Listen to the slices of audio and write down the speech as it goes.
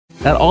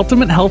At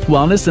Ultimate Health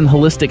Wellness and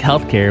Holistic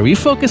Healthcare, we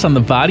focus on the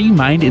body,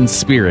 mind, and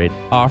spirit,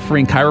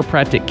 offering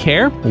chiropractic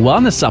care,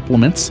 wellness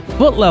supplements,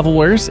 foot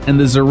levelers, and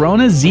the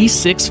Zerona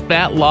Z6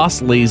 Fat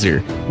Loss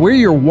Laser. We're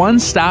your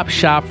one-stop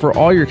shop for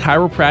all your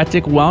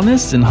chiropractic,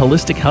 wellness, and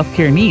holistic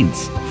healthcare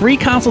needs. Free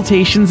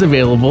consultations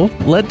available.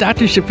 Let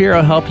Dr.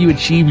 Shapiro help you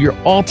achieve your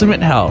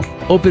ultimate health.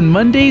 Open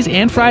Mondays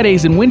and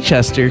Fridays in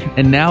Winchester,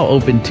 and now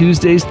open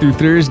Tuesdays through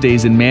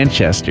Thursdays in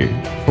Manchester.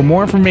 For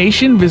more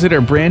information, visit our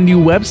brand new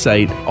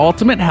website,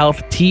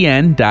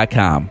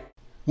 ultimatehealthtn.com.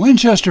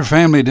 Winchester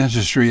Family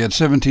Dentistry at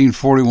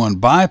 1741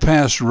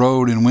 Bypass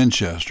Road in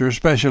Winchester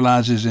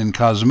specializes in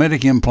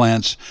cosmetic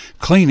implants,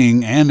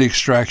 cleaning, and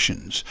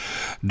extractions.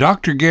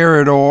 Dr.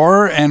 Garrett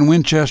Orr and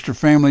Winchester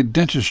Family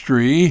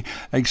Dentistry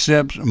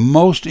accepts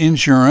most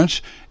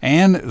insurance,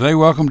 and they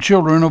welcome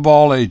children of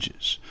all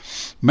ages.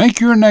 Make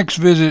your next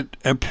visit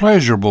a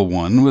pleasurable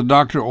one with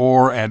Dr.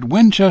 Orr at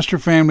Winchester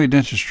Family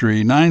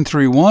Dentistry,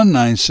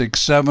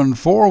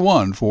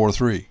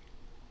 931-967-4143.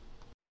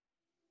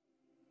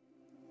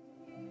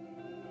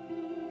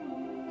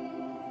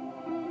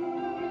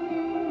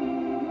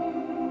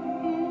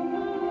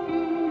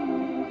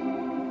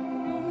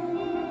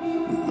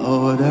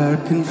 Lord, I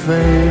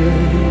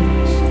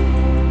confess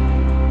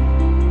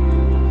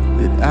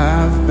that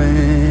I've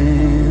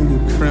been a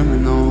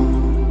criminal.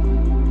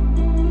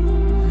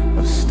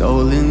 I've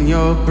stolen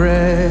your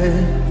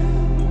breath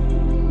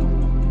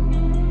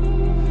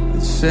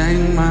and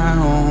sang my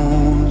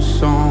own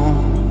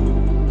song.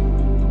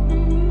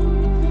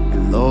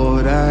 And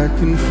Lord, I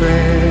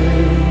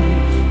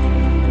confess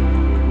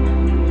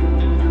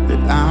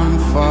that I'm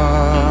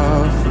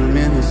far from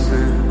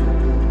innocent.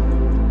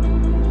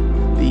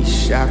 These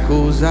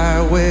shackles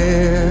I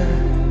wear,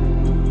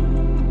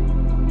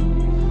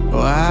 oh,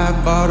 I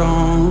bought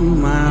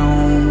on my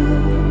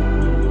own.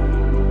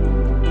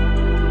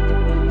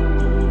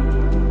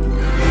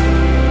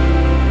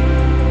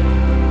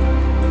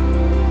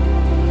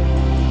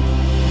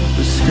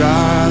 The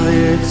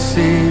scarlet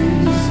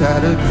sins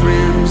had a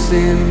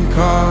crimson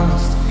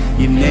cost.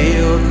 You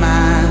nailed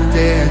my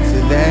debt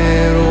to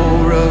that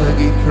old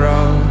rugged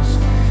cross.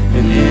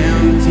 An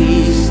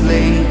empty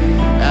slate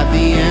at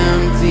the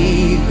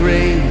empty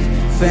grave.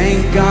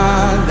 Thank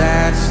God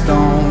that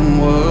stone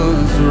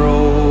was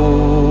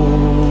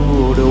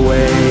rolled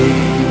away.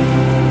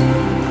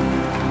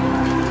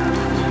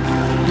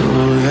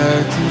 Lord,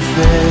 I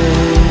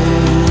confess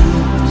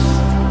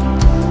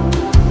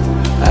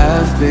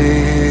I've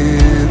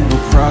been the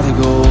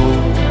prodigal,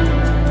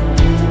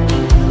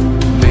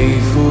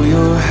 made for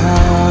your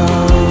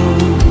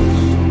house,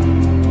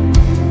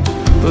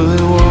 but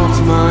I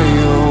walked my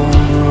own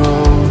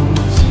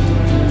roads.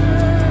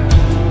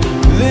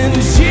 Then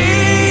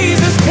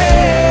Jesus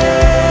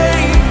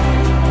came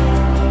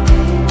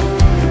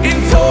and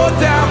tore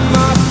down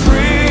my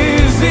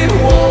prison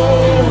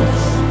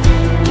walls.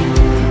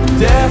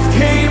 Death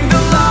came to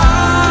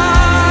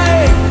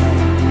life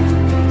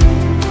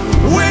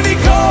when he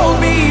called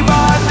me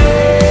by name.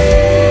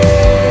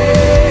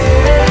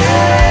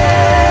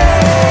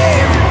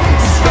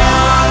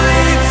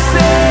 Scarlet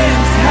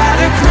sins had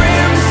a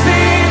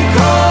crimson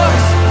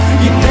cost.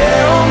 You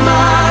nailed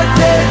my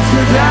debt to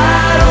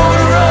that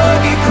old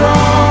rugged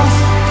cross.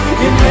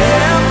 An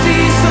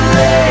empty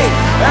slate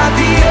at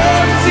the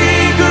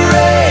empty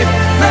grave.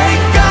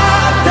 Thank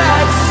God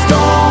that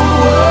stone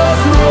was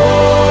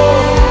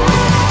rolled.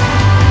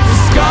 The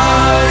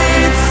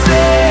scarlet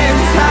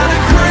sins had a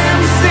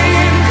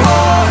crimson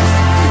cost.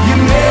 You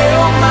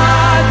nailed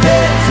my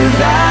debt to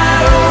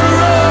that old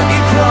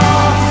rugged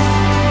cross.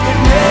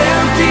 An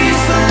empty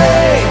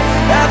slate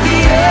at the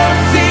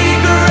empty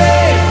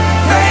grave.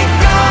 Thank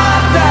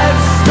God that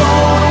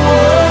stone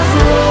was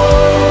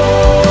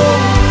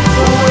rolled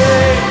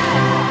away.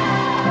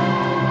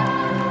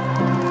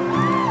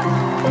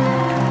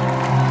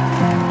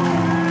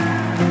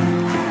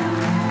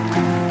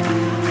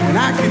 And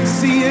I can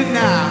see it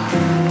now,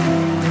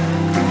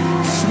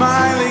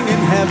 smiling in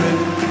heaven,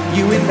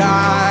 you and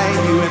I.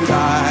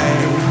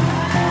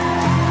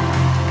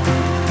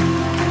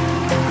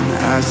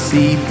 And I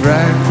see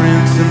bright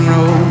crimson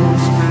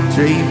robes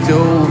draped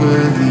over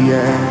the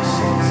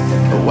ashes,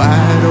 a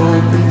wide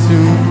open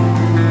tomb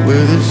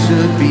where there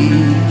should be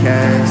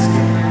casket.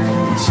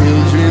 And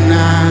children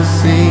are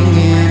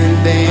singing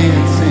and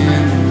dancing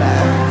and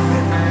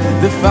laughing.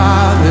 The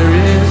Father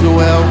is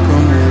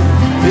welcoming.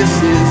 This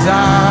is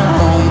our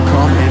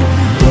homecoming.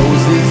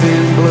 Roses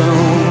in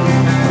bloom,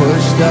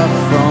 pushed up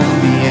from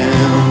the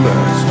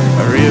embers.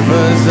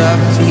 Rivers of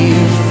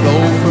tears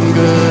flow from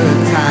good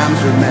times,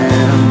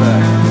 remember.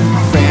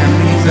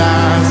 Families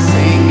are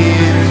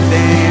singing and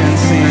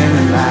dancing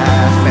and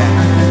laughing.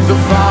 The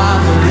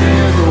Father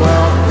is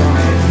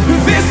welcoming.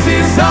 This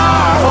is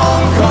our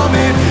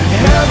homecoming.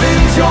 Heaven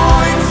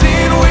joins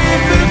in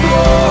with the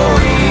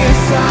glorious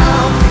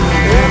sound.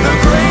 In the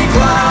great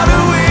cloud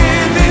of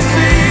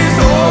witnesses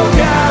all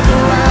gather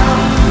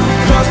round.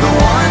 'Cause the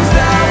ones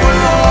that were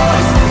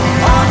lost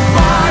are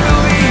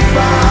finally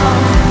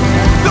found.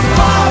 The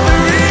Father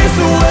is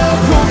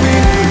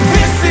welcoming.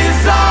 This is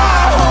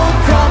our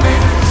homecoming.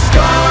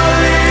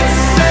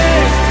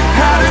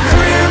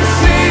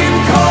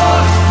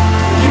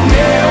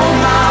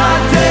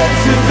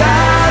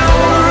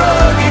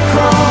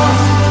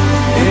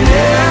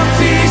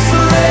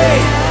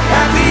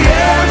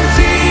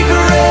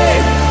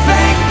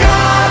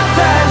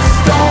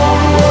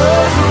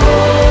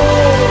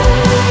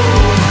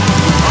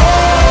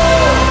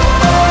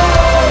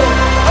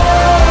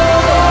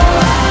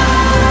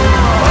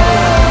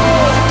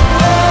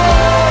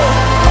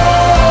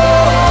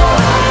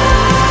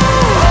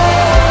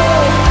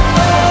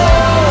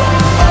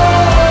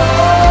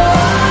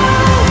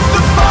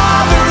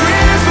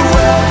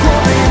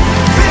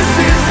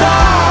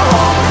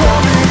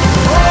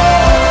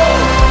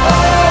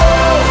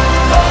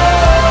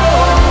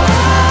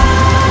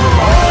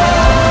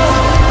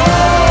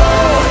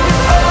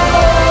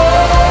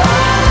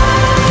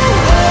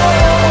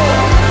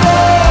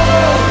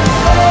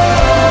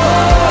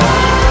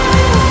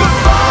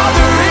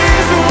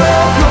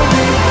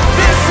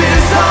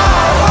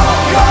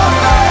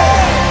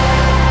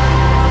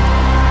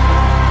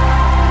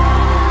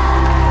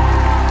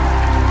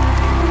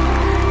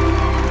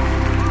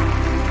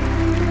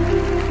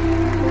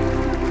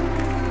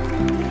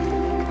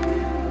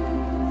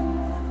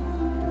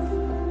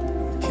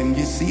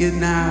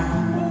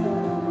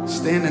 now,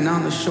 standing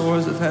on the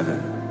shores of heaven,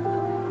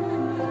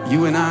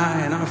 you and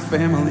I and our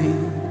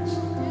families,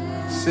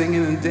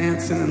 singing and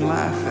dancing and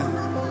laughing.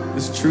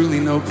 There's truly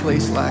no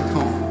place like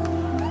home.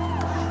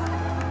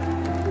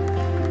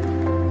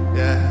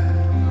 Yeah.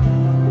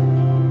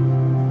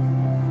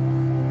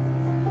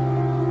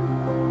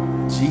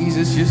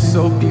 Jesus, you're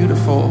so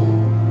beautiful.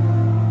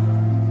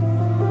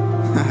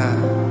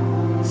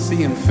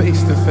 See him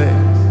face to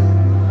face.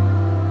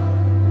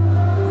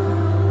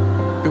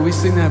 Could we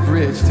sing that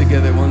bridge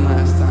together one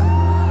last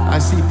time? I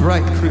see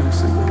bright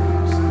crimson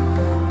robes.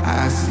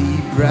 I see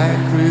bright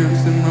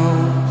crimson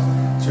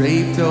robes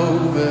draped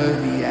over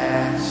the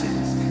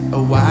ashes.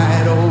 A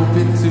wide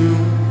open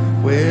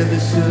tomb where there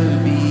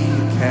should be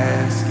a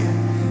casket.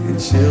 And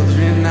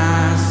children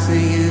are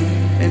singing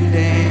and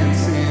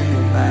dancing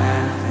and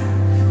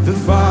laughing. The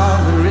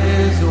Father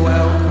is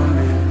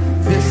welcoming.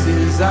 This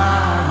is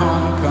our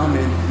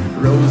homecoming.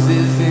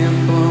 Roses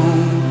in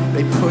bloom,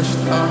 they pushed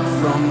up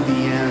from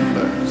the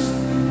embers.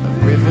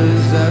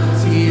 Rivers of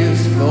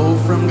tears flow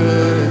from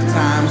good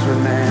times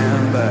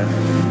remembered.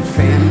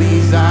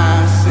 Families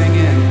are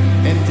singing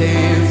and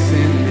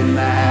dancing and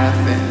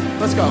laughing.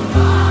 Let's go.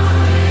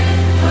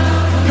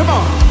 Come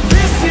on.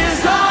 This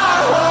is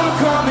our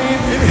homecoming,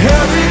 and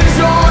heaven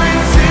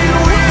joins in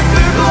with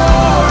the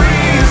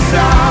glorious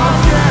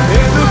sound.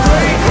 And the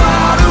great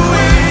cloud of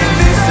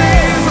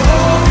witnesses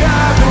all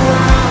gather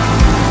round.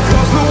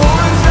 'Cause the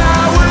ones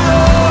that were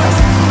lost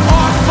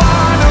are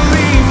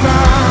finally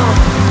found.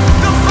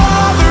 The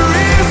Father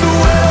is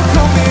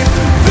welcoming.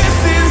 This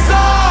is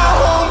our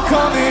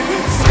homecoming.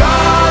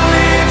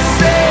 Scarlet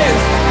says,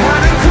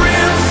 and a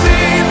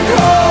crimson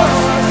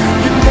course.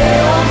 You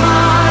nailed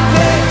my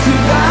debt to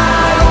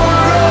that old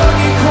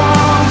rugged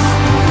cross.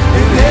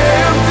 An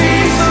empty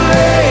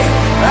slave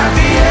at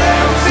the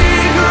empty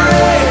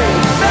grave.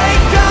 Thank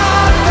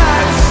God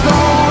that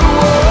stone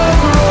was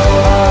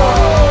rolled.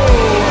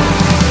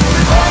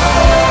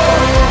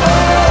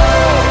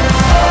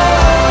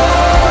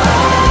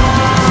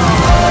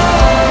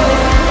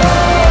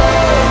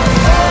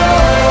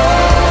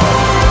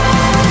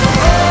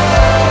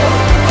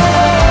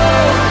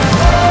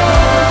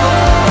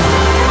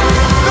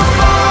 The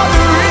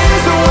Father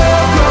is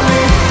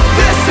welcoming.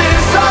 This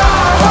is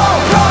our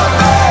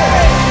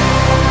homecoming.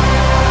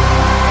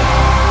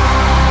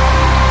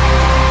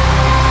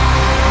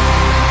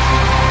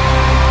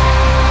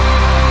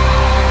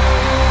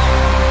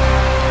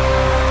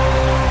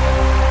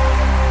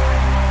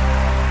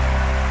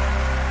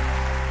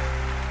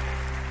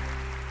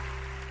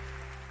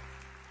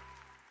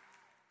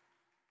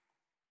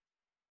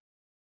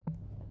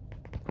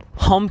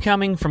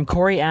 Homecoming from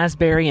Corey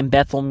Asbury and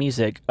Bethel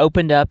Music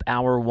opened up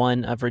hour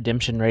one of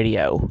Redemption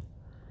Radio.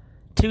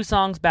 2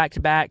 songs back to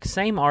back,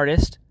 same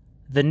artist,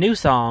 the new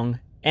song,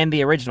 and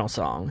the original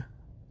song.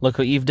 Look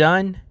What You've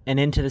Done and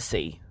Into the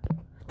Sea.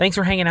 Thanks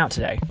for hanging out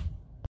today.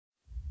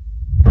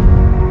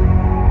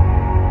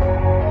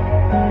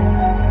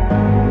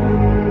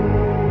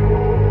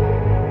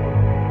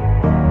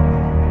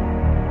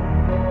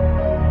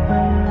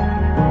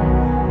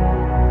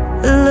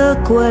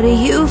 Look what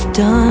you've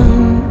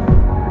done.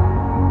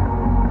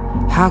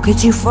 How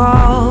could you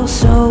fall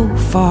so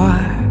far?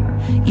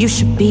 You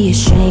should be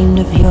ashamed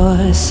of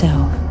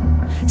yourself.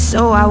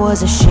 So I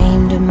was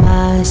ashamed of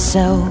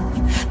myself.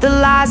 The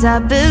lies I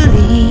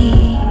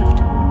believed,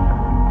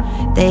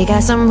 they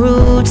got some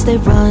roots, they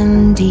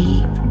run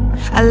deep.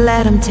 I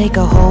let them take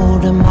a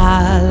hold of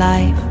my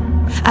life.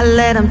 I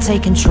let them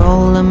take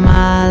control of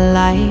my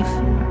life.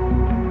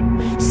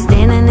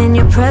 Standing in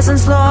your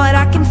presence, Lord,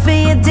 I can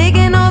feel you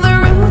digging all the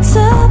roots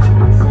up.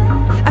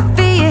 I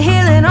feel you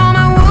healing all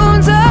my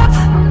wounds up.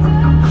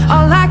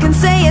 All I can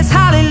say is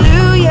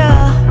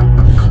hallelujah.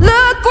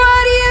 Look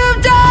what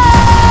you've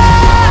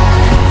done.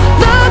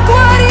 Look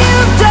what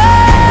you've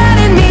done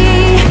in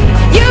me.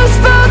 You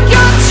spoke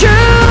your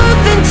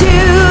truth into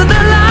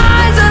the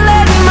lies I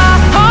let my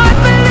heart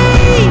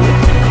believe.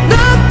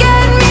 Look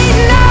at me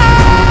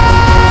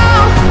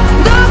now.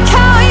 Look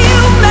how you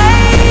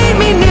made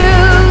me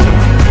new.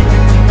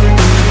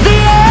 The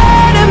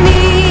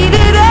enemy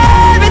did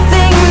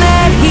everything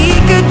that he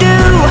could do.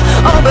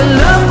 Oh, but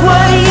look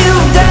what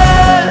you've done.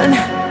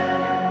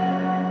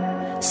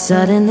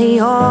 Suddenly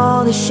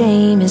all the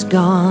shame is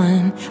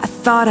gone. I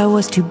thought I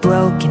was too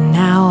broken,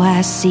 now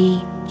I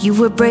see you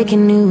were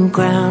breaking new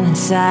ground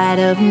inside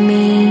of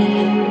me.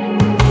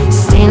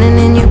 Standing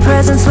in your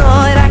presence,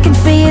 Lord, I can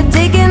feel you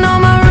digging all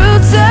my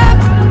roots up.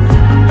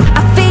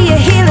 I feel you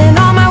healing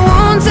all my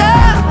wounds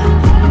up.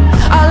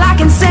 All I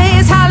can say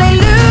is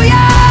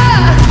hallelujah.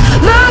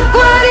 Look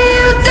what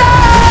you've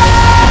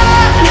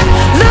done.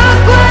 Look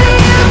what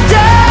you've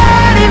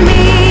done in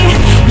me.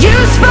 You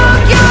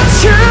spoke your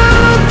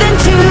truth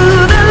into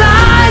the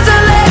lies I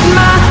let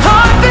my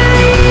heart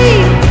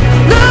believe.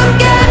 Look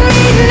at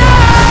me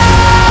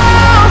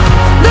now.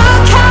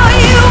 Look how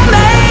you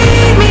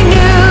made me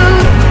new.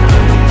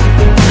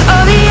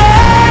 Oh, the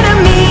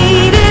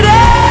enemy did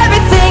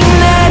everything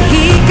that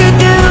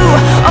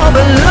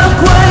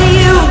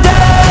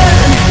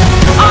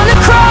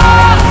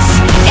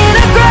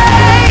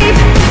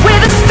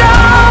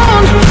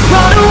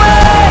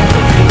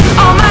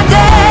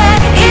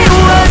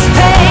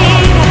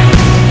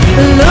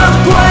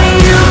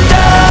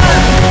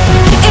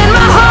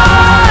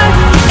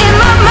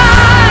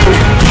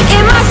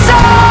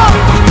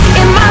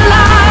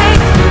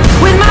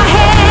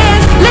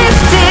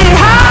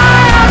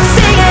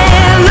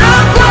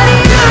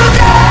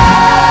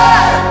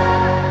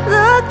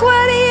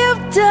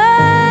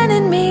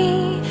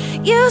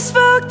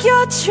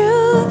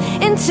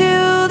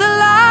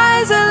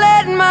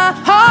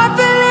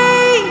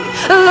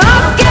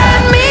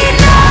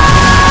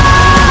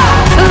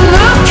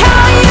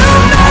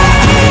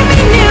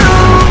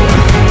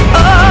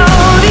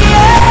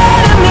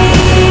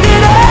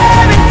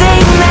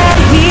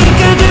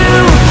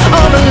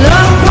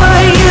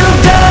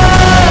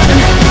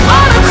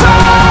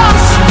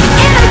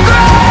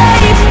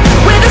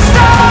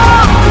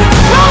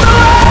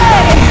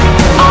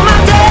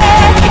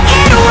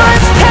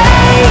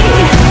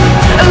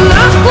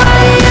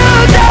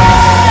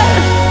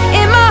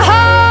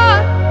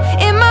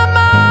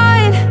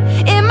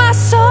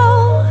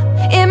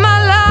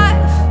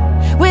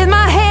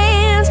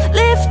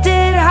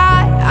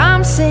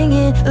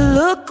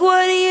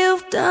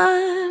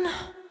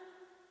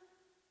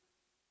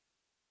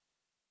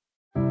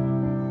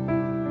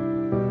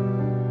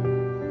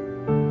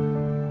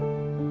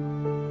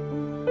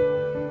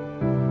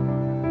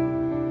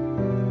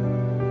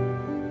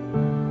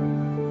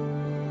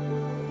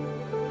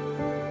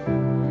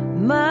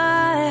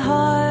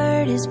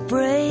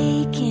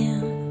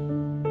breaking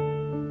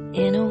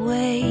in a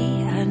way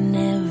I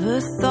never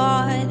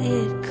thought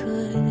it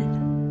could.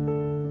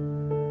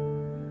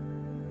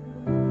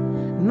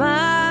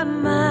 My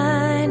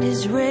mind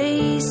is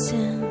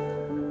racing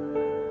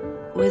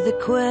with a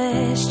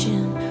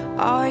question,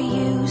 are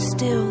you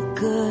still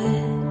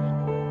good?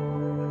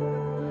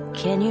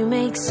 Can you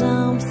make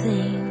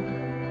something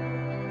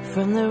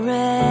from the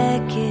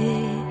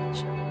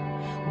wreckage?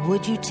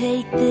 Would you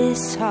take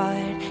this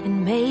heart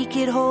and make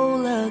it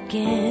whole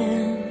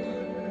again?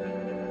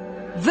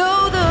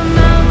 Though the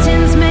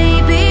mountains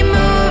may be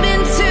moved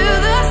into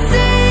the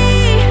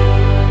sea,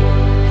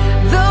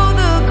 though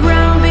the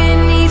ground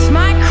beneath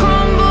might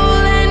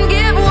crumble and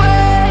give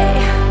way,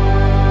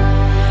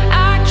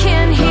 I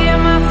can hear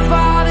my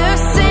Father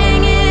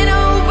singing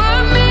over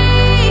me.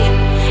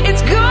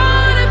 It's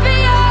gonna be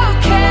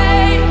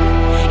okay.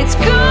 It's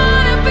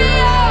gonna be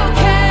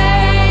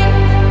okay.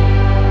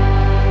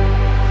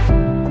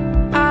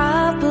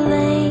 I've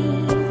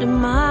blamed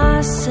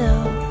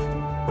myself,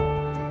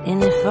 and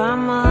if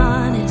I'm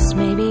honest,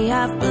 maybe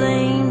I've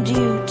blamed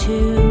you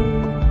too.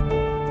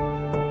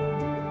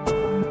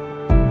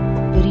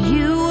 But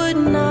you would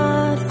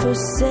not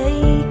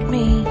forsake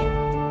me,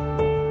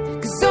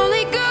 'cause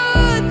only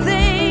good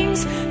things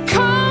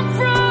come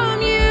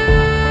from you.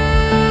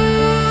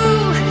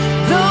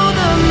 Though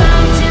the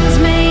mountains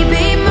may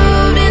be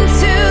moved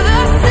into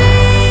the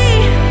sea,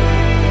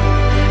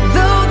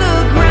 though the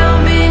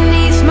ground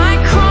beneath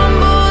might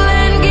crumble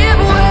and give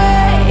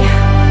way,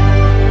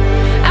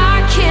 I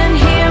can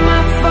hear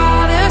my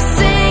Father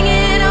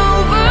singing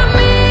over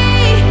me.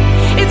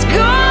 It's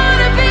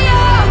gonna be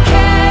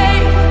okay.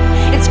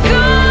 It's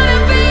gonna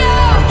be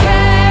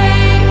okay.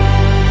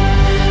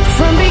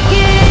 From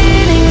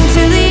beginning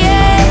to the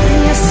end,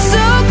 you're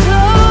so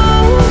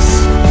close.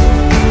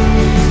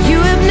 You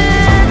have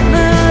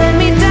never let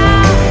me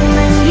down,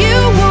 and you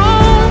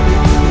won't.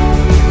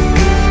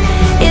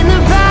 In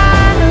the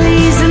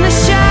valleys and the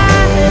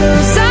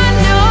shadows, I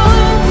know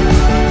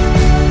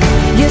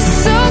you're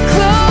so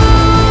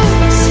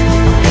close.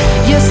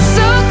 You're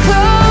so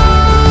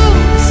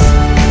close.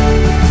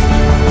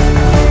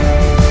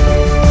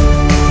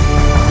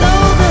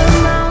 Though the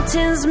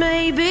mountains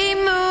may be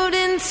moved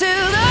into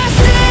the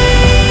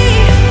sea,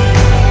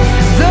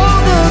 though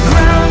the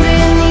ground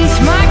beneath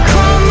might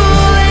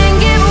crumble and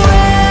give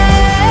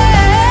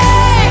way,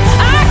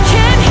 I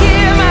can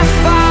hear my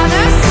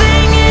Father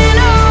singing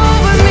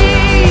over me.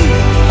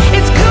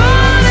 It's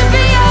gonna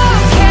be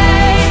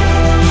okay.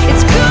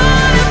 It's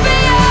gonna be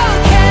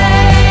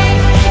okay.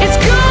 It's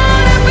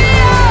gonna be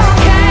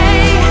okay.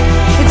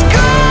 It's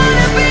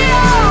gonna be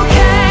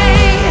okay.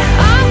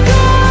 I'm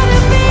gonna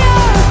be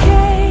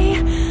okay.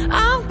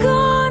 I'm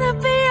gonna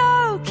be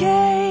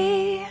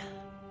okay.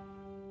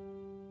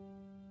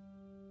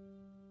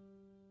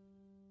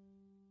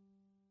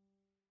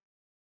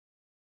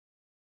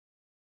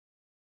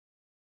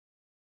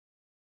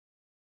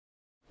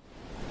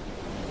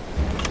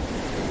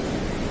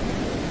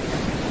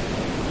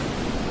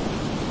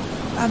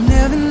 I've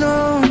never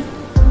known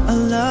a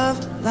love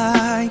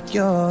like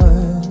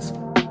yours.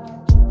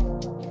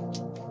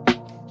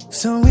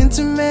 So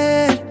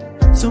intimate,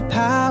 so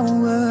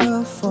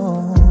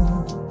powerful.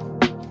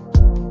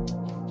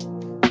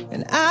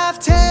 And I've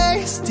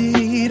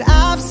tasted,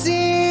 I've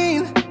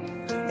seen,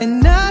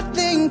 and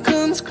nothing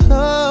comes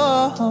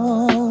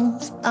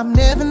close. I've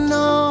never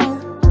known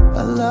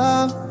a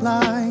love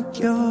like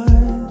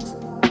yours.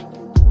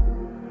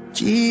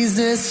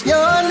 Jesus,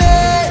 your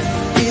name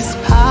is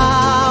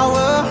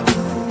power.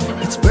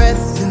 It's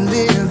breath and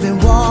living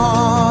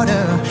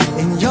water.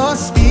 And your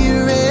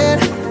spirit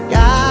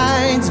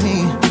guides me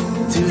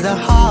to the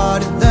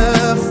heart of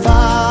the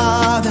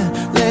Father.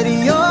 Let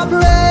your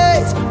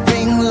praise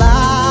ring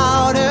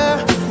louder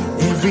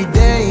every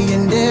day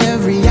and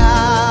every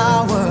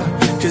hour.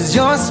 'Cause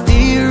your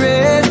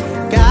spirit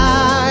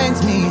guides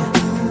me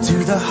to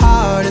the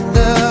heart of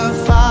the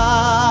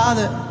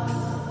Father.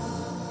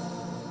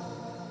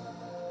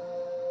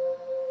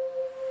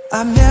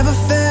 I've never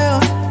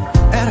felt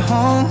at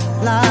home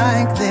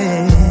like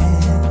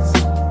this.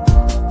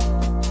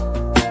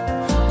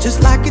 Just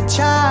like a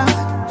child,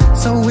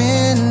 so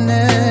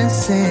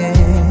innocent.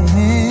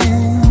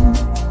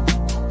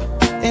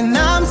 And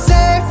I'm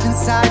safe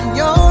inside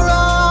your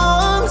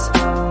arms,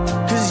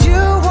 'cause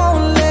you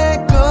won't let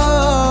go.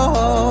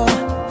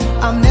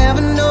 I've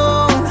never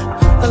known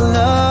a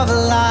love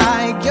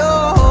like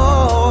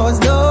yours,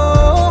 no.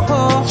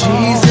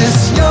 Jesus,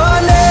 your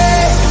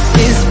name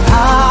is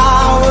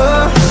power.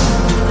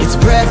 It's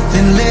breath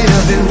and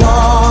living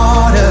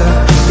water.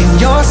 And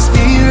your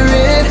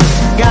spirit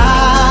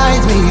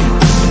guides me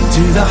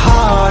to the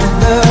heart of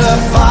the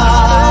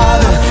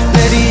Father.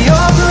 Let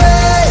your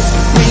praise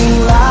ring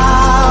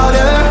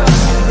louder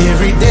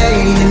every day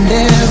and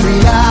every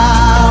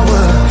hour.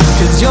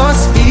 'Cause your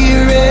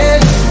spirit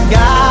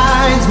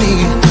guides me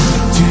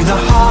to the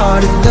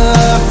heart of the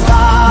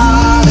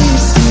Father. We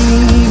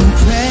sing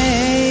praise,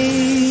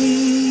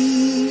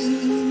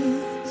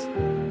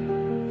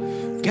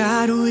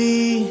 God, we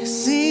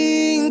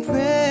sing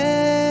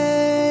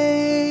praise.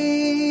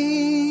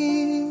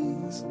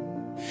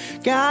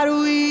 God,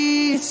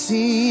 we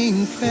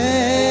sing praise.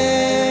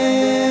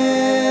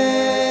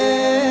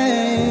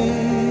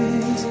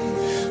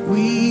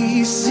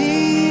 We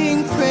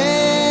sing praise.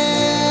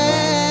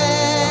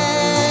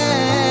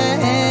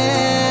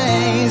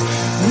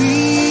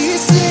 We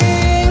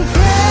sing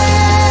praise.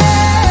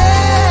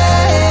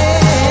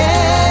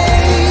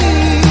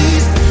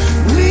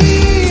 We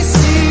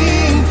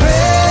sing praise.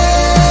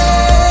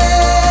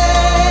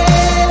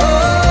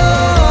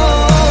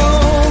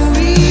 Oh,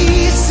 we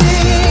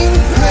sing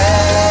praise.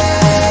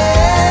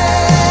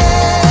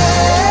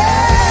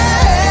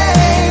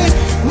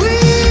 We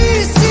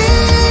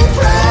sing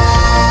praise.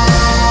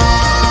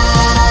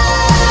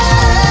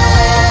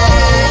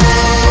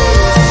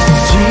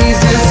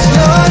 Jesus,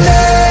 your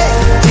name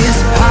is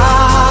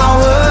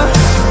power.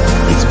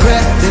 It's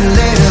breath and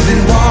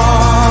living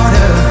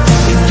water.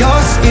 In your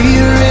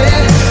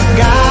spirit,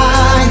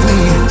 guide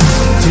me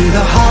to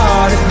the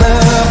heart of the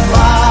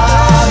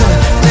Father.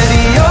 Let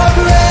your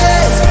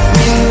praise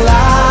ring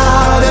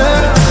louder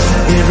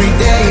every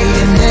day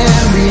and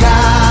every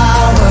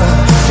hour.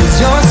 'Cause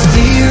your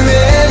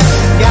spirit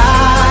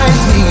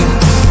guides me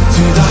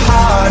to the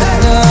heart of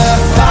the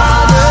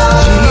Father.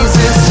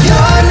 Jesus,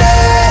 your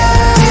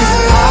name is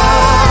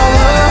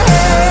power.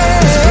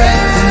 It's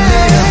breath and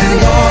living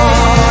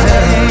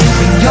water.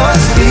 And your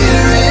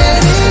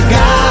spirit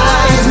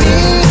guides me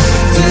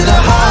to the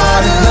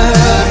heart of the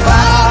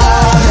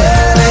Father.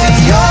 Let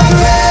your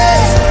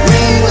praise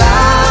ring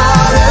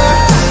louder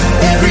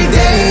every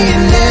day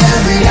and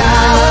every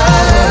hour.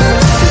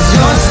 'Cause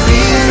your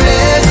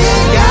spirit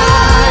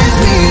guides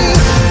me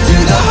to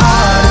the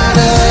heart of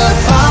the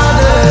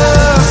Father.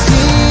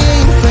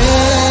 Sing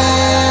praise.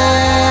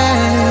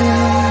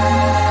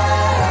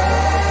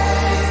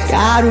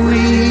 God,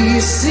 we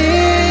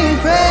sing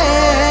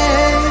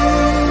praise.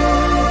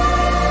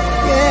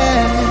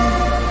 Yeah.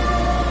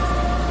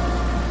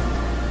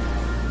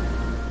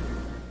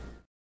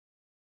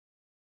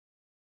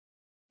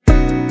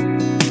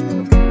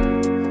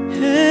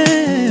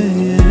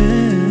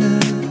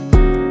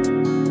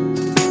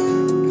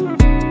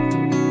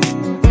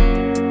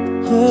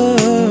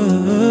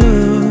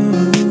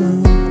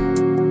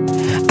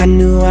 I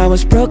knew I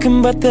was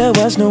broken, but there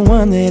was no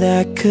one that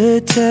I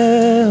could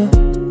tell.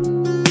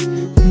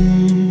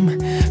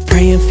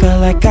 Praying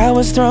felt like I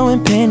was throwing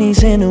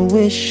pennies in a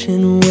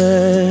wishing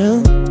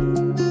well.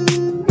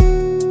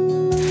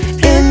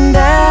 And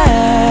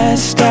I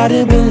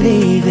started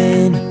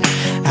believing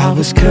I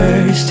was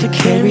cursed to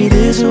carry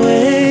this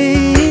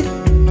weight.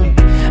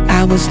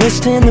 I was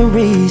listing the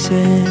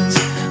reasons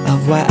of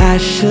why I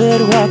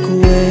should walk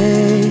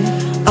away.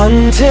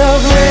 Until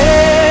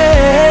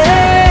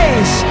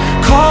grace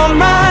called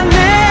my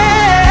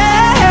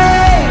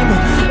name.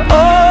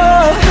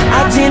 Oh,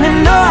 I didn't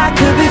know I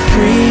could be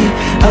free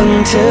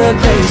until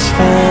grace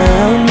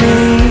found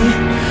me.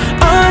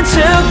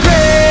 Until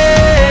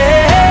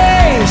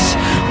grace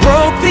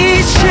broke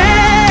these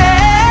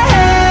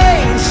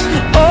chains.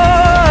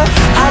 Oh,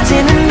 I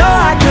didn't know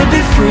I could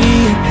be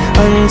free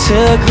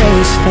until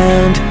grace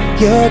found,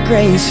 your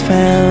grace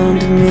found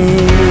me.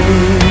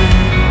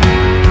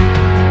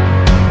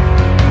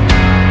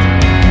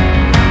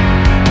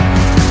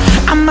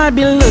 I might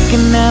be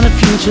looking at a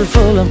future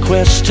full of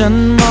question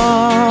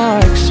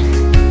marks,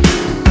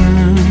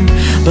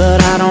 but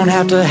I don't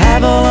have to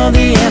have all of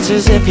the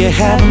answers if you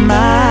have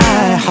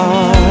my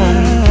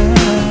heart.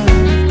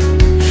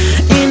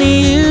 In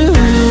you,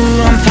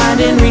 I'm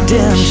finding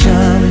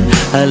redemption,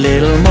 a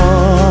little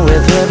more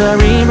with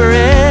every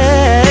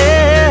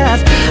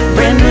breath.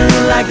 Brand new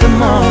like the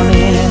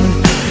morning,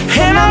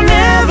 and I'll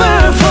never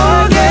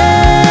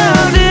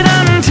forget it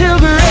until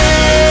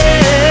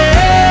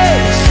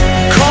grace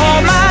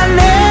called my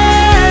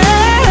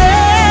name.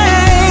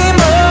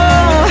 Oh,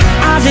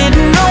 I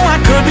didn't know I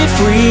could be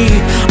free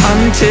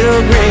until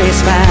grace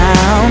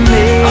found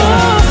me.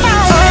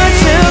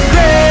 Until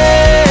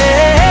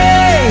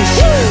grace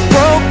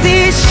broke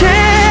these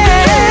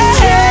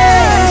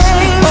chains.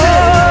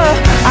 Oh,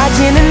 I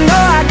didn't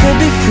know I could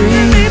be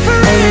free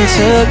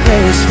until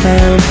grace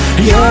found,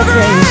 your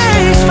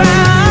grace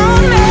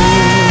found me.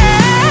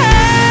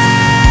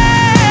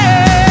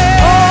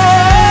 Oh,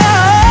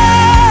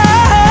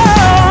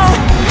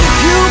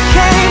 you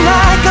came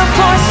like a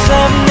force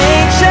of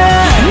nature,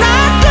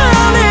 knocked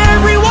down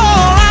every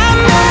wall I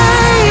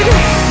made.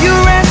 You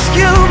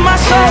rescued my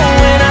soul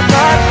when I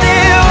thought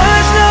there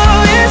was no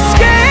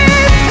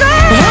escape.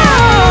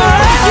 Oh,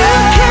 you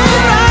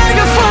came like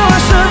a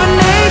force of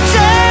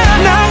nature,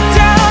 knocked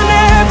down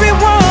every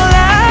wall I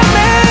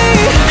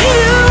made.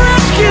 You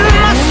rescued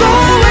my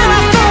soul when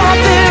I thought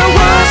there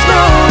was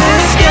no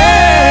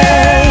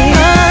escape.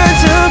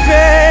 Until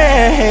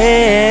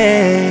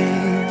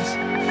grace.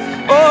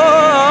 Oh,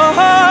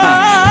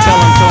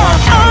 tell him.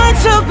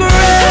 Until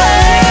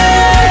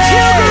grace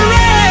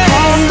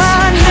called my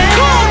name.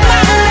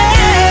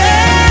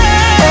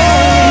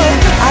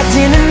 Oh, I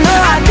didn't know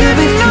I could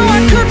be free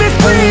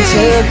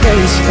until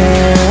grace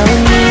found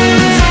me.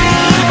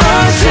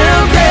 Until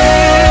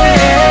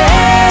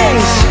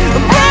grace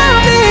brought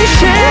me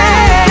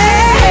shame.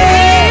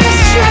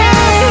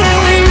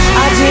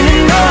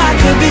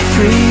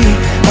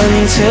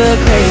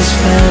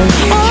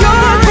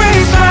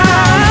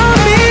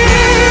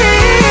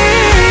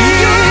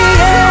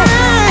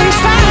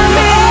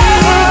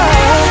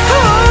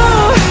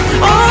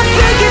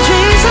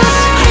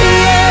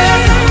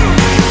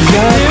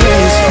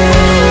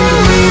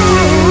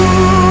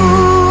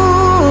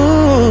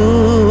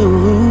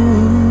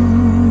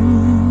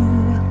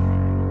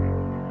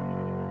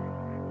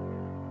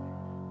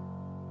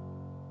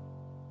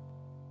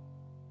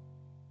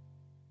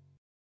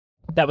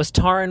 That was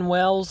Taryn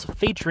Wells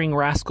featuring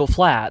Rascal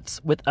Flatts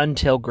with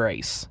Until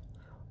Grace.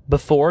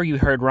 Before, you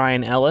heard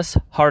Ryan Ellis,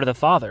 Heart of the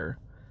Father.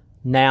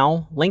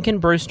 Now, Lincoln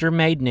Brewster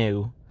made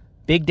new,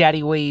 Big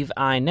Daddy Weave,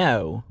 I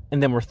Know,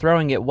 and then we're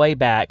throwing it way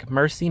back,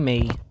 Mercy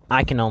Me,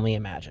 I Can Only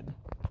Imagine.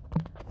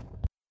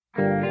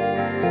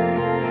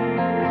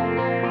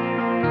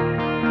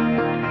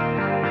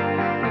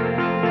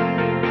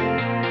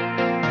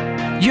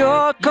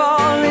 You're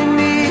calling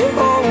me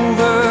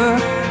over,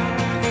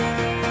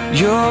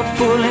 you're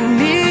pulling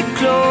me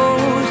close.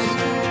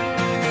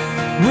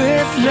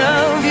 With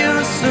love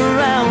you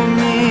surround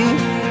me,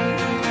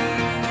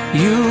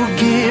 you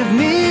give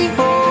me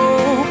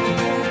hope.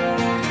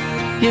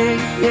 Yeah,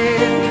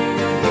 yeah,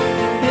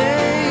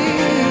 yeah.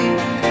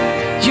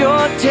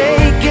 You're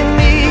taking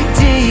me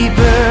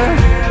deeper,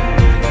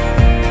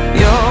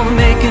 you're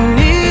making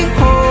me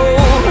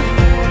whole.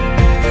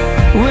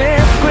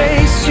 With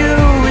grace you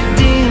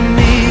redeem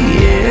me,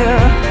 yeah.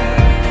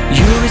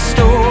 You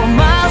restore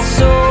my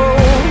soul.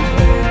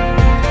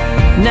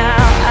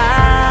 Now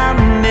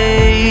I'm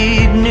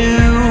made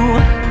new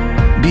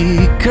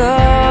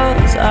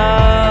because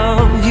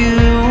of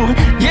you.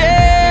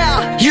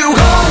 Yeah, you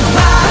hold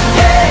my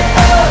head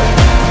up,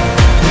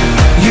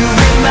 you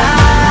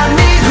remind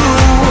me who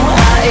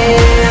I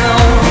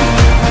am.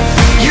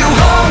 You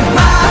hold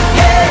my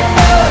head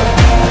up,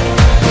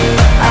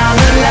 I'm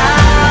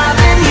alive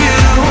in you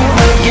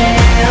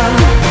again.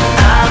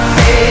 I'm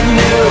made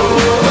new,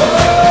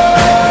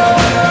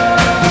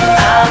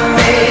 I'm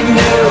made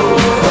new.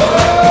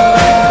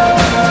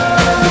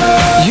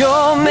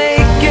 You're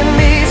making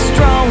me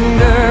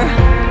stronger,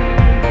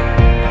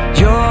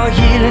 you're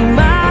healing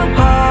my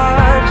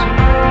heart.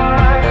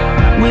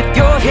 With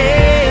your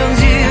hands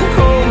you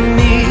hold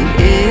me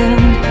in,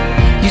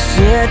 you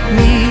set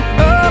me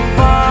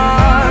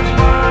apart.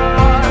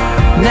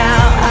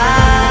 Now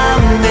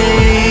I'm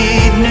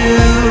made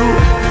new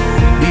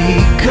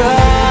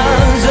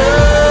because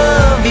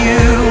of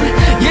you.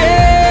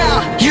 Yeah,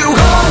 you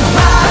hold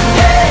my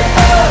head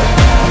up,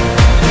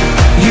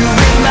 you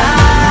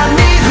remind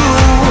me who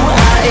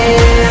I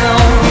am.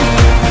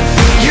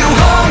 You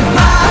hold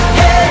my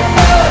head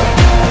up,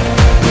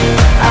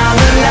 I'm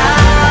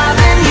alive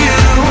in you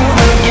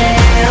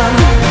again.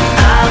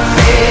 I'm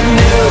made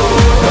new,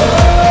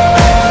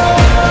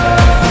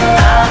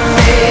 I'm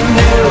made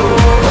new.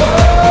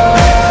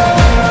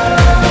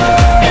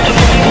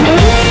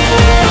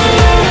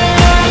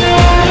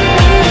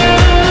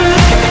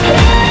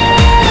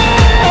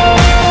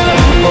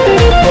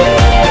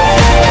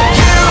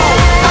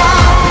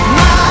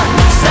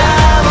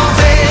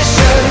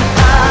 Salvation,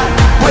 I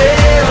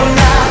will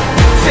not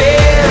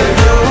fear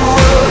the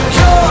world.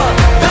 You're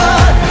the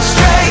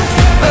strength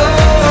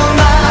of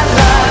my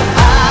life.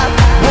 I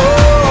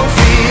won't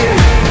fear.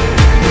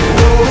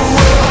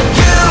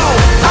 You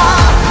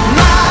are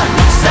my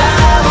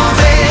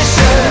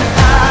salvation.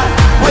 I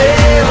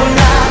will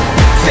not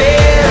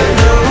fear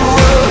the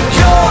world.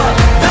 You're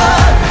the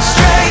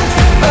strength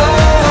of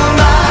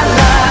my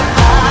life.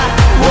 I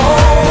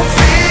won't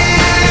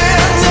fear.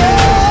 No.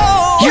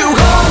 You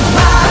hold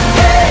my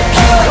head,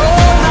 you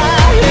hold my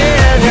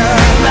head. You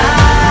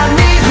remind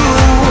me who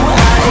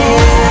I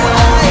am.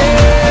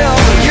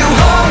 You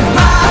hold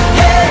my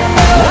head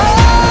up.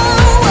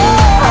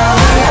 I'm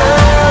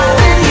alive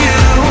in you,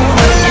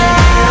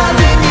 alive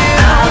in you.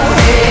 I'm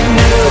made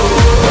new,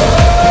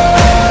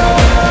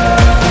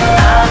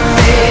 I'm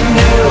made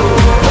new.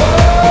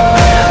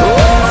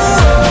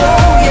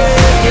 Oh yeah,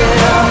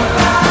 yeah.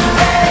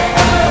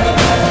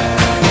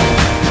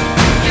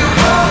 You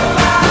hold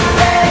my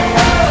head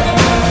up.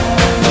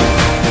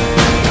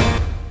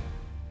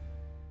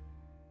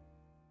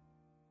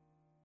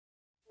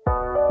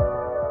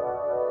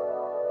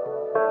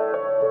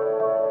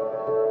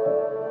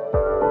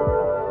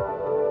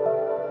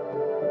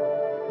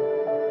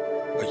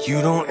 You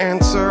don't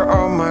answer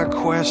all my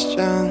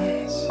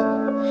questions,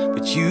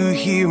 but you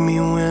hear me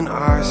when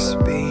I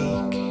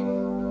speak.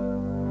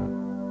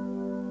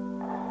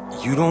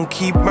 You don't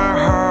keep my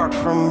heart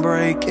from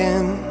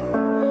breaking,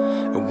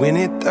 and when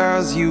it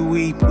does, you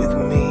weep with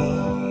me.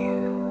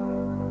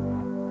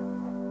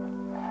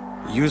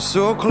 You're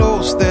so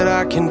close that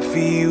I can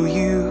feel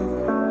you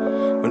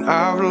when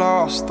I've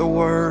lost the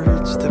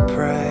words to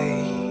pray.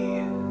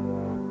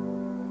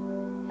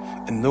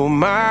 And though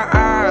my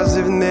eyes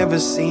have never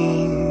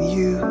seen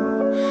you,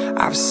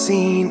 I've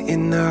seen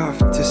enough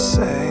to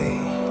say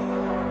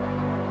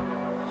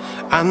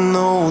I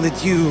know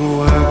that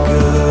you are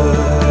good,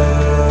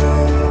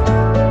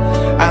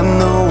 I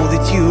know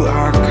that you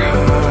are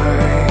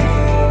kind,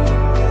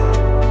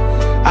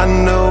 I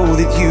know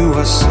that you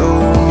are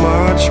so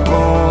much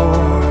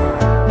more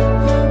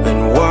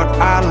than what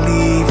I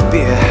leave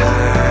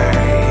behind.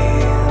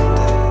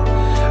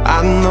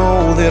 I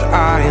know that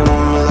I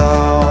am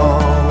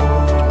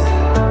loved,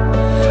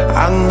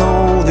 I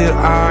know that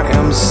I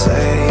am safe,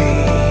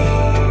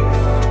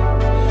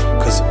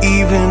 'cause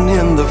even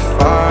in the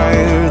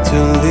fire, to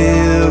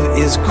live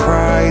is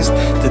Christ,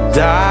 to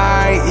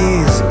die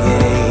is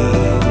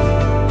gain.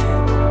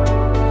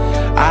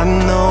 I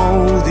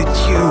know that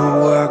you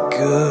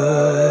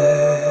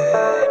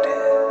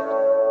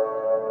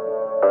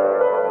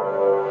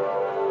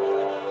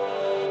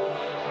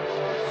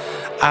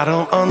I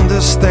don't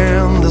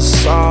understand the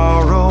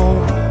sorrow,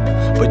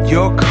 but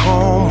you're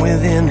calm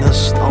within the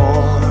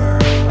storm.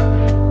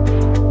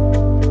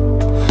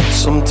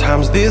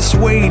 Sometimes this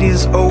weight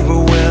is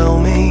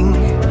overwhelming,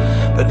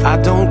 but I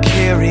don't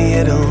carry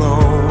it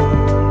alone.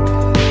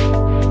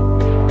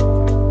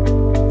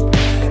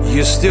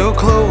 You're still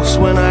close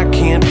when I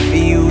can't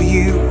feel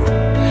you.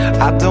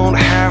 I don't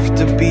have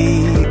to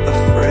be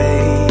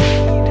afraid.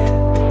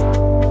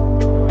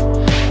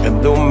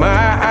 And though my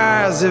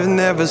eyes have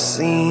never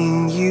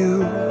seen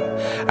you,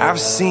 I've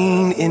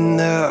seen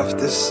enough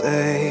to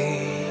say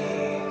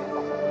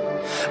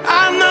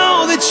I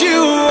know that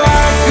you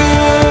are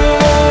good.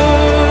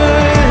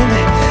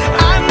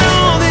 I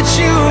know that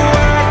you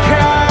are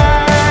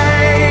kind.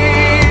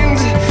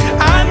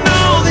 I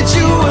know that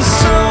you are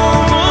so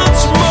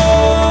much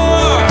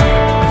more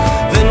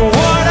than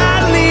what I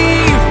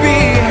leave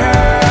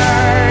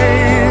behind.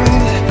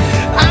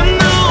 I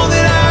know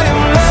that I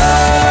am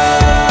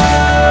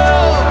loved.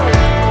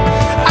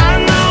 I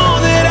know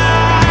that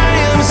I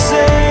am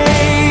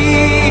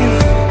safe.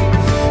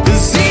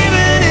 'Cause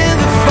even in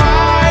the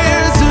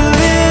fire, to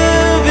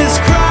live is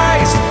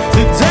Christ,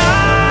 to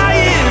die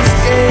is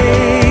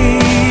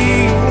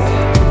gain.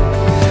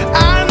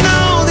 I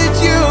know that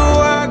you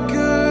are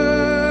good.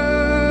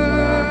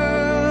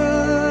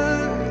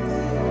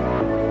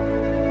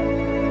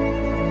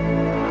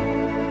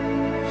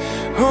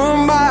 On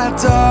my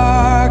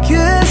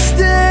darkest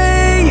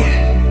day,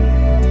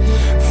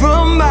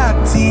 from my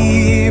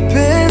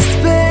deepest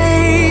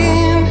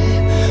pain,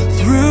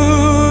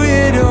 through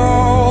it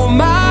all,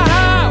 my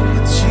heart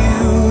would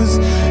choose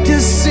to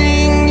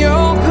sing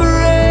your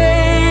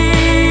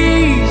praise.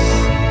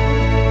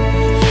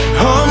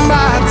 On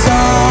my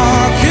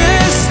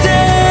darkest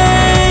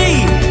day,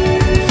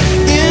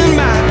 in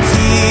my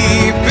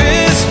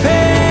deepest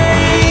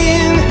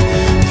pain,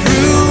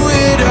 through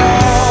it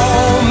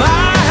all,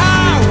 my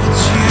heart would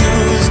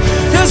choose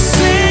to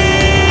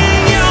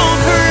sing your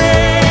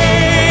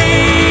praise.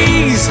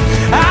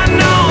 I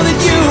know that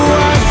you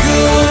are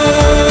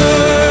good.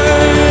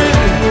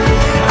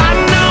 I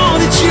know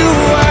that you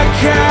are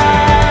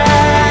kind.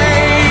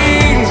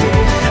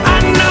 I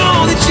know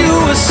that you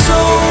are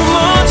so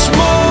much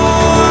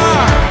more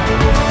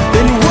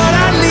than what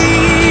I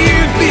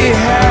leave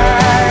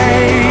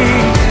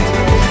behind.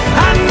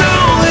 I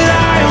know that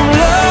I am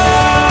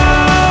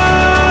loved.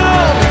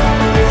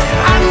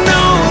 I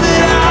know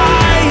that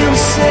I am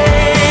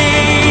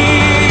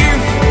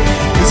safe.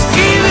 'Cause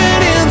even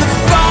in the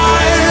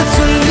fire,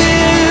 to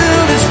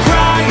live is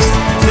Christ,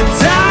 to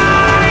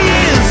die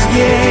is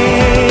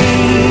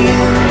gain.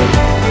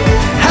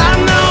 I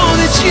know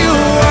that you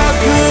are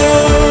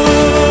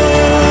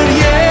good,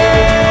 yeah.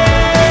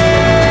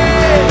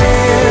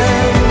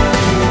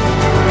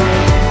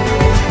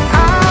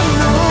 I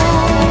know.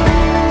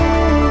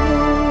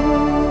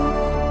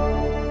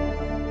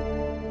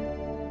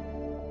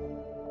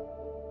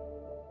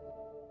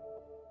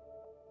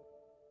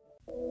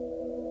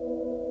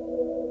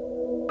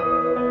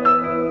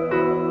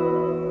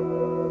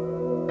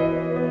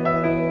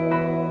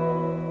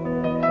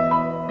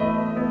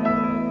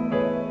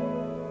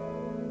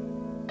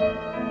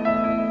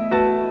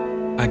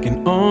 I can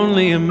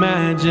only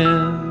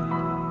imagine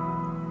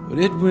what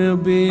it will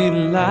be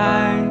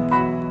like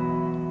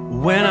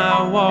when I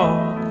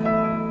walk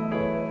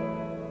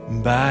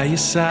by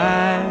your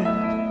side.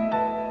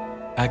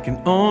 I can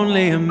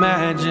only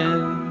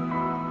imagine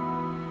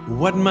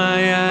what my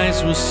eyes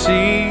will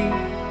see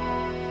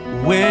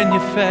when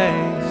your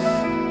face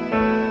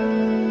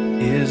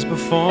is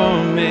before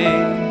me.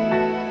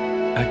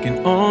 I can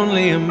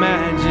only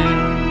imagine.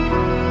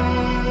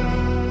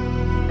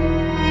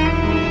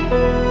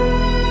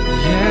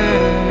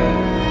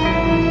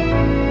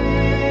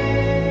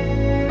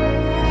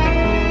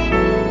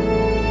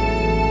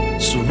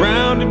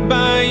 Surrounded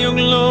by your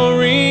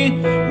glory,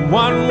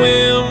 what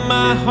will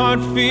my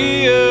heart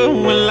feel?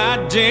 Will I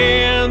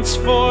dance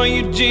for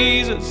you,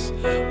 Jesus?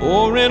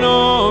 Or in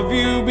awe of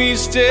you be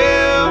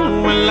still?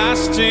 Will I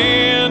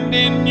stand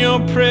in your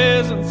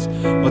presence?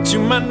 Or to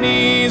my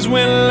knees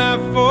will I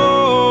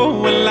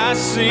fall? Will I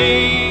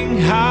sing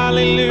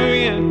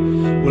hallelujah?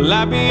 Will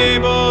I be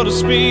able to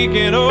speak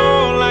at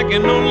all? I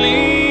can only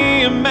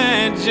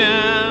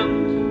imagine.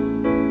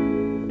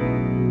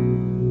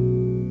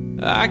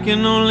 I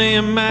can only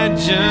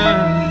imagine.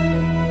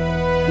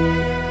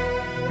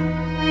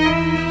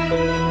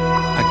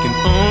 I can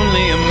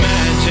only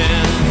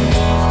imagine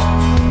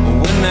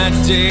when that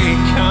day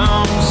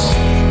comes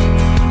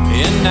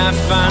and I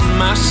find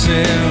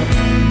myself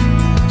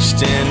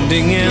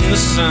standing in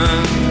the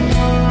sun.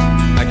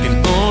 I can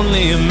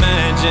only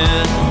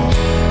imagine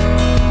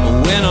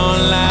when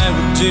all I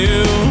would do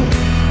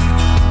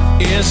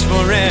is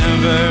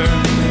forever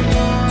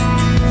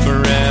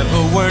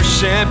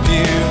worship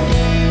you.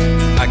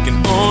 I can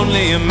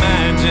only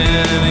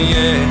imagine,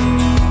 yeah.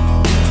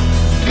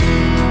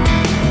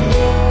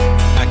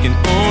 I can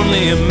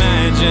only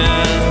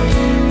imagine.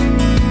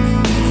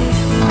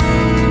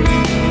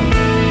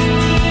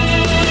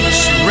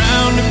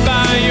 Surrounded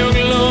by your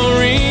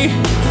glory,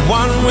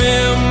 what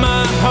will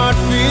my heart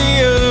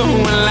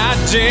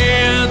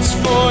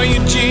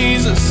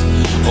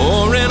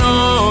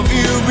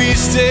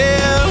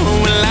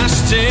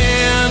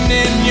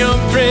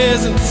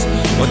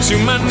to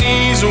my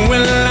knees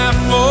will I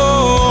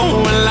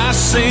fall? Will I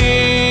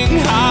sing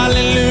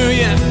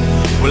hallelujah?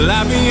 Will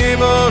I be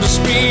able to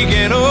speak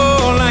at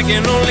all? I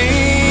can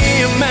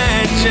only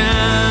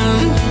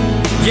imagine.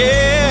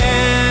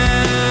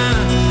 Yeah,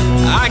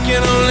 I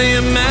can only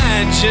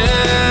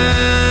imagine.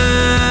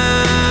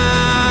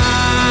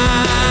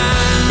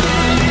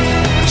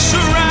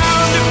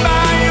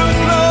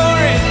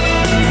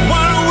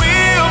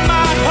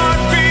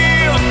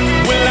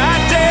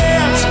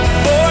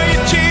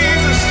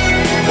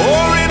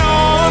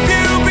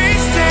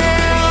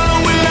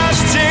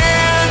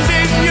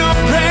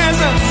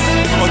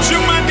 To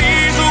my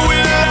knees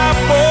will I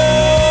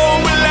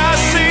fall? Will I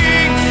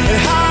sing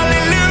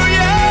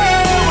hallelujah?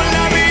 Will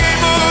I be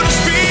able to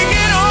speak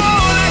at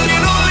all? I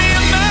can only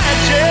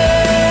imagine.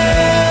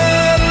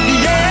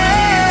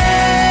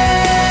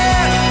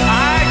 Yeah,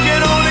 I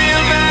can only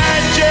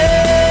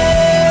imagine.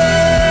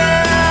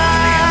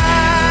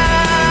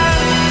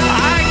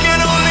 I can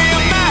only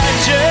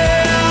imagine.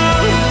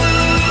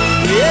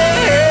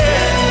 Yeah,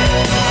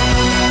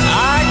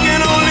 I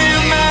can only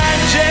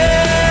imagine.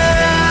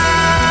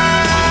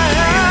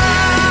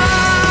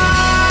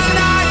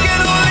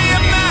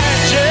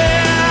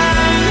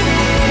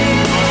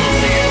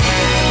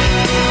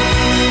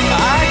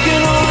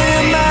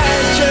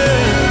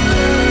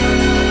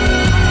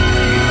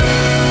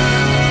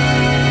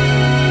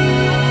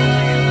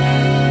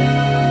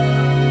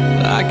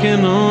 I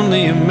can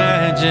only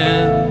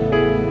imagine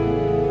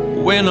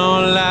when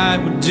all I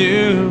would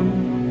do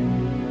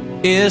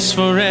is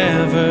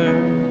forever,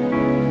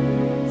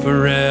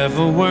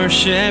 forever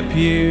worship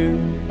you.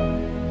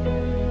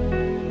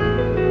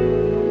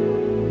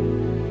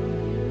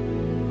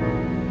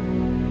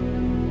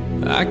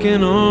 I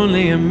can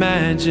only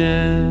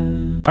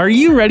imagine. Are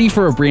you ready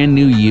for a brand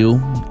new you?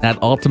 At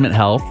Ultimate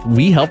Health,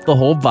 we help the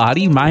whole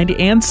body, mind,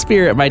 and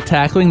spirit by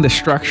tackling the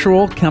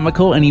structural,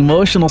 chemical, and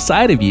emotional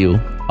side of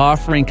you.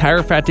 Offering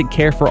chiropractic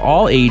care for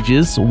all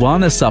ages,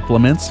 wellness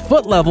supplements,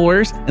 foot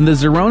levelers, and the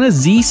Zerona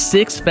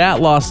Z6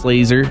 Fat Loss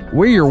Laser,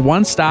 we're your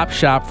one-stop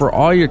shop for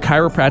all your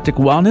chiropractic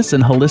wellness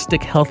and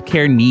holistic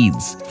healthcare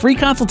needs. Free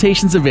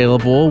consultations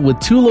available with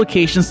 2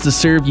 locations to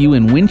serve you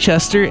in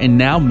Winchester and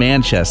now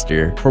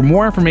Manchester. For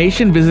more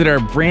information, visit our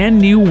brand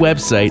new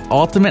website,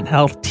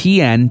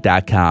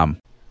 ultimatehealthtn.com.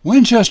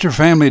 Winchester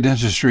Family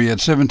Dentistry at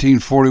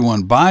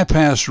 1741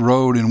 Bypass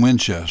Road in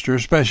Winchester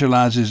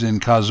specializes in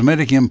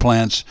cosmetic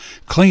implants,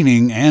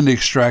 cleaning, and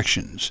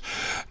extractions.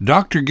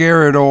 Dr.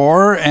 Garrett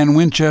Orr and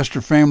Winchester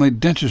Family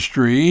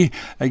Dentistry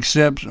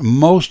accepts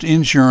most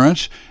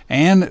insurance,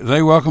 and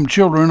they welcome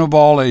children of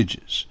all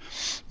ages.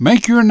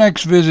 Make your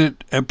next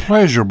visit a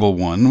pleasurable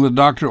one with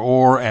Dr.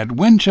 Orr at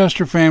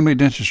Winchester Family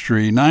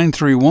Dentistry,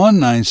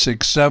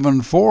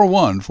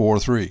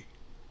 931-967-4143.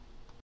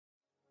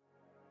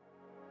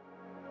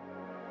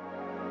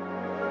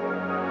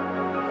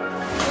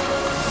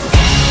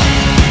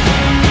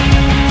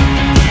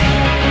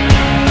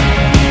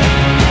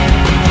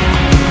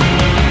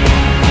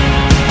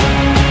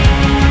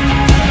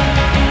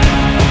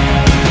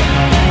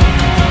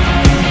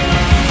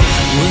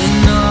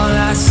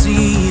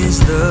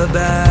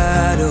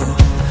 Battle,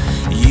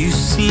 you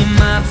see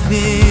my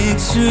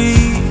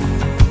victory.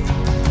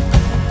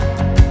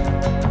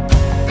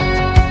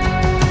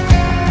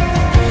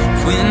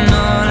 When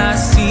all I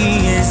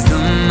see is the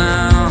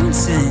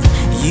mountain,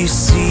 you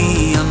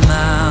see a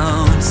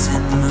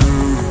mountain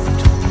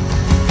moved.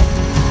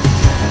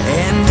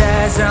 And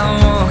as I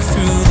walk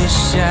through the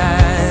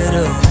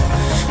shadow,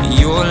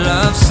 your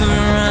love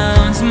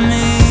surrounds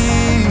me.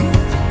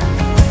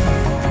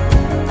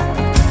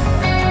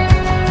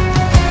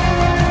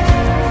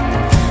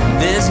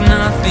 There's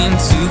nothing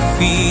to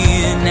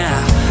fear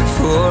now,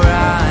 for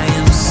I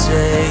am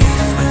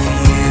safe with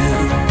you.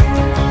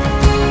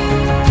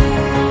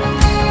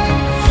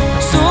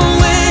 So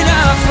when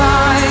I'll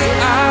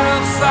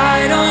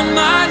fight on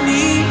my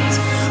knees,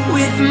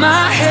 with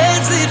my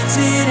head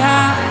lifted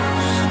high.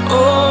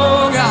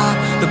 Oh God,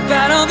 the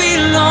battle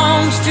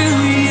belongs to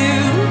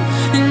you,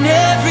 and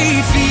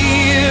every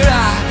fear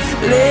I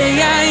lay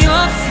at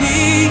your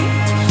feet.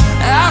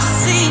 I'll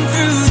sing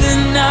through the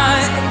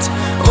night.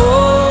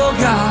 Oh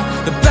God,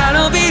 the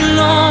battle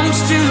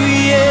belongs to you.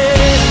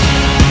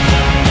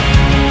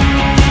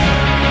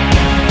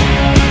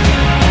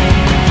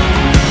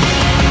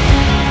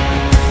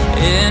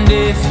 And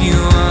if you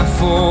are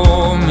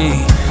for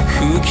me,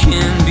 who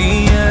can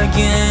be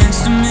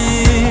against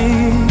me?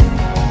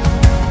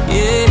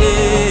 Yeah.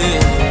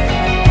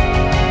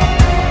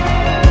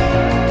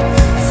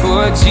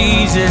 For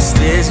Jesus,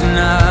 there's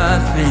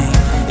nothing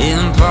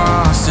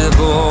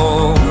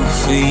impossible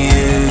for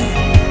you.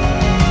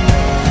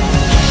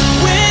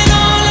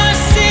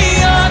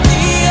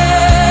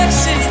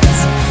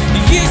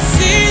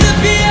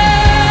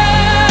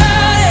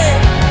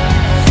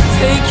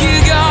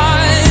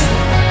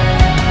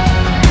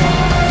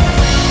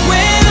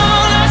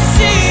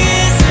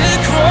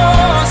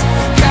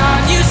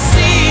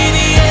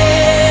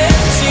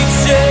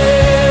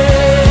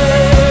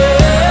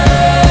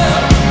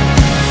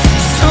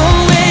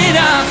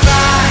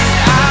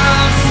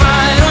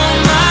 Fight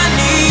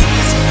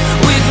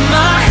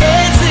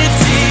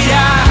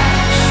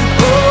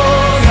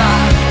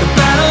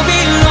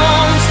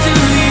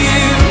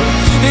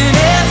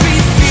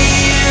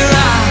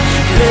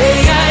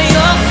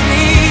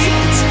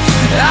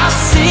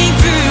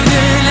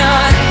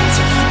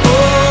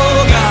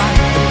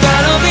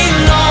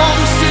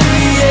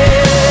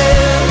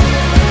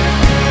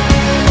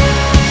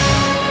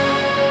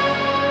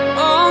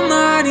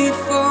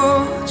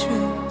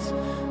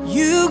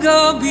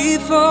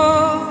before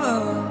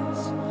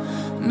us.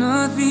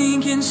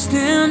 Nothing can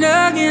stand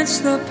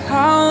against the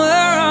power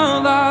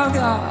of our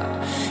God.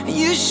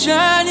 You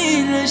shine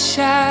in the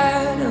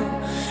shadow,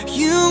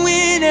 you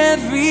win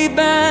every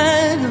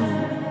battle.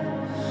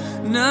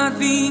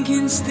 Nothing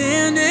can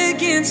stand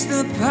against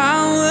the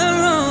power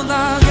of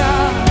our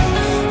God.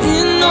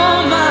 In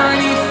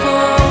almighty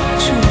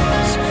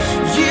fortress,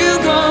 you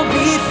go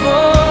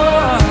before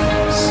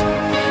us.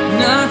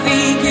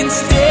 Nothing can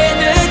stand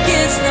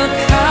against the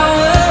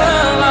power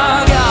of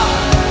our God.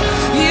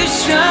 You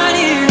shine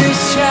in the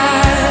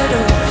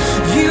shadow,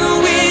 you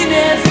win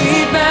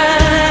every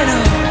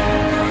battle.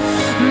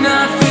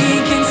 Nothing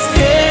can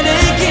stand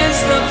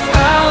against the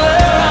power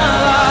of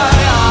our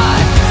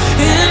God.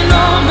 In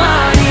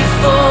almighty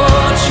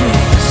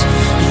fortress,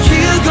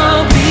 you go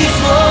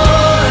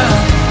before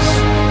us.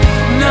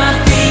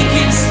 Nothing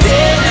can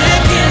stand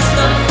against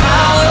the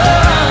power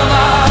of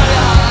our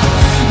God.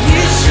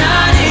 You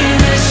shine in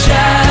the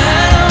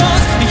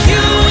shadows,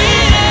 you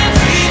win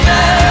every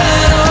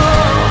battle.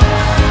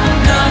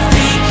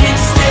 Nothing can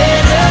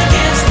stand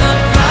against the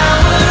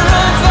power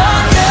of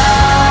our God.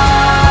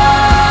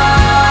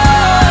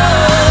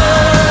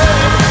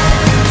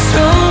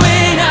 So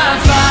when I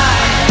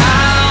fight,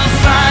 I'll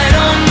fight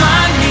on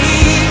my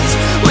knees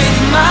with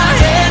my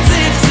hands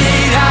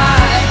lifted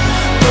high.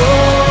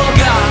 Oh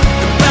God,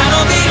 the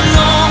battle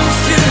belongs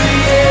to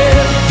you.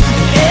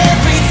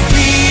 Every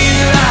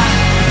fear I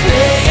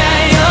lay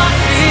at your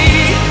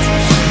feet,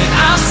 and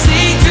I'll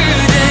sing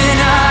through the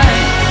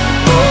night.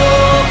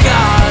 Oh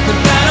God, the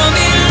battle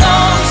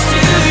belongs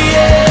to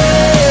you.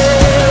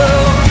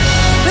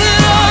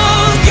 And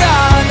oh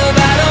God, the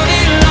battle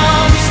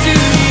belongs to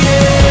you.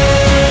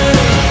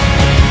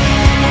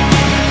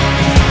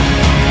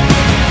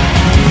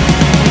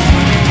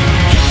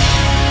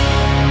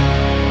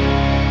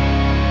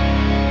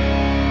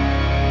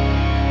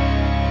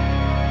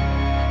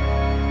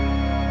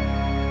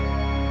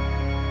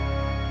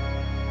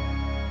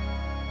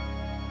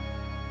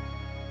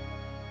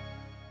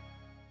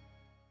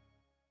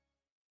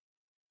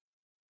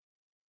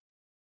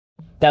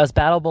 That was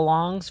Battle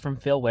Belongs from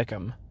Phil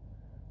Wickham.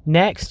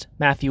 Next,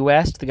 Matthew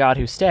West, The God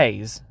Who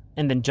Stays,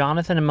 and then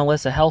Jonathan and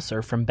Melissa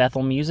Helser from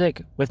Bethel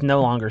Music with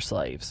No Longer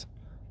Slaves.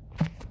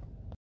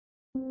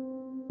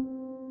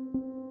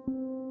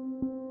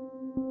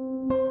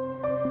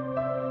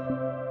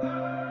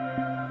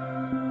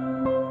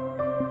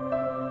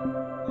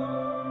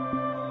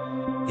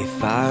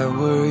 If I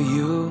were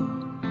you,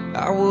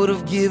 I would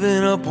have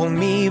given up on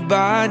me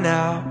by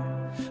now.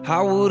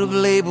 I would have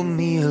labeled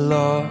me a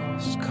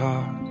lost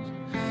cause,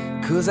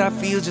 'cause I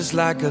feel just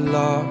like a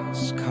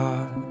lost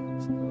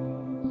cause.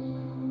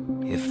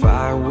 If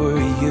I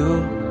were you,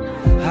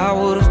 I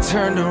would have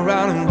turned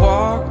around and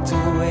walked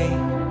away.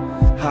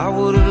 I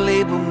would have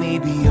labeled me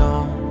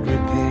beyond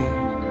repair,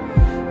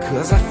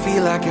 'cause I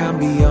feel like I'm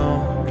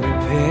beyond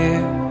repair.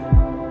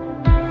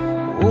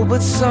 Oh,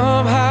 but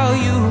somehow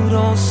you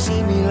don't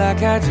see me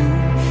like I do.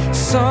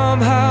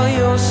 Somehow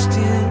you're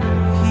still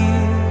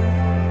here.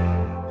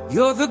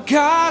 You're the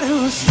God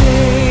who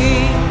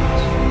stays.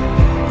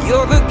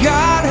 You're the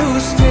God who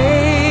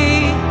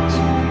stays.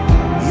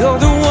 You're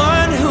the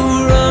one who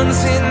runs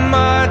in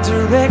my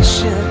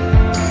direction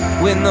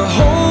when the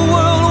whole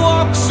world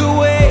walks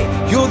away.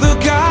 You're the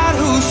God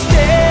who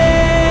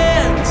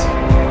stands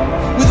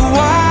with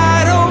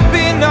wide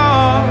open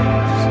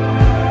arms,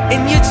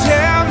 and you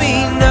tell me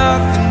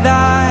nothing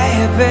I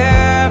have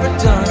ever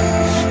done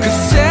could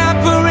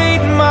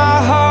separate my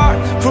heart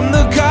from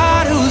the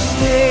God who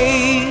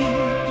stays.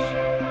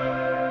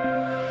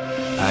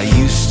 I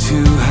used to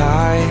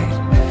hide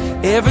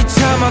every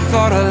time I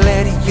thought I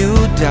let you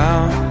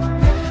down.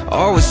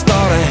 Always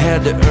thought I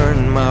had to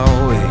earn my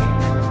way,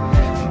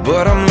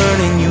 but I'm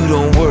learning you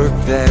don't work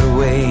that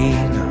way,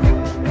 no.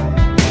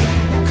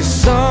 'Cause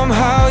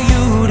somehow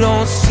you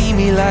don't see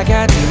me like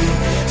I do.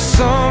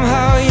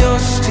 Somehow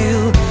you're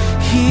still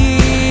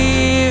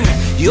here.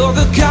 You're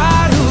the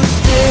God who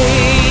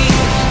stays.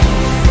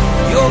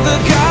 You're the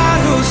God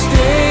who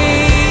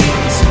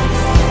stays.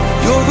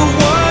 You're the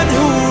one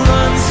who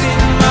runs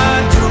in my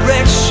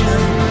direction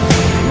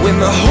when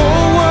the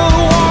whole world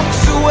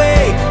walks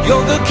away.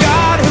 You're the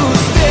God who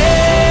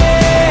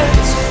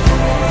stands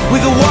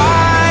with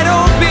wide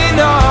open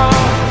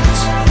arms,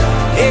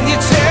 and you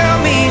tell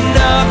me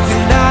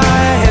nothing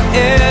I have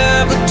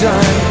ever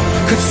done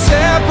could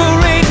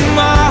separate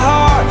my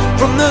heart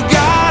from the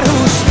God who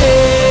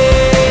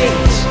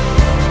stays.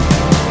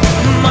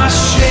 My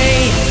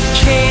shame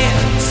can't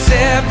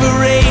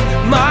separate,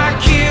 my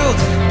guilt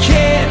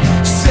can't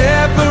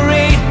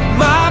separate,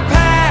 my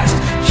past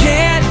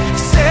can't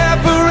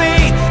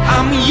separate.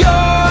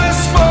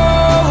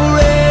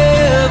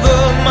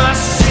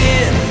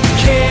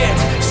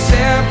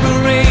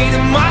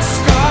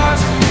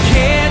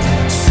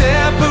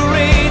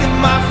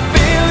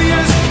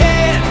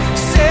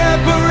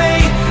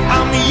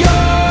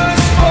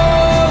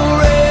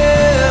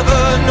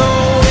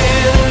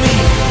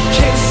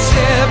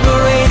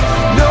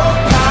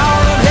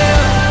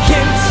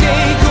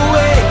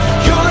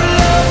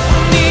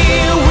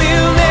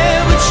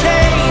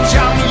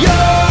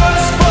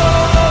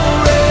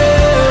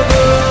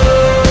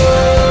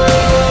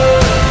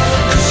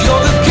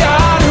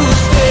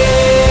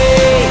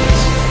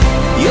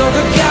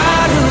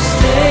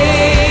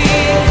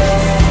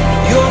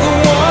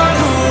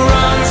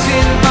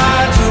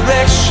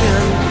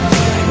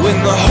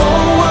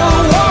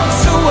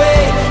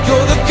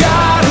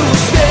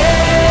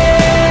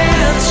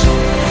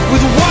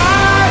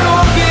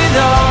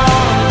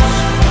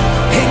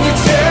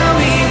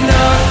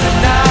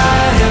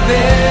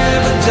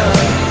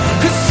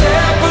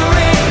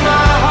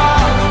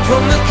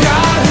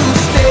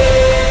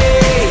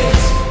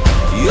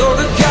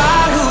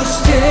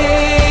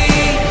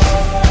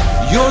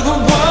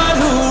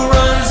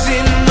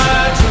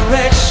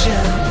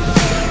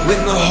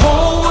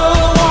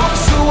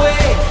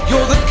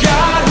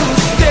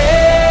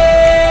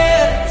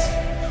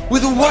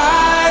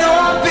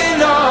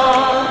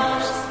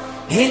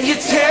 And you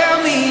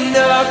tell me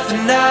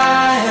nothing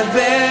I have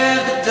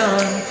ever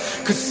done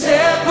could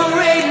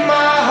separate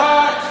my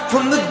heart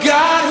from the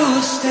God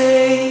who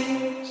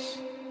stays.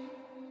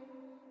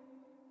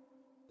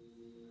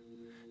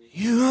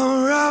 You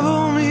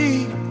unravel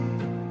me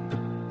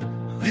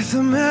with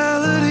a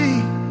melody.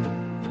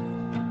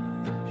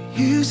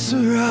 You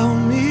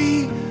surround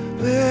me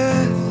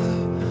with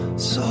a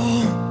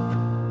song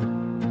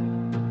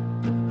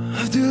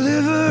of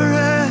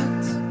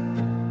deliverance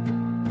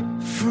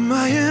from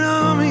my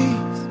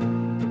enemies,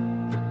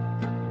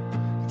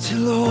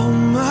 till all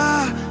my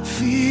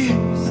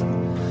fears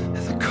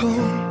have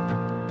gone.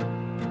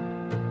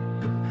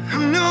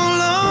 I'm no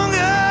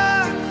longer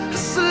a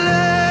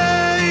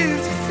slave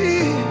to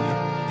fear.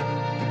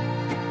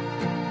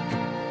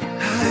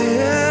 I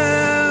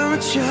am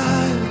a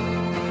child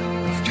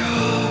of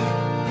God.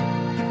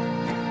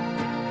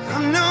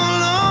 I'm no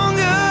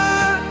longer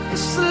a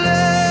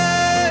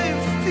slave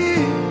to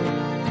fear.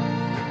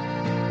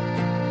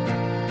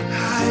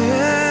 I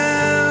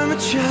am a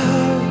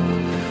child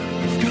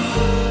of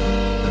God.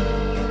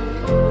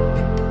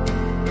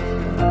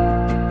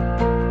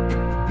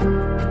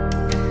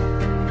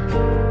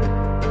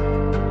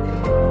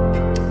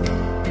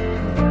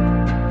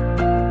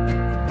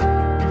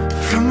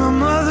 From my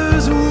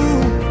mother's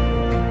womb,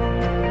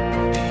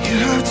 you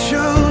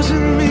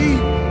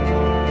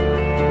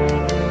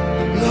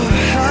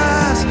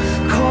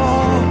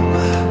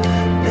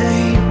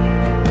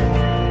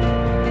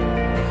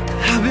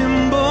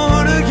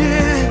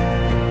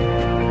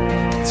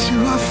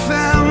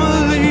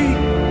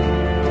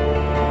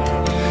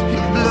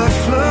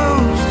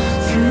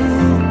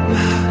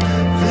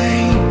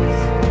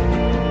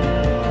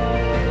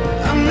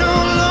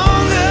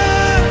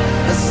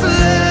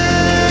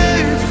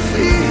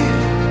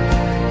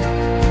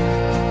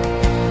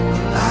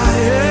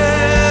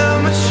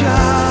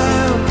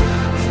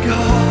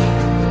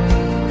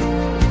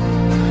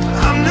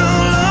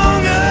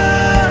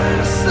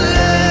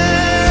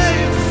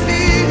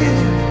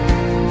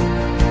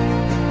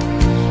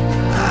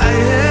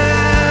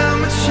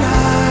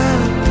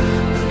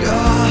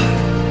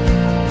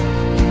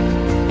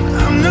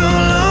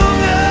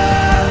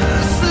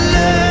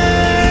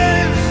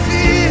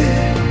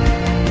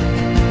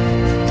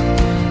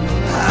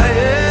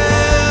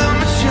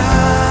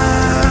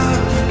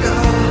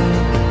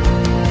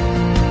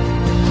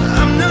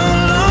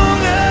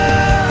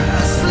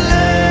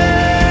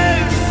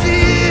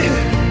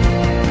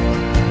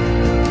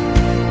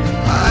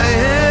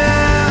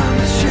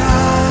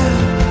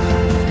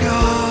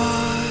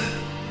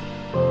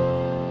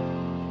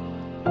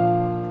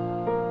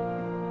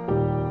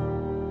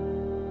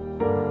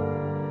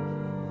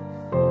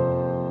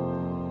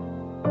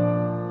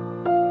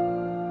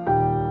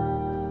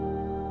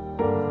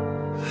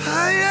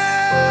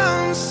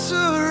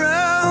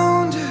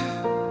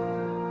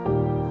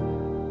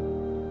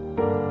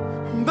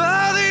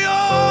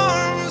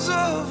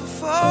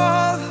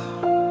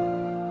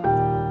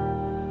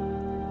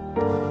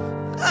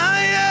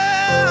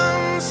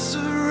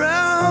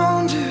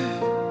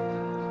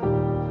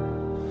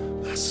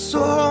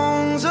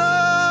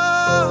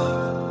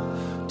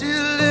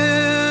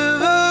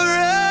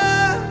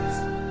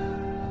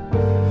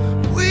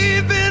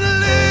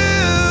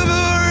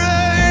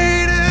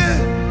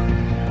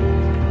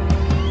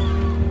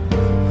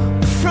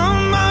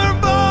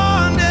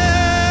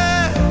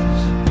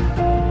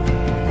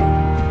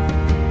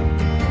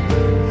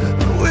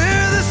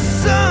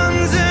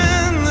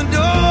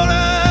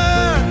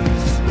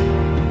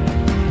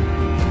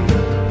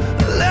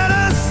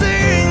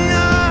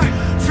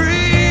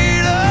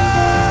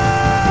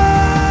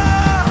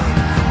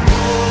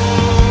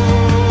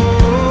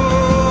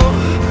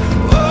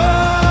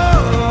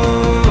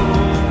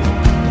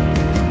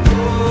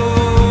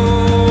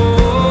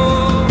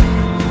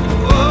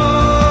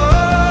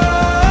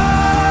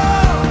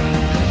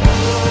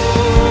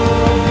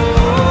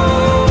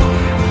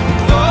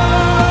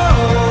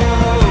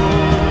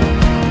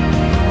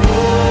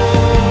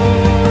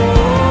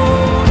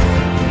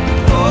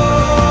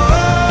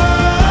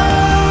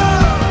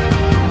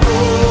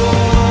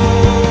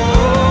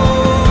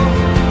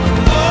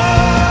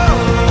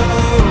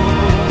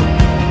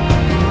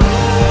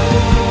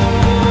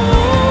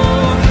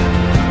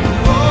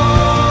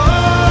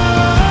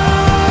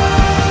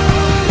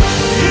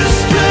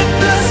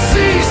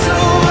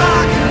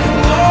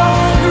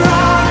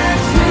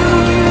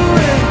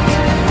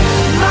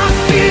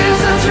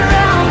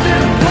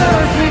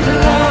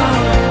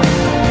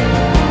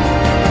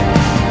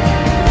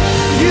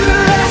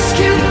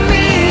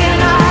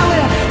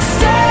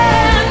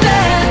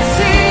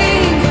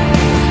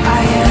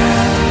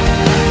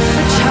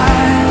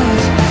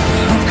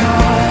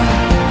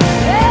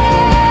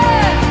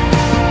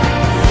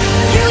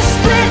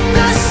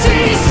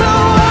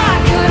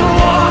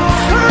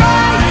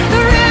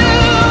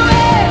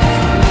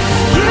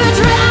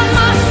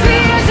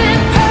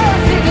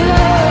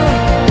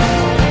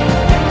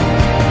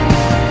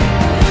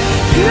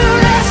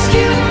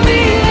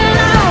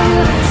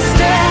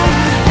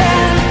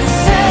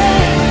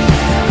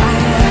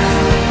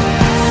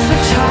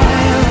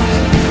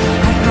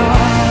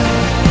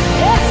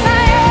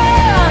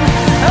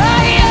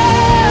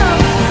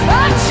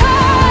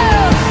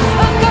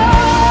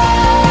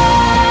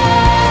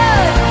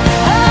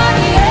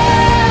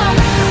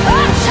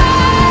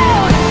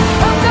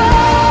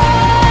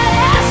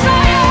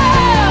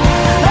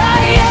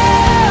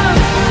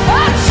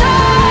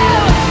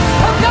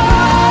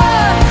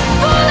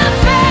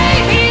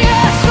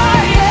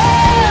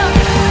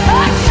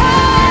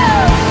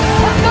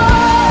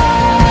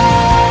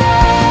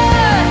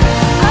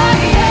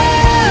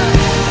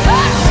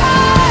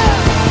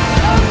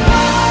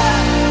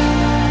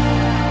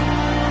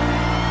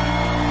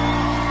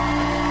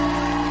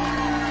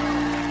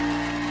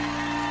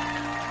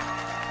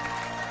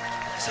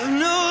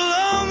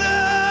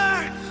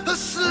longer a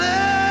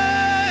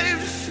slave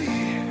to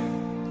fear.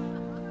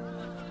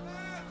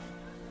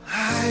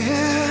 I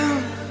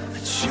am a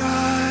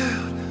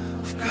child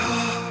of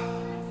God.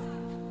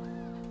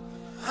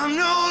 I'm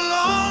no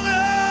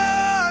longer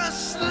a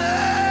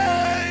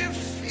slave to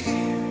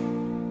fear.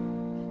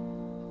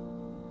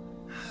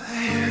 I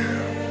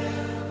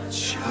am a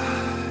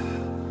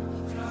child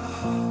of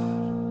God.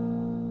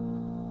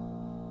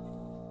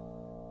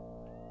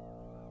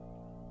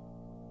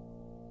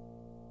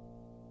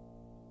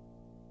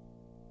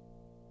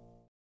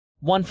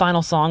 One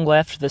final song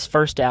left this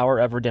first hour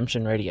of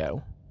Redemption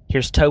Radio.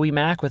 Here's Toby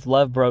Mac with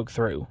Love Broke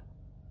Through.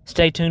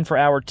 Stay tuned for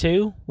hour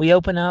 2. We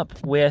open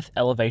up with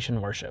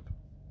Elevation Worship.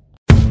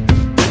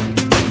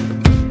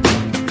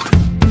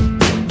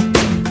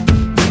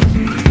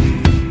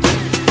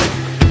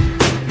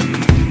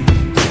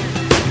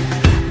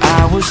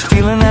 I was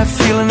feeling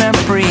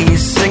that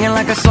breeze, singing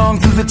like a song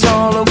through the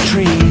tall oak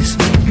trees.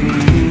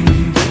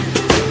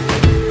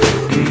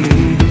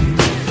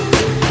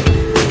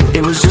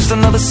 It was just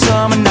another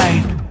summer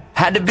night,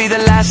 had to be the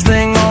last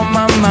thing on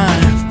my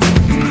mind.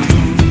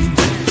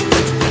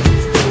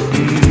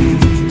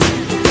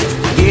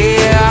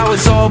 Yeah, I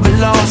was all but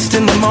lost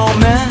in the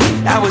moment.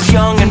 I was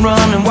young and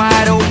running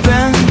wide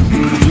open.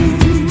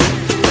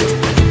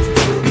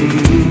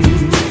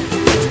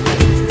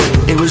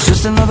 It was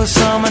just another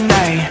summer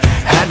night,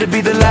 had to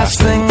be the last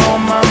thing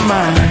on my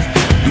mind.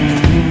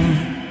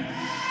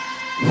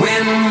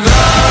 When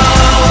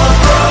love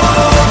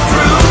broke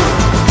through,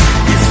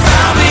 you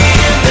found me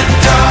in the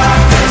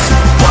darkness,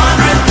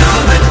 wandering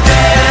through the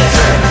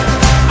desert.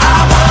 I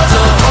was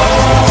a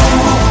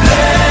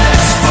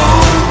hopeless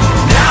fool,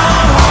 now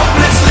I'm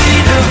hopelessly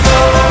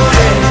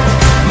devoted.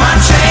 My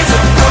chains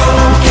are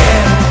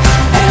broken,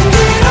 and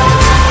it all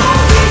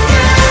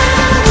began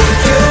with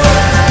you.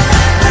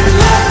 And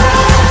love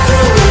broke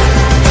through,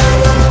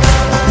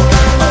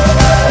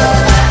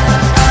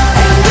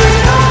 and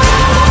it all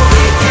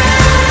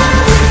began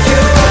with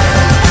you.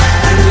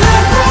 And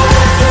love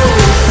broke through.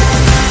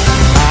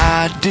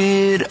 I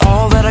did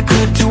all that I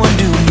could to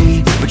undo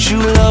me, but you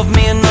loved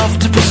me enough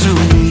to pursue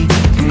me.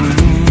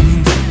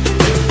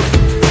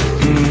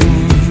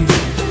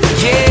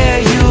 Yeah,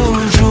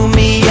 you drew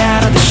me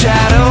out of the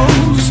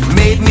shadows,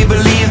 made me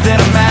believe that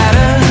I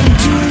mattered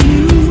to you.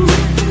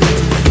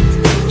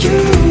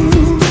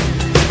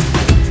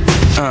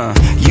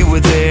 You were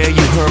there,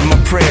 you heard my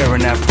prayer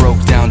in that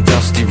broke down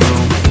dusty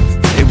room.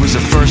 It was the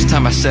first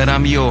time I said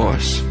I'm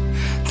yours,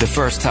 the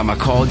first time I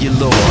called you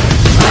Lord.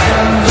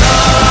 When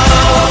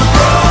love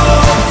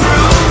broke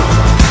through,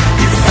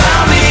 you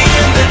found me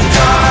in the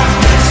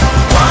darkness,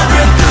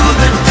 wandering through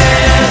the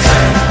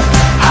desert.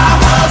 I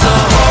was a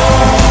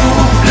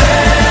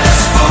hopeless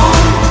fool,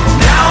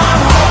 now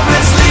I'm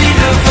hopelessly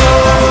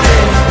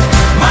devoted.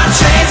 My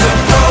chains are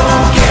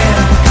broken,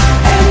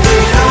 and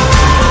it all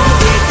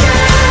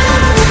began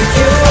with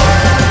you.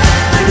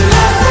 And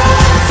love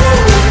broke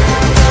through,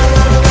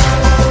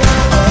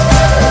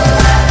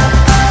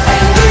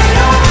 and it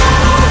all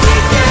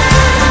began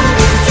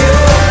with you.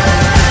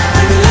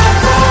 And love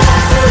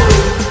broke through.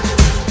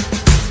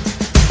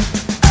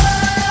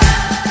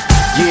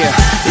 Yeah,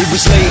 it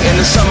was late in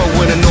the summer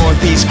when a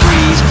northeast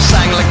breeze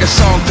sang like a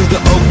song through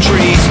the oak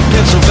trees.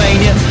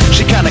 Pennsylvania,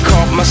 she kinda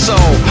caught my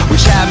soul,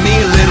 which had me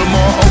a little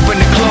more open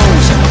to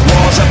close.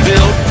 Walls I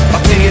built,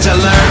 opinions I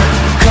learned,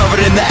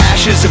 covered in the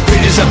ashes of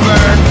bridges I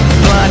burned.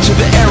 Blind to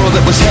the arrow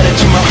that was headed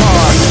to my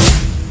heart,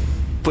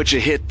 but you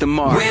hit the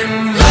mark.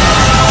 When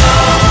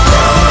love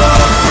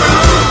broke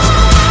through,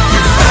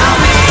 you found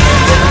me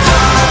in the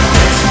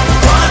darkness,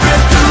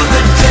 wandering through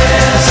the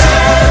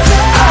desert.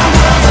 I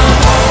was a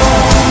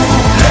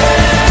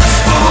hopeless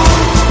fool,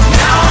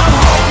 now I'm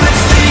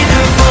hopelessly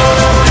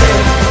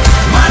devoted.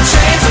 My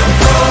chains are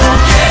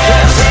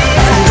broken,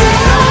 and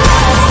it all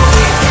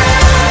began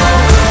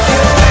with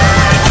you.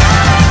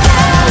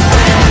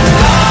 When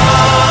love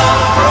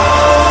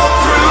broke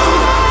through,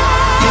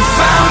 you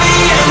found me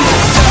in the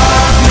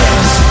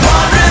darkness,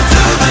 wandering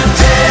through the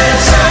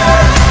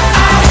desert.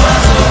 I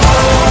was a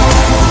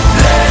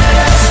hopeless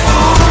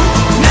fool,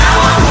 now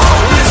I'm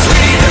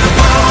hopelessly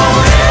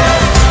devoted.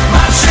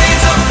 My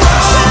chains are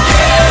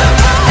broken,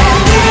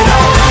 and it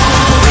all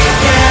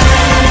began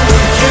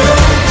with you.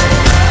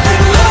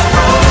 And love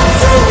broke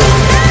through,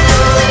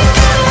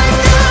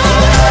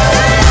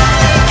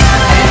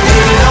 and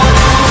it all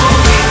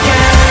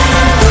began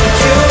with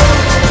you.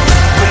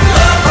 When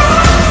love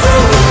broke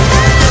through,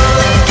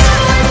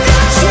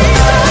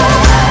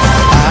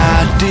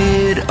 I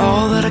did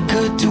all that I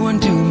could to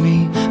undo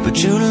me, but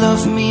you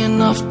loved me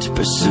enough to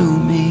pursue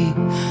me.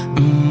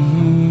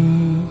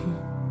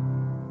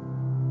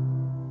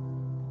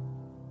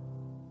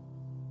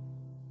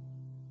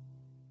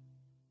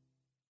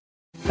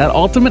 At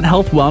Ultimate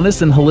Health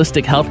Wellness and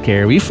Holistic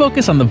Healthcare, we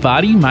focus on the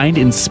body, mind,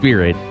 and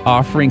spirit,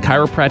 offering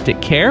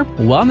chiropractic care,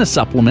 wellness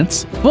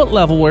supplements, foot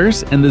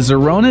levelers, and the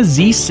Zerona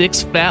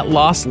Z6 Fat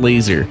Loss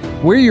Laser.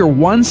 We're your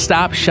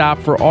one-stop shop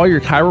for all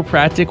your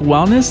chiropractic,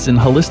 wellness, and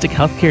holistic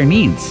healthcare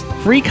needs.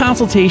 Free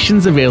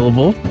consultations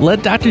available.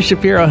 Let Dr.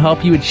 Shapiro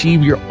help you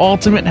achieve your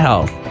ultimate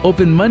health.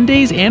 Open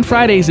Mondays and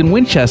Fridays in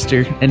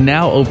Winchester, and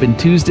now open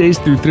Tuesdays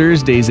through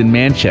Thursdays in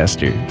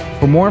Manchester.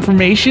 For more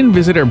information,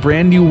 visit our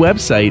brand new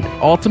website,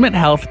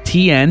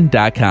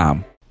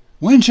 ultimatehealthtn.com.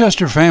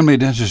 Winchester Family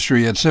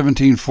Dentistry at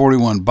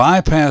 1741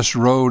 Bypass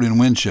Road in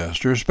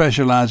Winchester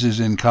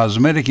specializes in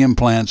cosmetic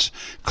implants,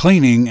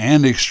 cleaning,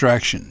 and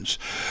extractions.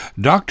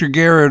 Dr.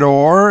 Garrett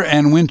Orr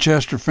and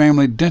Winchester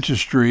Family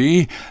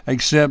Dentistry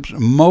accepts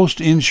most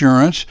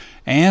insurance,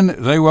 and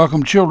they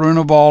welcome children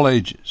of all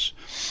ages.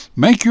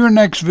 Make your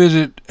next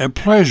visit a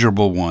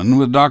pleasurable one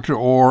with Dr.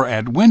 Orr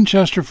at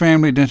Winchester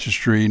Family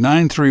Dentistry,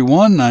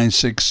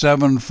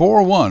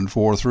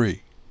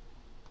 931-967-4143.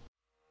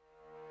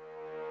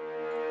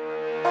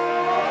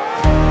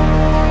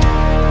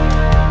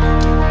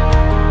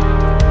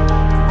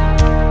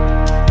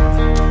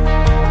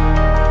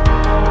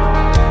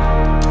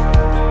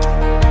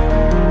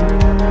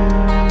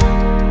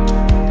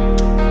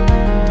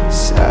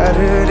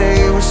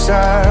 Saturday was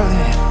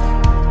silent,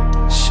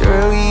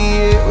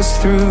 surely it was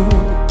through.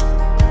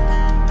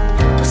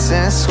 But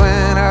since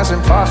when has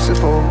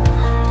impossible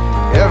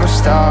ever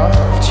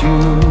stopped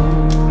you?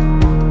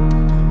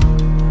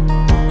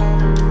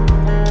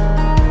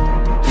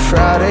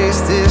 Friday's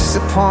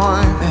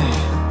disappointment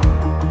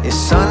is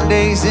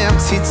Sunday's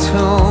empty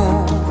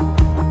tomb.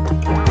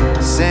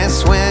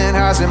 Since when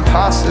has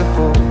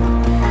impossible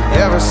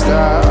ever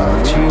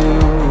stopped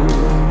you?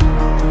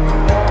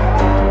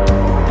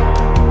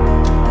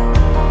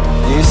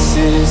 This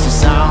is the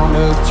sound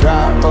of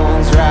dry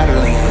bones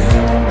rattling.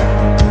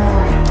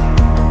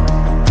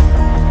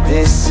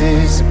 This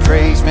is the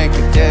praise, make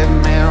a dead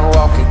man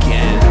walk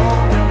again.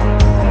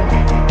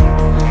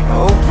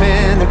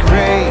 Open the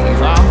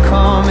grave, I'm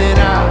coming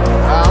out.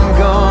 I'm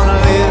gonna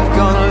live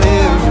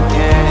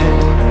again.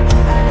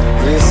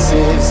 This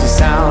is the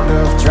sound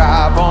of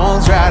dry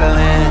bones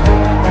rattling.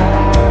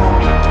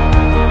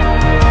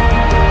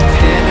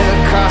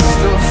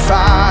 Pentecostal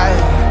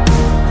fire,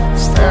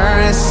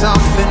 stirring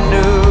something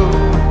new.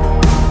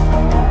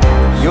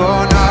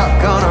 You're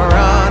not gonna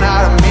run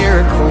out of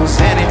miracles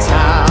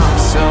anytime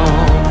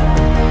soon.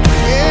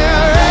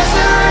 Yeah,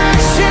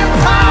 resurrection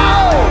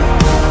power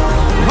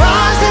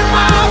runs in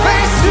my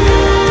veins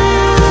too.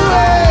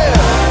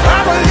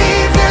 I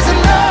believe there's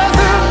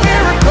another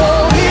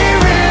miracle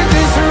here in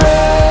this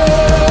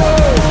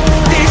road.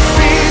 This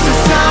is the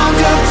sound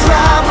of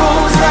dry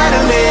bones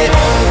rattling.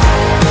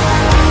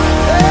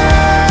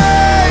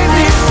 Hey,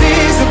 this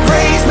is the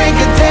praise, make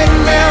a dead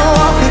man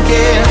walk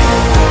again.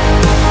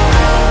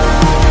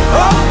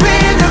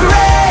 Open the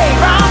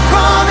grave, I'm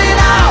coming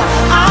out.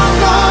 I'm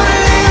gonna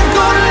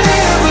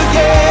live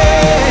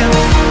again.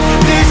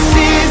 This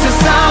is the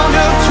sound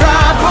of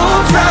dry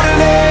bones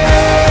rattling.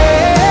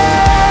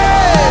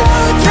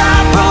 Dry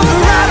bones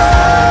rattle.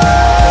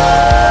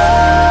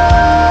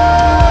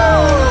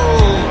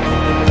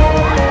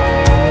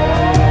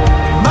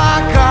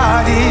 My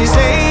God is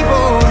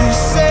able to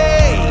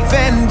save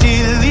and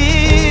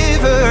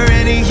deliver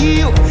and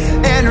heal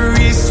and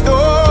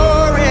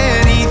restore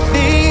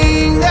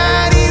anything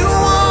that He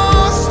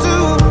wants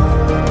to.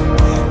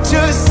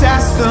 Just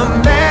ask the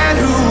man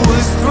who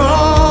was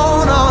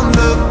thrown on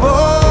the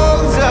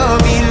bones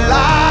of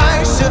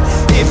Elisha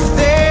if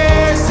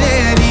there's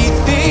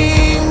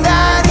anything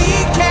that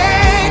he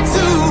can't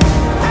do.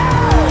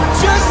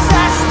 Just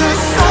ask the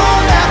soul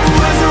that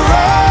was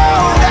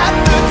rolled at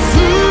the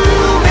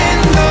tomb in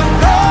the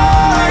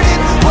garden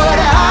what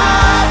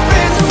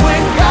happens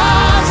when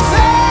God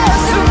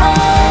says to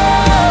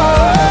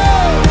roll.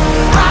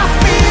 I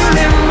feel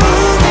Him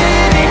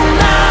moving it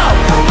now.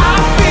 I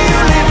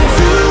feel Him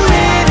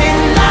doing it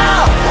now.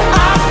 I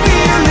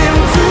feel Him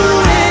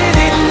doing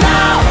it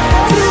now.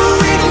 Do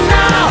it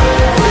now.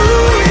 Do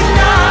it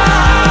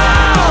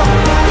now.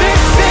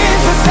 This is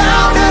the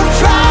sound of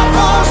dry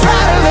bones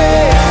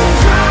rattling.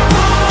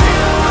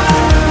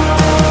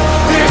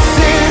 This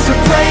is a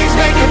praise,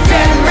 make a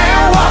dead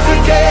man walk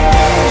again.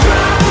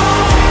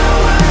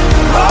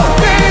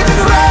 Open the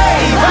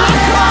grave, I'm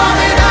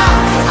coming out.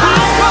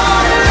 I'm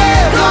gonna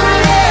live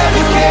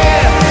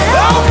again.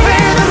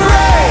 Open the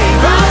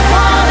grave, I'm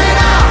coming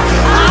out.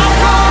 I'm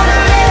gonna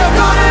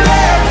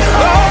live.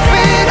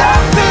 Open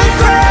up the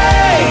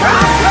grave,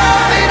 I'm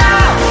coming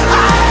out.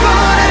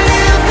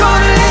 I'm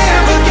gonna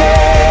live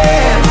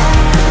again.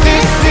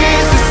 This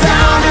is the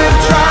sound of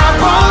dry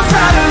bones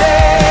rattling.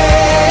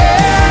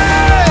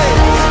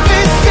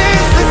 This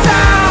is the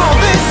sound,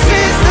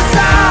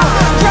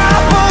 dry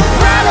bones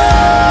rattle.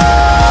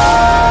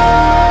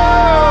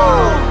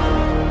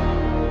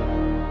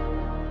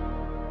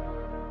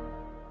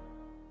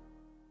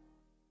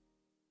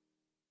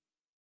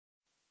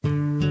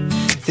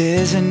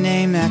 There's a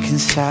name that can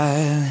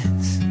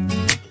silence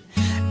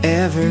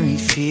every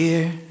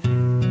fear.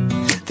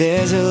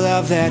 There's a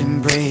love that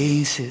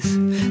embraces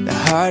the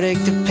heartache,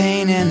 the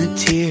pain, and the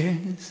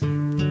tears.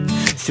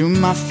 Through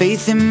my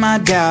faith and my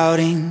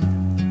doubting,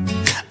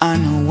 I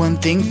know one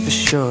thing for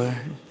sure.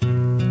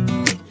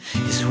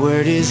 His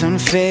word is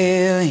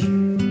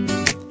unfailing,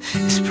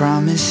 His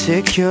promise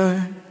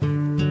secure.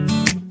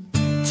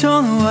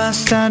 Todo va a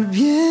estar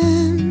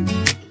bien,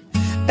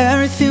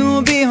 everything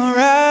will be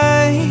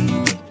alright.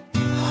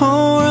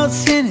 Whole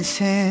world's in His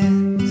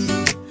hands,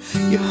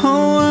 your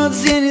whole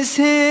world's in His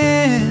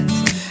hands.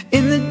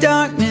 In the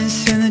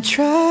darkness and the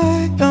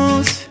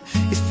trials,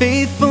 He's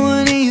faithful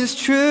and He is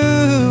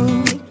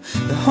true.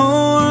 The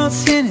whole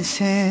world's in His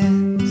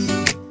hands,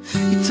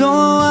 y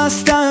todo va a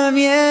estar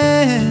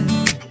bien.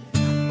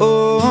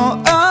 Oh,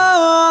 oh,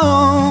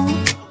 oh,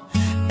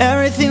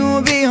 everything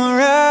will be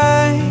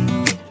alright.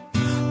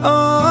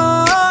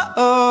 Oh, oh,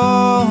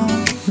 oh.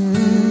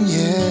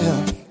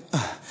 Yeah.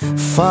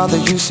 Father,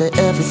 you say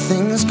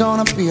everything's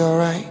gonna be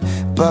alright,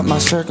 but my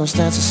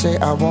circumstances say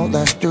I won't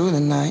last through the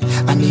night.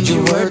 I need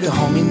your word to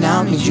hold me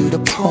now, need you to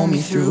pull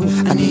me through.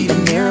 I need a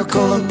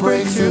miracle, a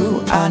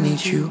breakthrough, I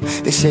need you.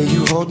 They say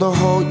you hold the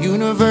whole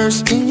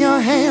universe in your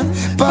hand,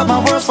 but my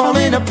world's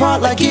falling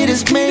apart like it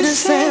is made of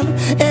sand.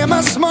 Am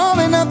I small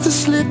enough to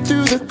slip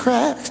through the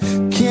cracks?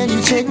 Can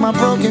you take my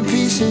broken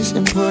pieces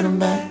and put them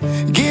back?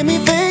 Give me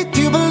faith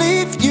to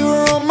believe you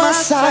are on my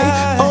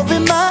side.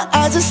 Open my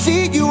eyes to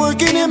see you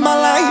working in my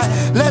life.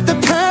 Let the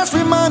past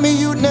remind me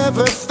you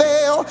never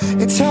fail,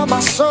 and tell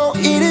my soul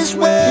it is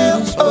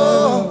well.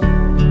 Oh.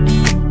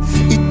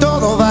 Y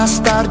todo va a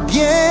estar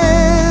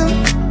bien,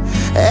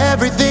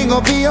 everything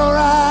will be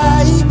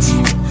alright.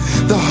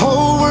 The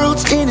whole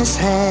world's in His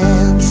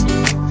hands,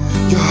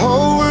 your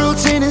whole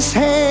world's in His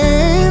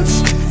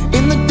hands.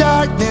 In the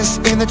darkness,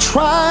 in the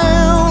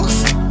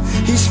trials,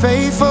 He's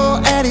faithful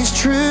and He's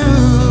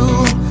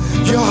true.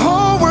 Your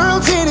whole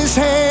world's in His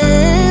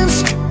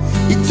hands,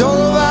 y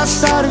todo va a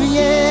estar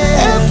bien.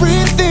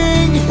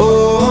 Everything,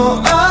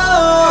 oh, oh,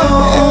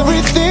 oh,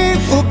 everything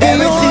will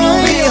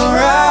be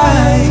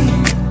alright.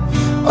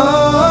 Oh,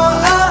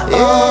 oh,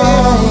 oh,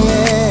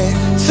 yeah,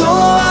 yeah.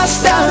 Todo va a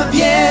estar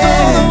bien.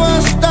 Todo va a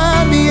estar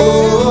bien. Oh,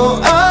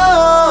 oh,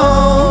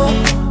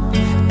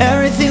 oh,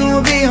 everything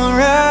will be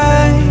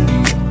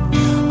alright.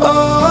 Oh,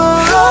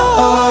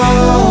 oh,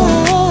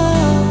 oh.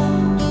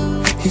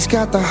 He's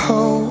got the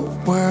whole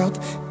world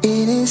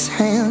in His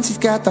hands. He's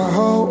got the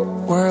whole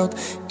world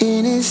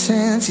in His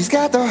hands. He's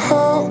got the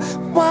whole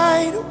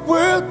wide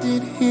world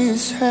in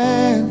His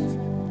hands.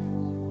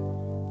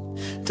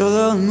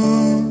 Todo el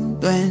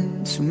mundo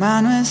en su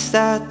mano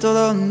está,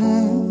 todo el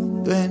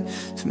mundo en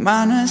su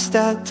mano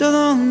está,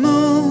 todo el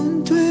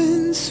mundo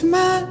en su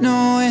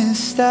mano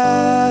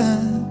está.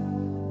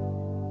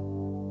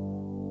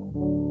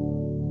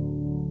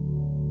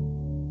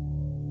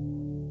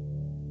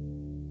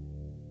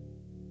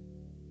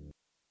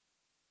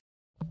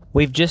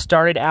 We've just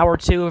started Hour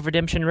 2 of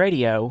Redemption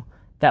Radio.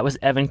 That was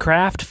Evan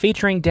Kraft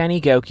featuring Danny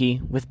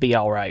Gokey with Be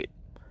Alright.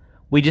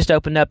 We just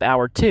opened up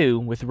Hour 2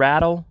 with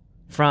Rattle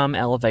from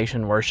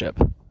Elevation Worship.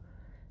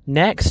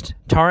 Next,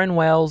 Taryn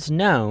Wells'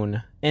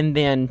 Known, and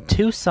then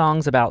 2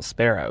 songs about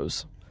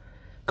sparrows.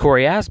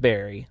 Corey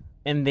Asbury,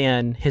 and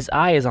then His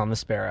Eye is on the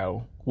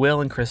Sparrow, Will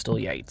and Crystal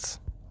Yates.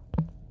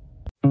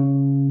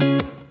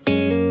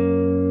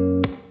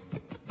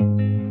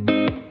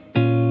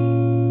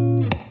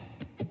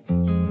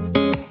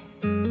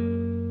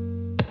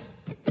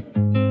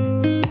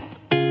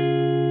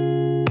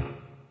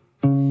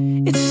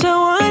 It's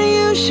so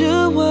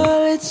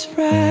unusual, it's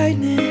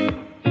frightening.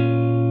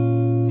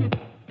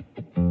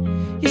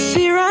 You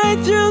see right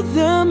through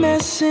the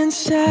mess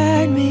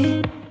inside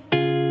me,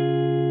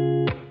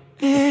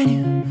 and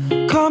you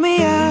call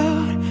me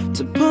out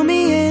to pull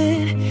me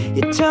in.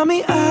 You tell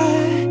me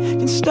I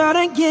can start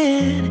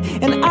again,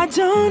 and I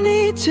don't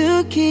need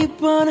to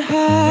keep on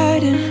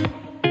hiding.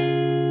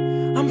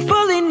 I'm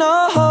fully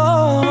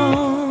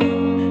known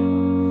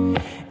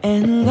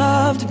and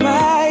loved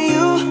by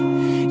you.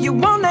 You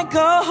won't let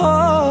go,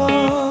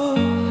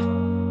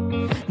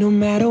 no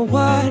matter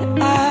what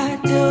I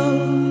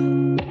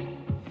do.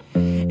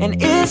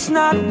 And it's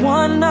not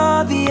one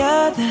or the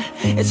other,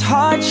 it's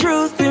hard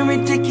truth and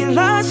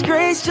ridiculous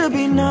grace to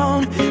be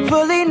known,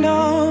 fully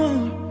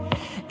known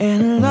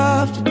and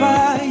loved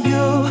by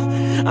you.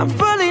 I'm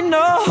fully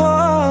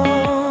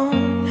known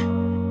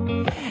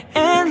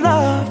and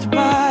loved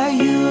by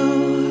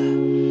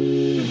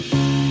you.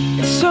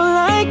 It's so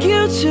like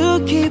you to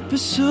keep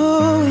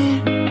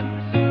pursuing.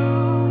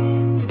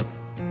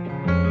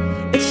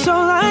 It's so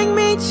like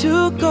me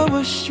to go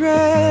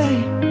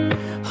astray.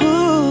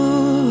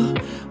 Ooh,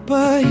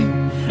 but you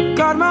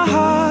guard my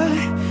heart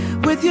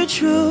with your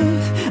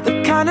truth,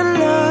 the kind of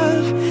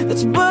love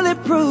that's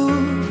bulletproof.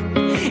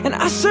 And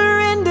I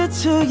surrender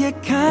to your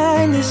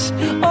kindness.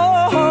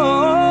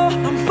 Oh,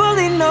 I'm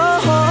fully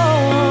known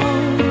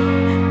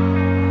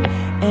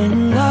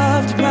and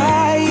loved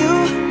by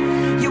you.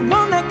 You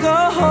won't let go,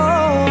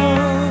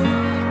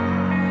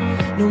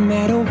 no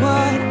matter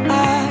what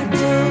I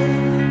do.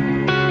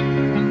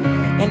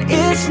 And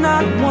it's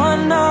not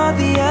one or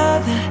the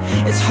other,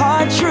 it's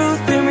hard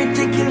truth and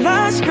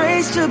ridiculous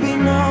grace to be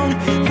known,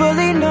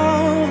 fully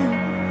known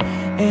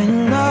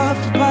and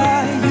loved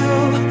by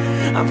you.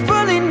 I'm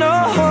fully known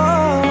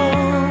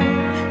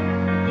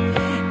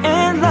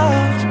and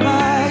loved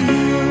by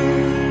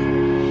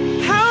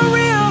you. How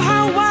real,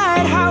 how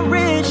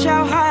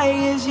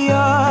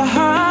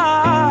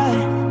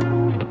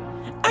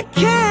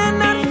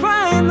cannot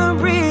find the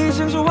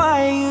reasons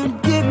why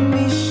you'd give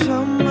me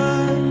so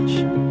much.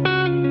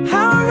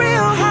 How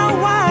real, how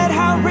wide,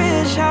 how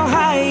rich, how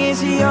high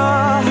is your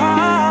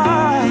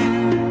heart?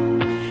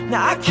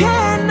 Now I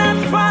cannot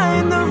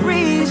find the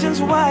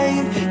reasons why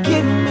you'd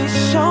give me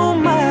so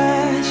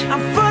much.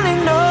 I'm fully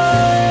known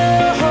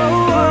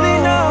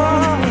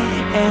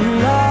and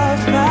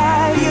loved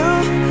by you.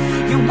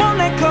 You won't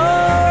let go,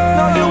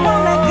 no, you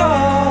won't let go,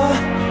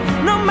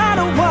 no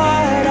matter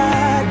what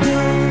I do.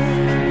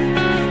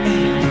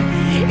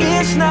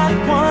 It's not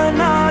one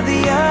or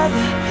the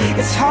other.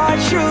 It's hard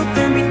truth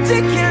and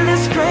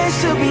ridiculous grace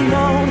to be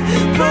known,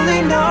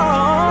 fully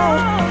known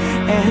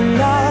and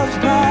loved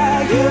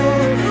by you.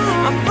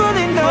 I'm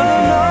fully known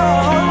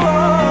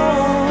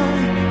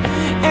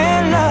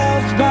and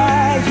loved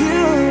by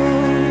you.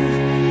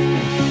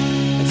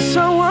 It's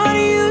so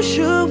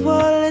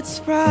unusual, it's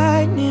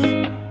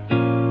frightening.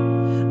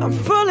 I'm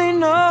fully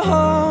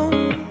known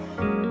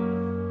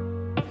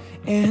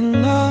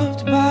and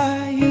loved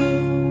by you.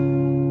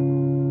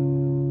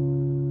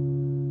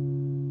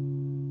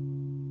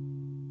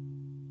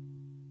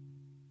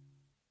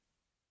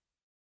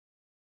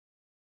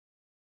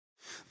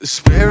 The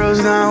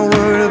sparrow's not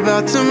worried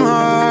about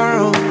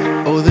tomorrow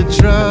or the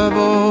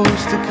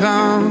troubles to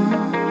come.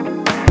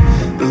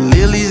 The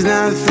lily's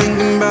not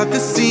thinking about the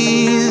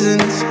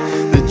seasons,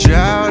 the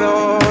drought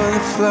or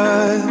the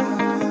flood.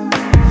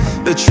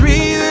 The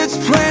tree that's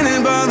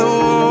planted by the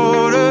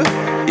water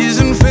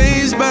isn't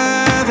fazed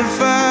by the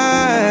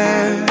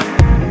fire.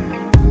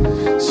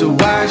 So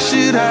why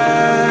should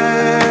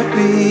I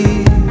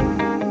be?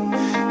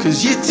 'Cause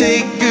you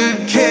take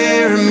good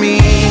care of me.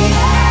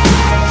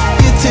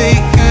 You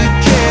take good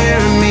care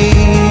of me.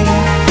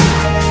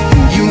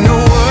 You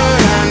know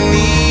what I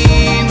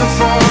need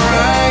before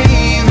I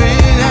even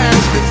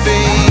ask a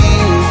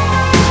thing.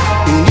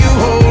 And you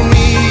hold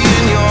me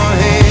in your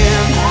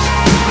hands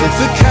with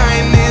the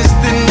kindness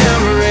that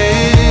never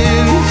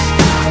ends.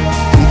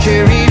 I'm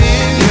carried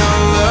in your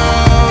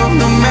love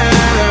no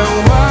matter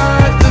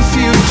what the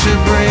future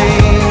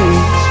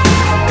brings.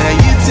 Yeah,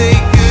 you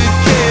take good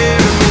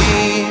care of me.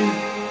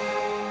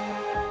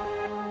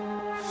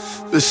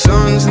 The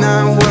sun's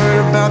not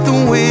worried about the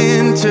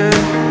winter,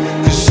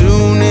 'cause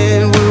soon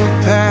it will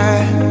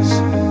pass.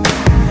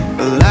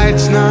 The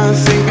light's not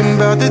thinking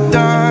about the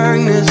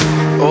darkness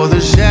or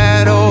the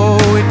shadow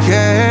it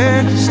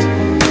casts.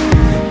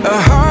 A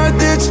heart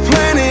that's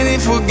planted in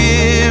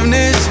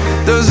forgiveness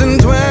doesn't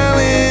dwell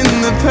in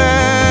the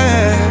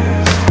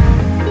past.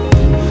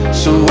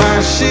 So why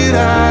should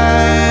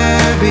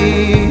I be?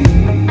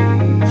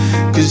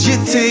 'Cause you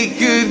take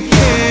good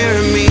care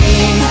of me.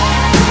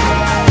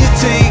 You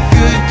take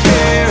good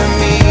care of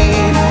me.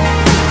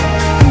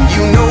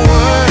 You know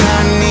what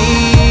I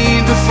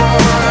need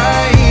before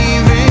I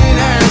even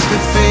ask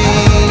a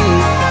thing.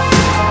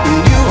 And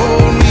you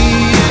hold me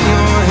in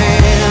your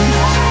hands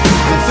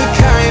with the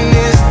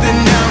kindness that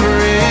never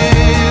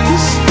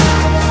ends.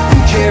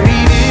 I'm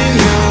carried in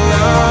your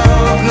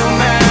love no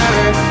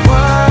matter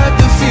what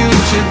the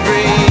future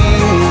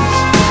brings.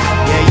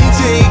 Yeah, you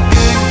take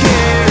good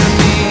care of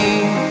me.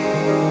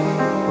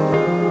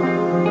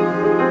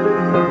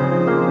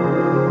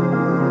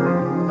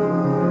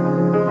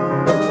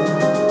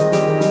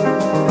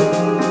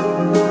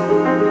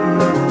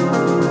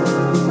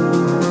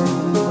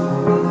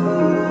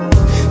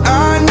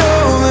 I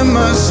know there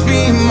must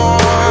be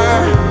more,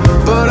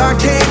 but I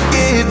can't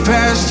get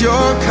past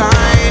your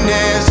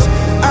kindness.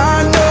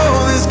 I know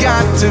there's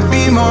got to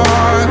be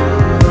more,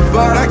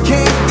 but I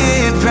can't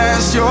get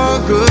past your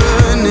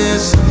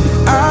goodness.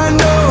 I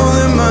know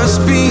there must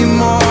be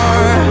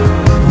more,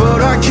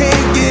 but I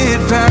can't get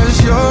past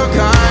your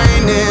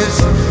kindness.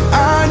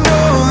 I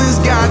know there's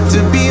got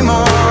to be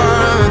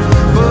more,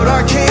 but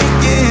I can't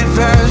get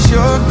past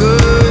your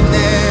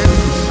goodness.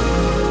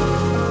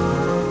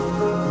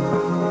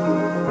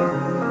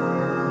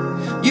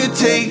 You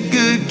take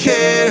good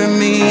care of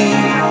me.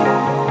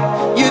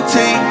 You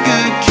take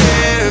good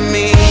care of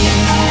me.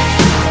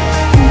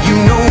 You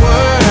know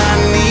what I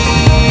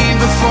need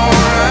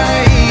before I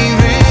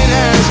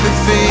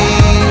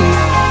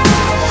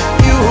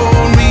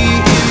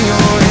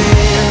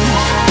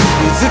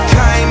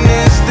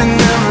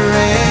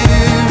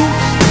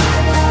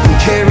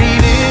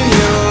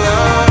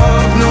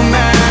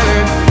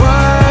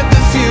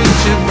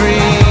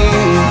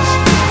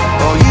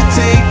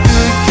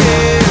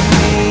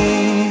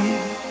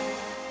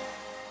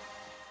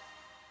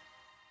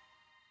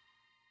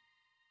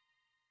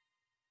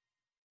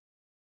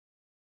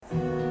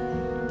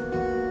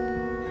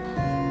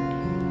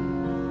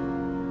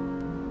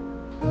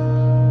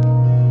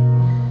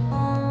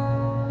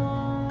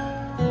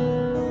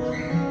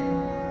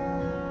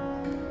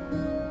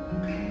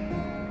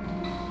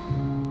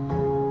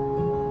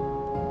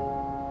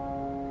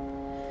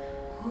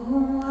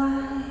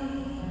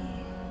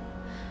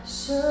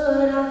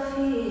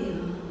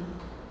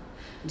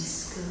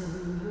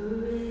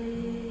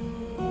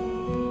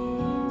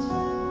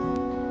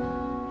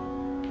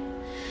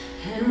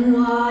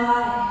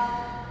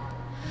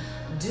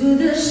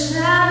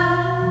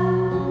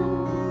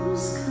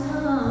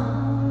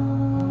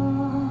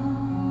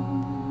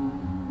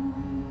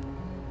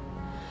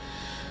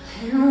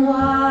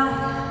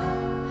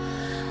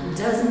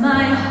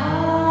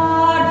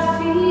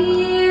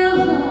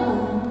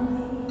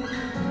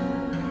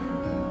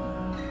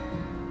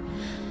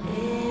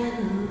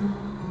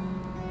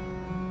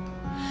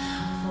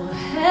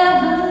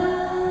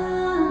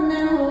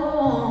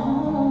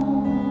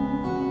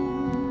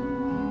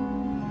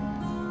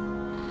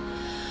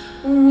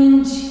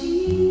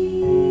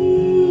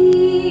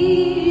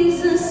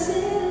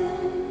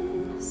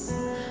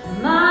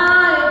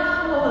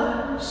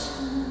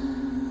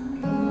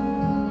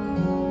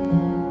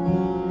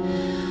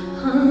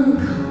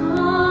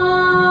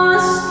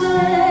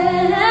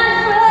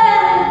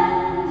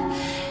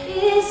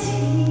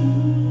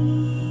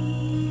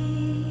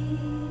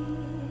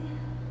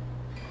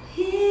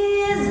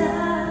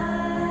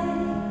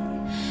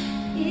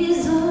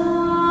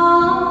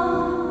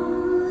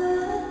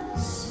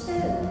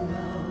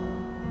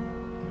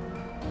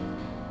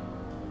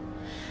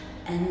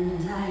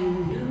and I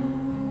know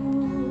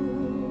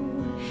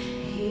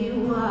He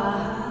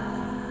watches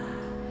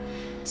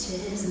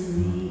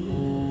me,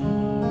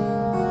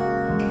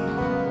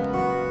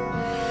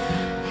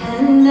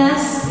 and I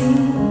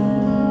sing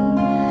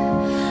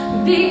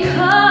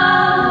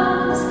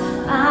because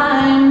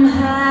I'm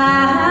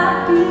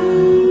happy,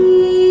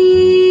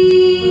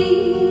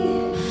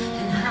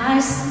 and I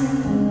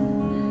sing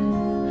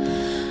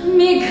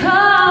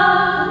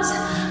because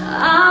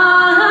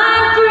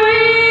I'm free.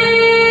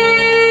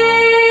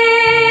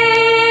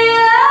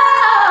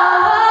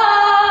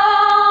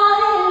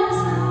 Oh,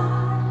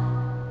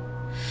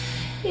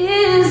 His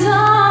eye is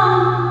on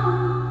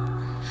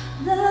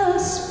the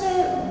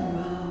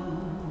sparrow,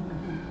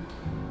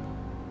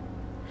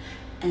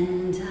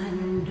 and I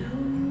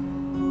know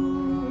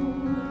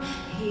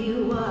He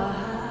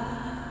watches.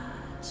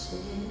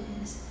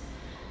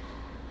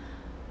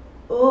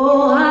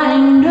 Oh, I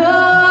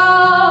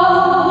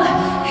know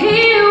He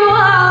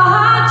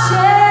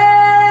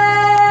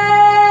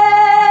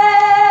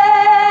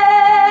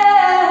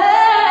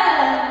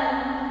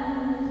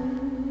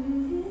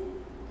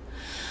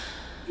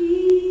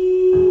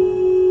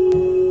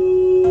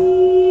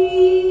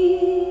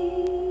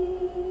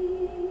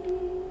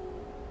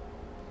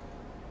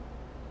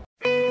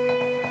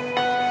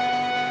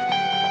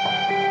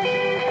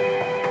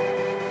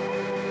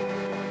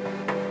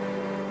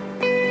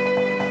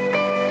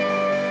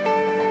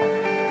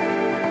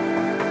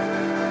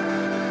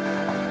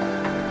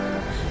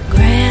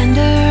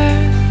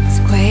Grandeurs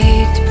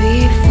quaked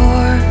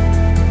before,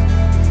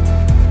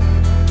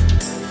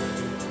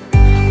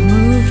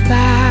 moved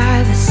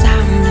by the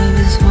sound of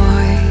His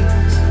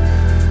voice,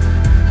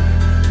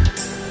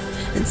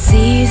 and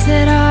seas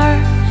that are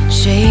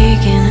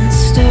shaken and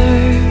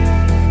stirred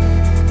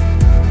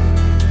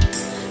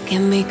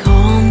can be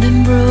calmed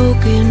and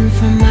broken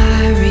for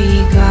my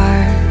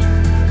regard.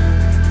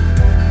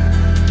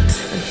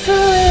 And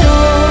through it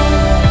all,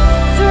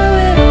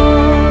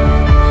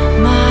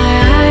 my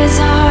eyes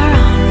are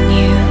on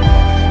you.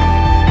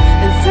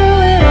 And through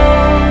it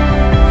all,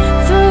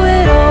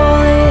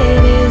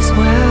 it is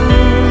well.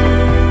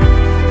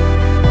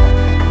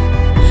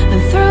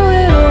 And through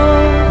it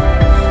all,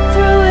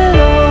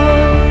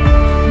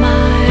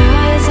 my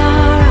eyes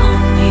are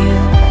on you,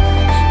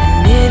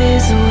 and it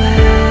is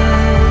well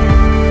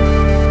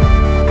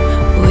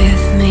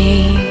with me.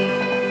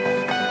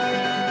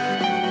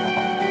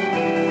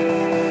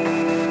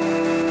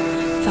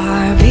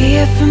 Far be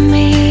it from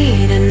me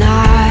to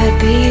not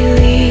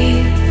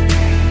believe,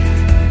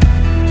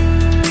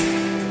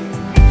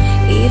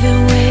 even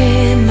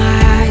when my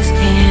eyes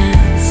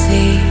can't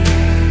see.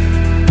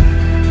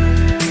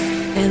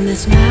 And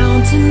this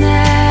mountain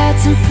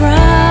that's in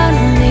front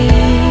of me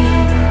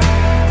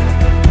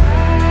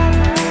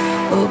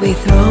will be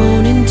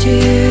thrown into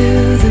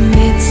the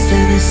midst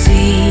of the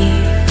sea.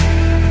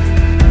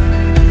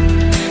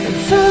 And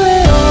through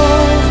it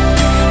all,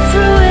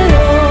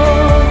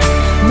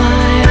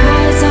 my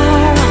eyes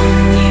are on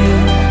you.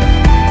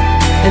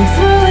 And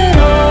through it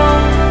all,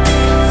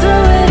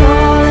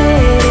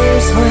 it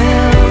is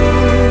well.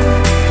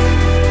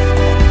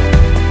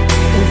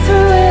 And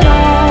through it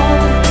all,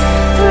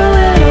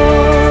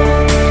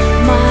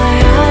 my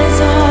eyes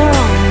are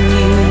on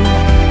you,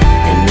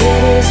 and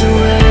it is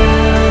well.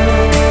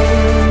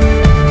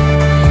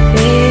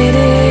 It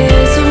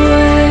is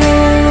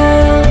well.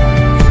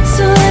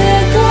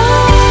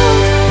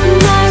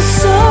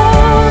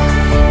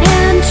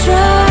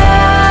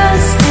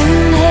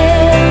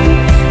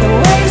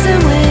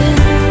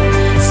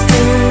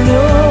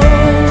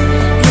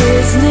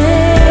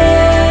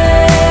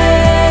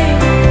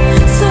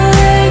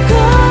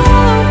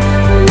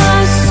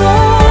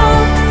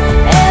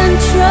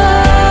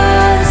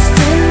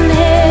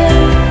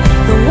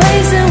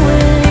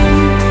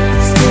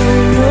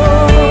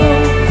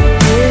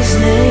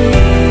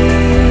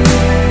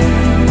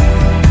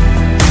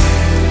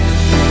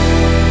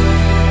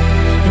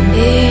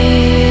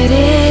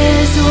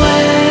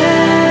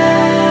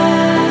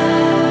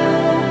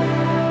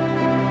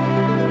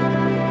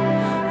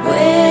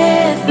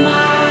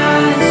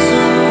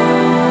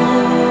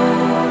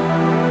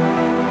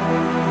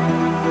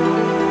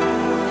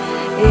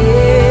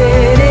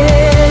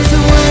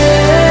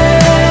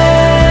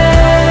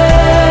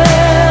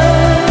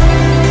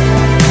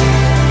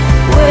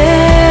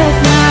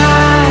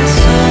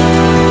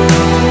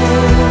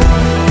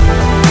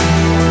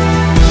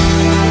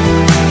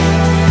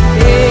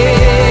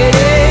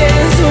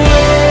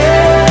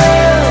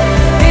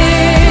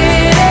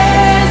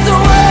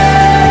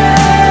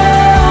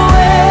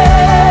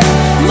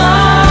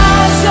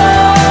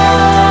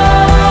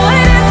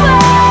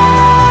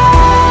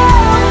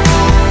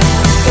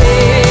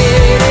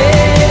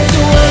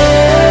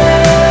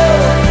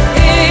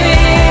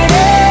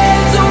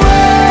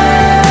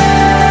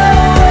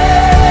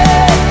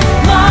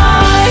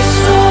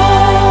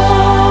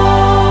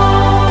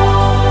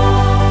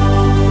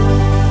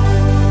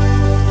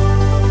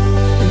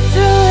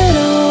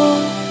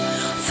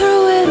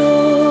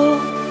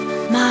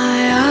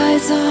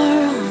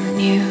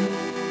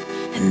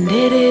 and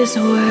it is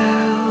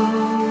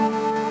well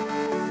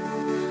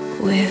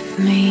with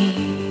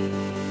me.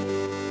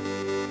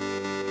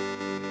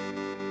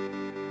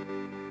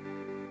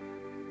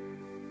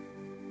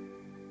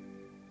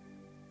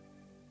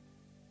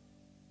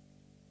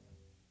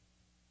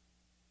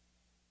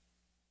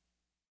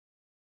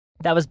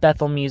 That was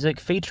Bethel Music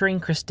featuring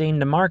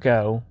Christine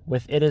DeMarco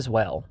with It Is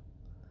Well.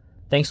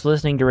 Thanks for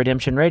listening to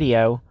Redemption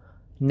Radio.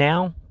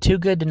 Now, Too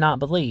Good to Not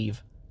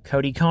Believe,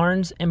 Cody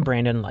Carnes and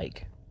Brandon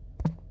Lake.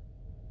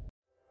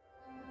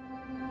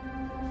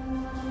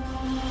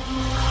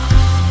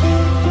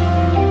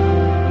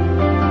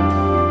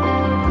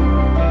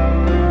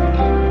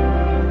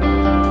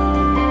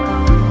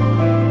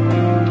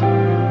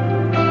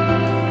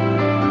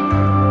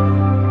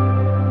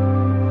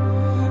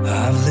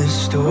 I've lived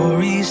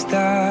stories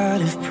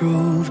that have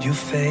proved your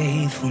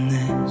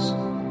faithfulness.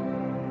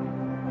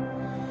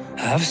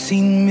 I've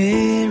seen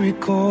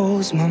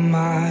miracles my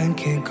mind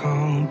can't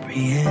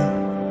comprehend.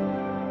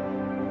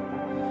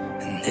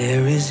 And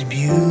there is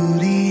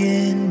beauty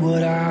in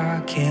what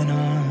I can't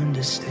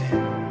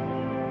understand.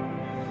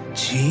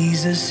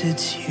 Jesus,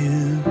 it's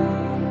you.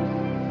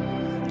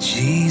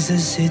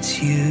 Jesus, it's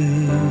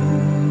you.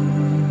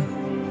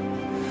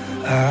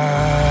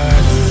 I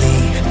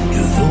believe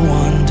you're the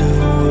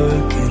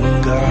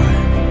wonder-working God.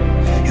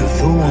 You're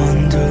the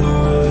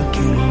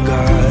wonder-working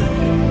God.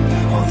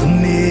 All the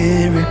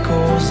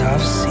miracles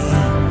I've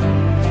seen,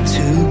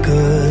 too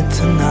good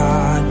to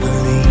not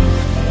believe.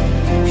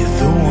 You're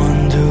the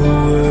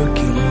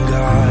wonder-working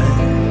God,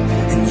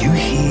 and you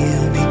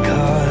heal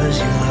because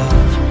you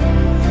love.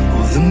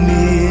 All the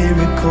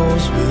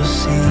miracles we'll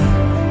see.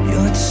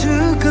 You're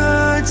too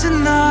good to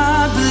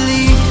not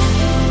believe.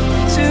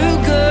 Too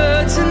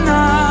good to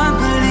not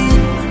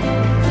believe.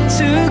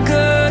 Too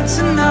good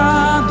to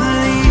not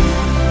believe.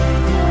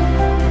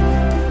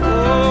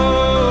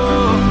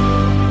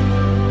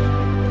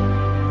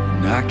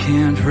 I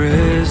can't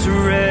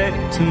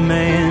resurrect a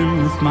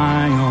man with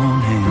my own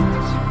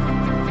hands,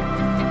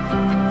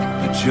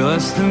 but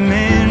just the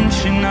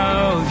mention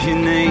of your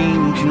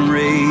name can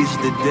raise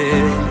the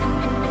dead.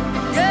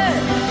 Yeah.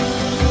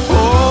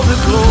 All the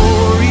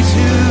glory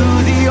to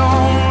the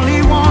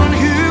only one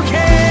who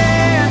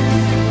can.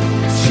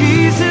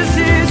 Jesus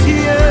is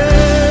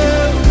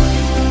here.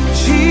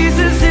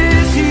 Jesus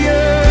is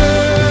here.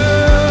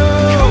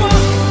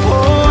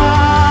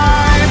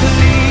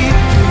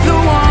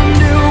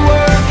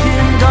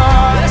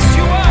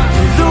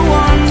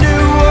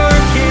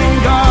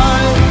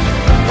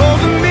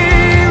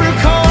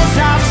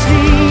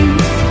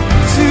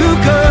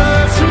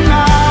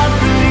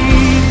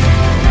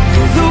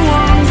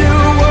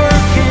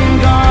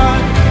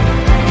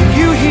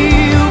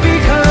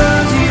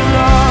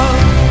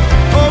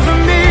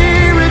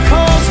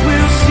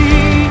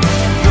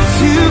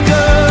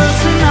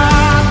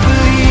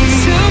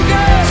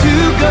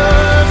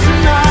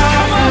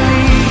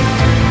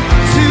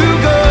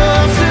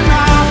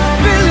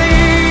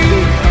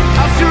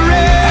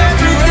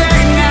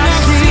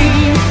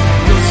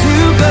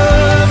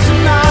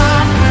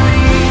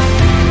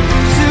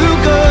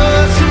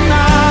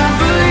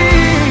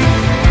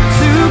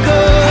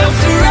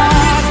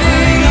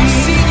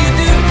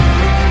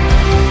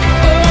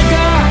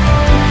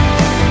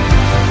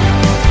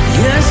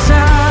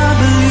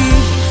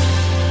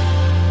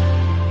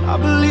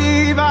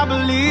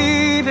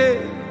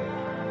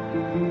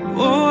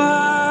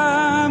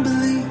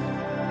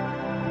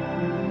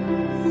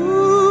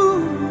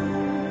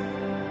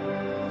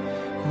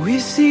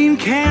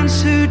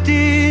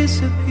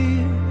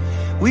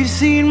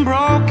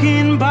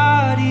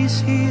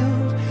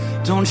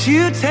 Don't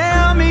you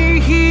tell me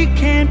he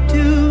can't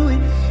do it.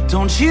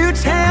 Don't you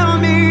tell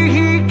me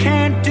he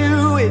can't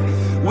do it.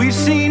 We've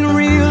seen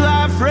real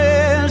life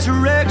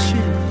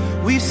resurrection.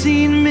 We've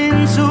seen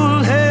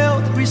mental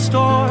health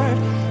restored.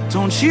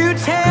 Don't you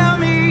tell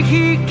me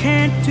he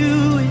can't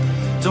do it.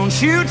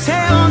 Don't you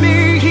tell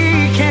me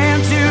he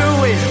can't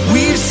do it.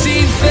 We've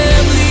seen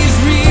families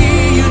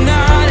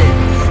reunited.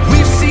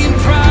 We've seen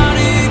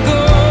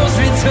prodigals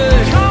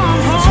return.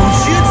 Don't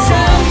you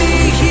tell me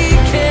he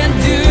can't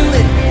do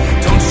it.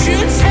 Don't you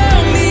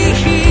tell me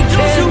he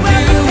can't do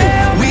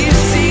it. We've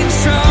seen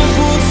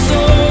troubled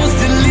souls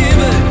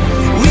delivered.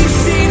 We've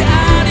seen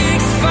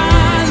addicts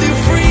finally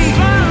free.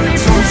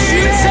 Don't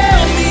you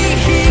tell me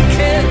he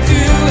can't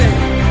do it.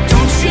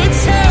 Don't you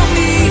tell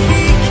me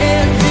he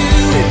can't do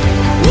it.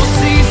 We'll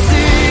see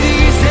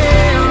cities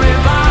in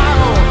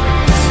revival,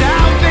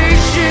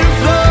 salvation.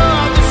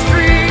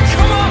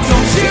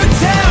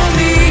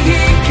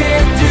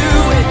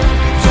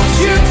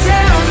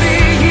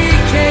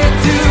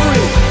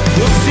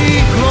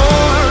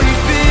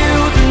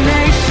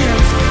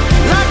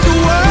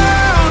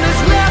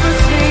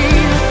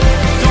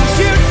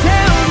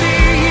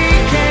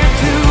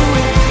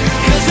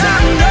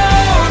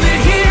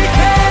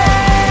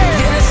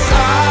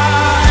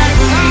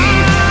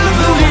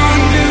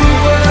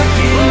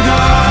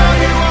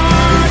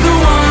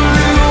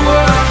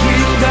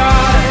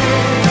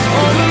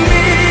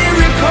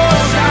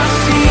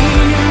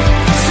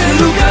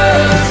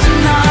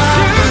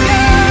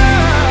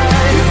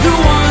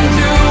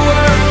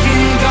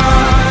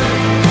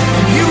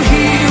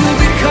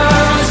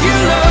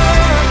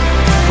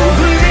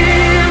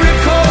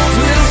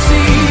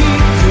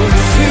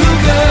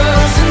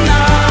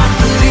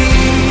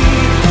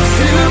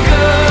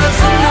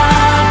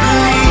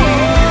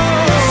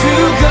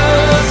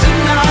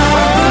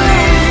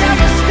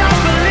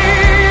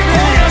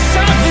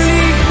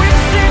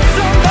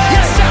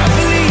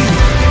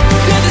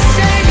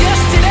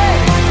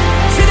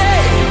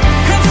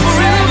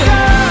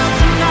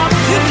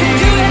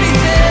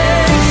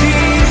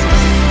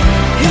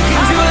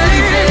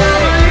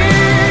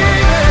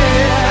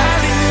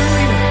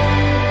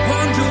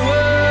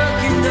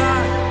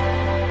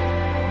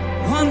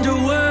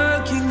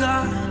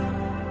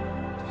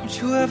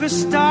 Don't you ever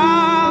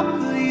stop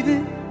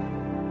believing,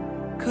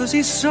 'cause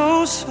he's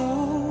so,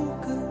 so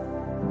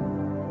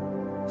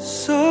good.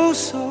 So,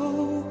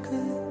 so good.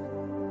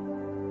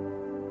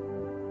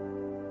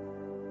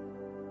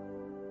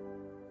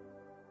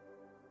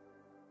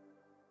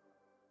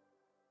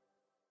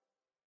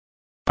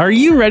 Are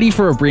you ready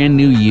for a brand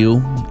new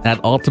you? At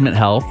Ultimate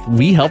Health,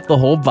 we help the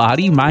whole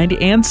body, mind,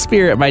 and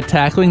spirit by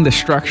tackling the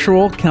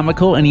structural,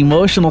 chemical, and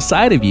emotional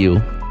side of you.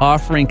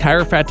 Offering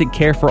chiropractic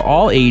care for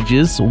all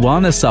ages,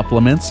 wellness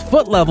supplements,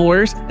 foot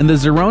levelers, and the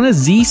Zerona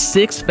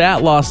Z6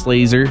 Fat Loss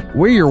Laser,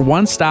 we're your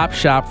one-stop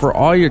shop for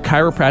all your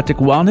chiropractic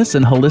wellness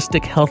and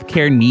holistic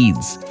healthcare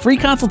needs. Free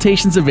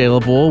consultations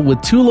available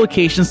with 2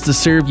 locations to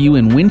serve you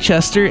in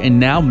Winchester and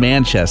now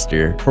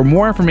Manchester. For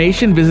more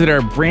information, visit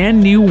our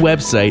brand new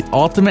website,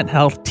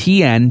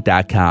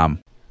 ultimatehealthtn.com.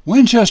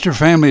 Winchester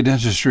Family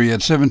Dentistry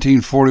at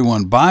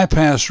 1741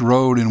 Bypass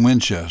Road in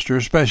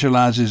Winchester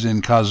specializes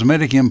in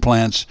cosmetic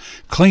implants,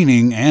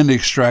 cleaning, and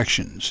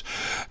extractions.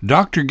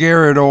 Dr.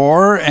 Garrett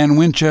Orr and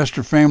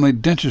Winchester Family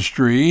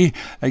Dentistry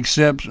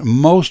accepts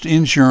most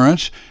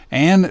insurance,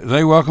 and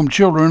they welcome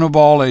children of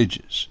all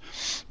ages.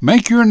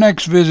 Make your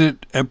next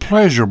visit a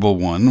pleasurable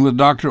one with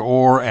Dr.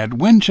 Orr at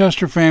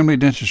Winchester Family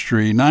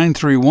Dentistry,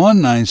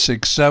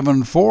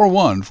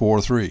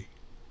 931-967-4143.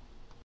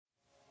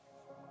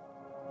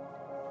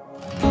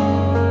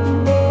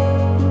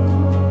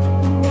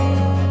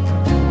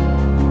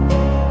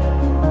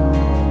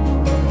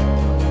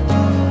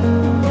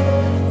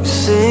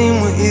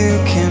 Sing what you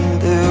can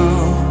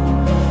do,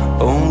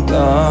 oh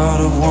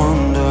God of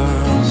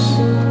wonders.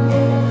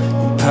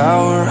 Your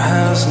power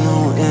has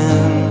no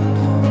end.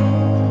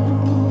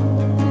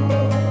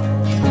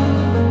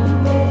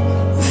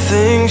 The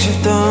things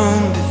you've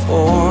done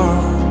before,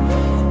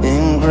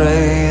 in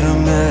greater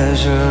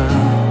measure,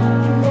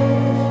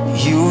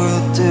 you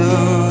will do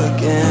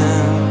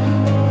again.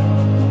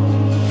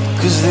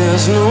 'Cause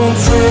there's no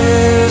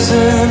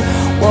prison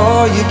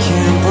wall you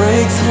can't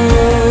break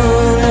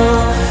through, no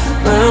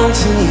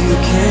mountain you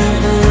can't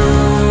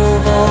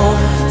move. All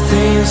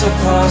things are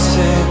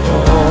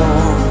possible.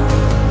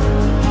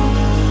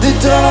 The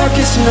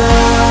darkest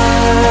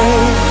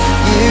night,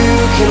 you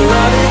can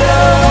light it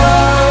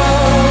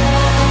up.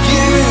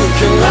 You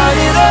can light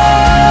it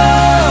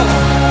up.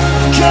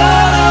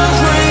 God of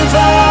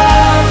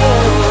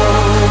revival,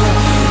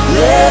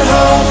 let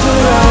hope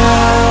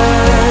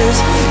arise.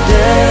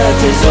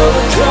 Death is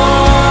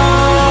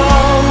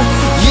overcome.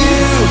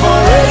 You've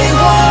already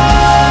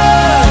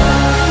won.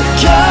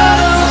 God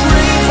of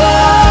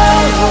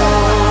revival.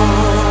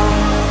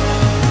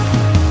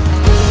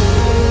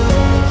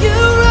 You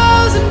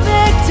rose in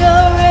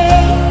victory,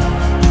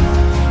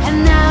 and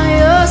now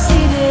you're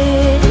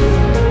seated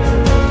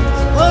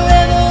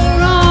forever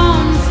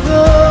on the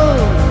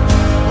throne,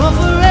 or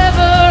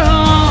forever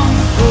on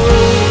the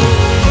throne.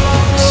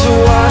 So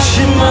why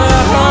should my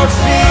heart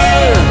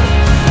fear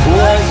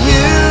what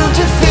you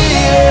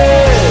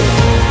defeated?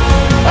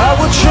 I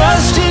will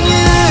trust in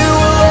you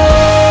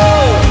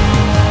alone.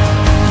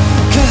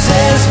 'Cause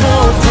there's no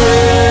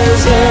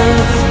prison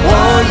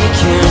wall you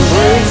can't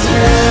break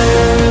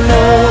through,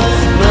 no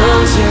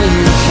mountain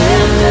you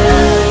can't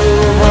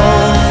move.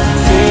 All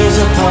things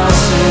are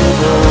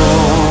possible.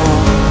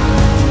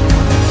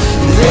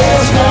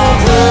 There's no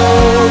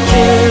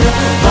broken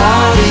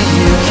body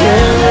you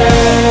can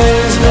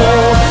raise, no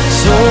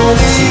soul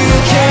that you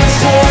can't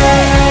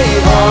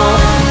save. All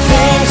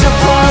things are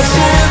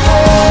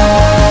possible.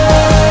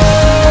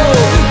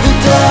 The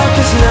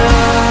darkest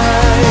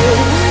night,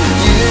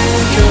 you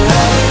can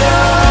light it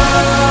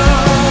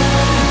up.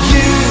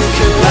 You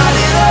can light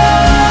it up.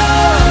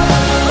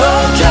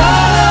 Oh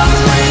God of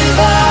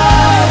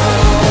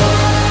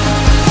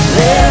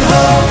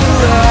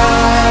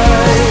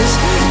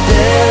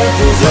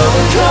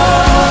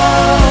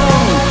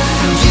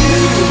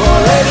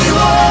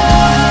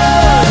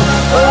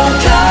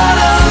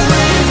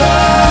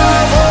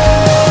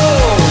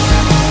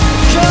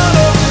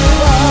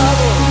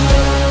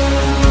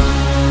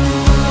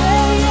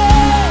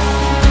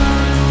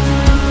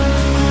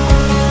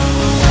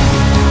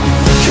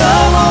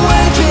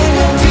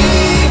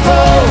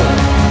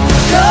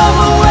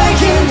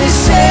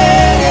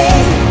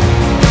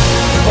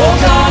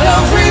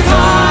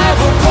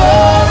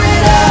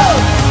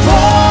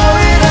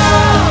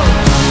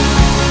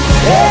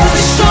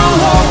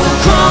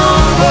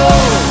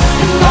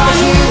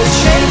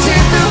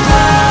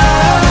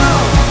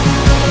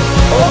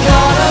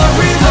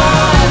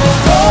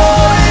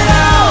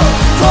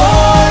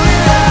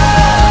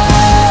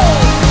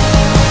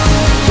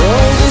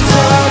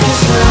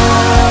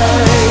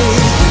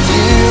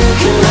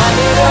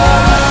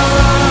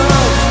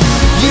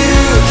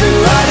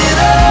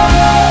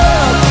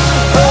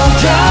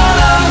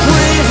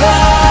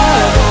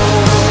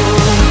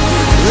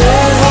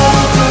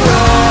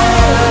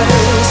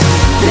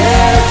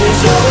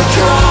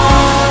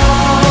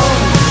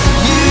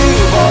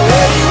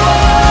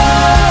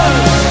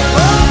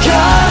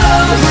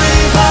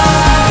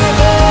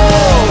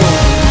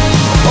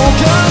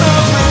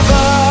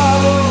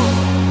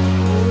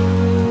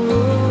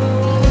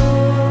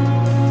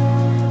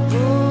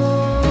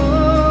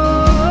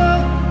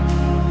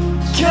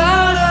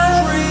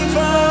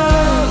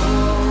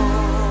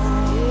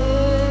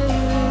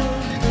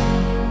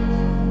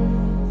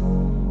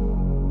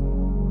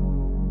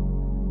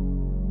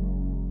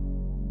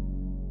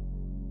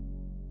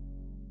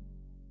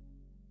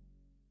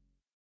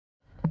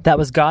That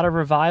was God of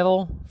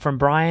Revival from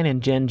Brian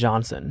and Jen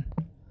Johnson.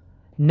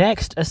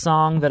 Next, a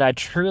song that I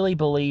truly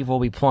believe will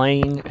be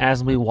playing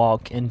as we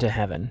walk into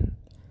heaven.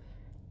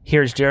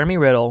 Here's Jeremy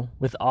Riddle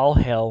with All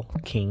Hail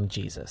King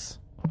Jesus.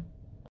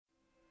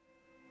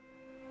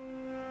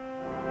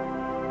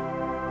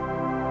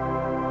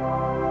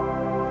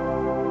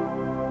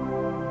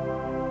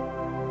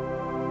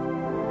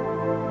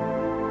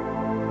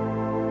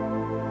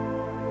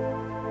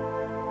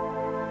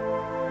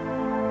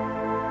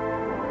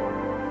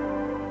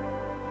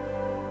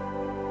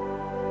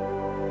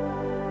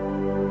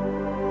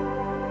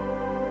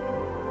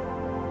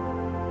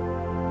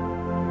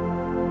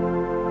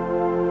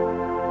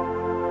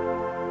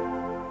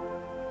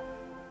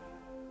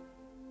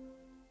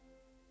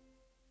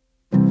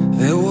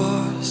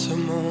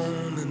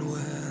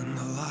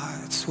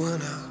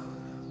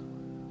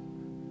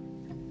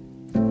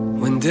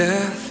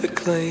 Death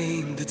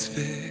acclaimed its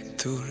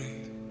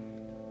victory.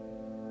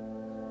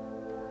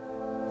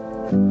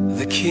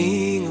 The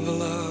King of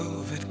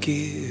love had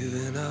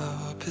given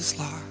up his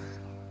life.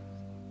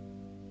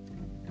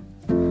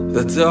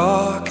 The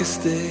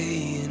darkest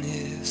day in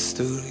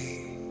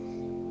history.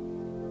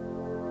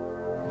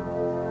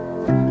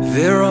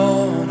 There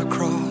on a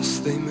cross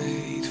they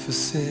made for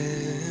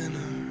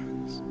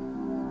sinners.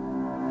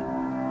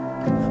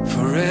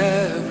 For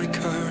every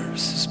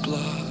curse his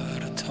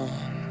blood atoned.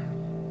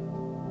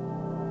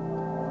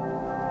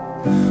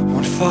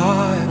 One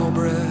final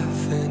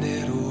breath and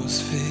it was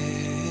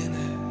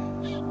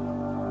finished.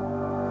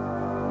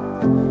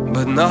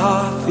 But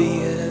not the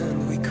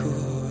end we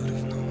could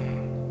have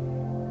known.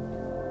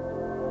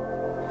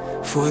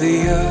 For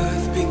the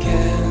earth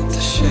began to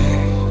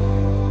shake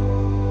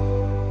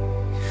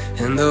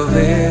and the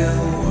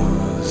veil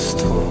was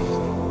torn.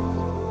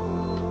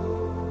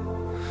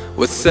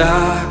 What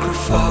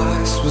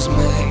sacrifice was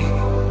made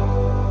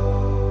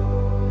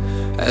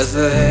as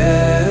the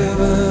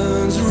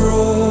heavens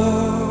roared.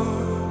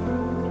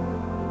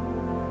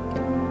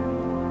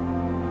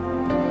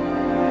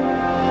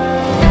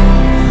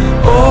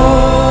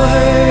 All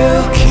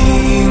hail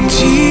King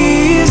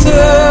Jesus.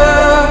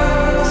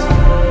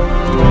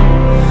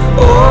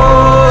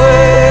 All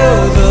hail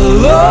the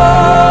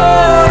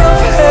Lord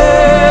of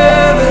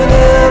heaven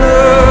and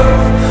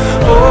earth.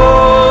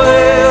 All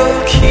hail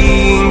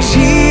King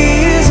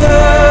Jesus.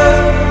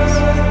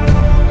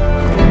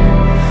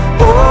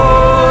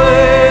 All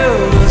hail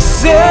the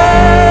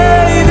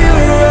Savior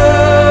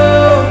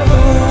of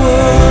the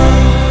world.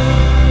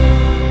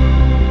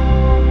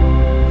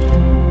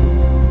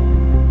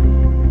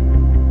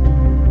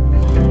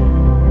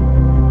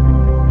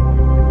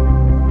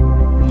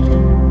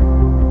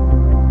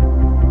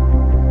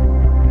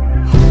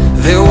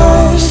 There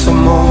was a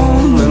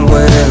moment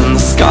when the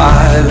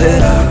sky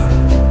lit up,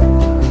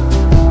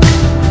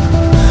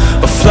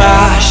 a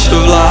flash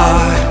of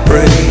light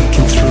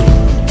breaking through.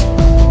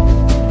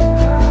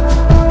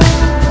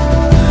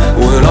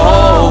 When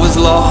all was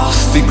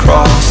lost, we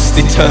crossed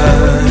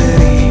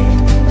eternity.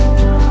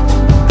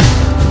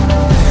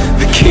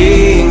 The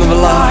King of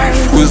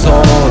life was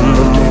on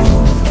the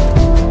move.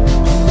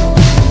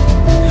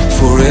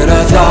 For in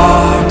a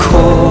dark,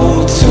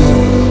 cold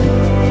tomb,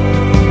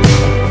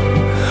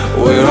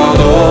 where our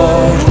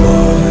Lord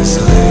was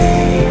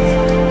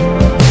laid,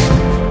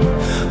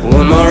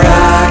 one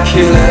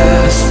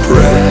miraculous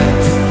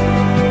breath,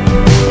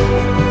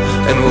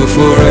 and we're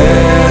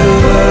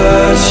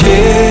forever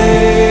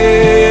changed.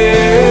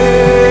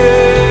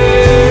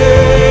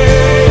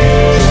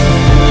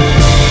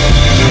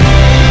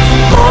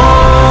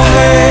 All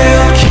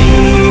hail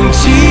King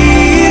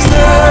Jesus.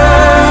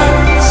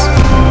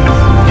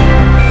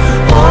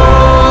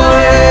 All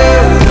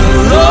hail the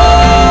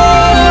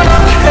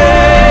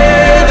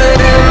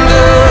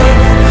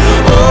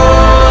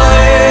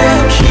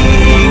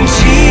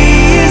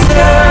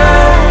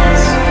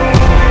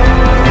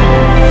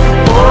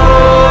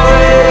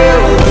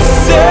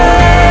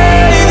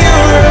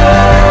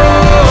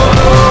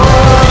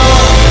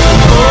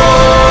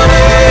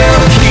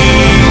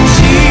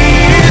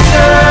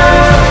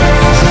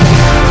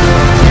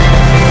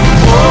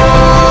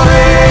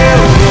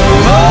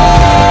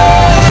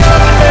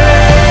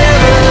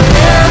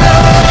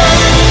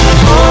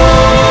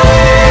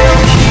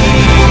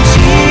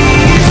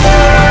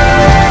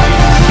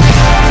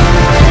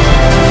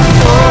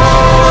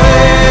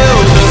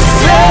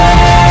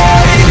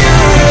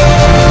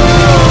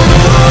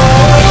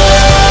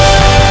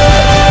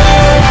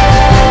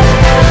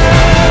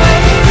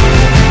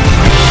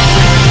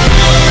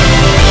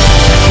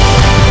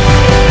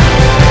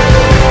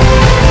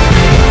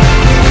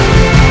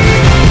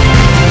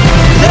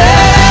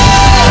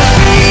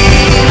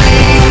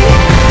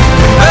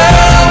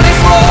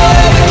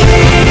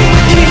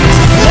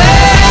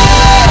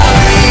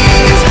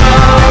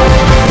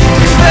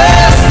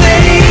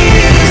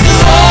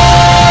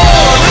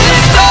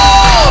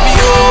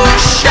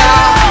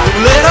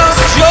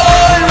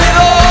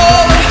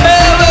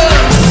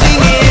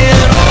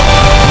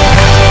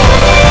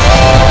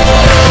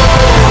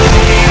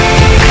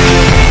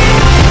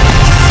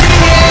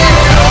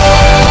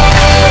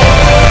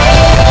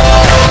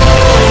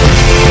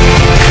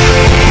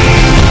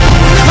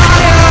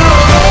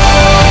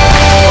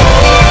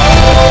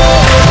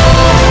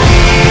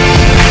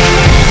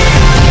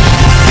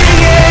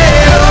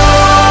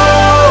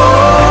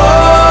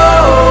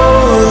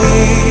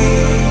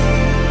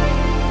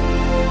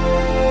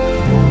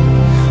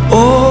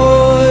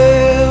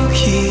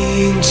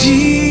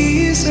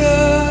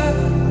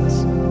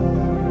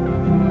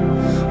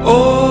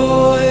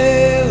Oh,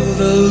 hail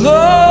the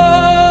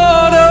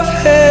Lord of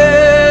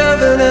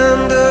heaven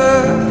and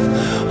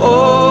earth.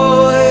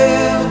 Oh,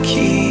 hail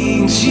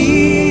King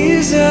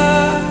Jesus.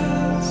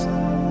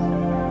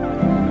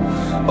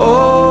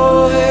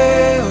 Oh,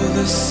 hail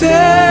the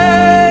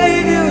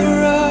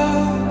Savior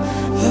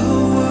of the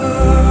world.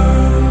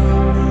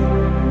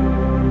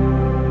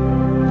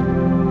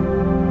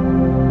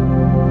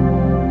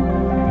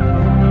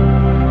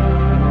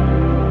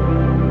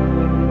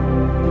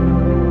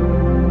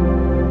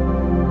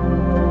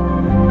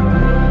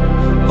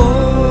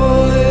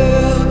 Oh,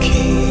 hail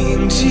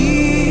King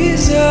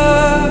Jesus.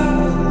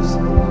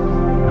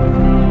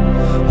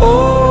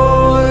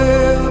 Oh,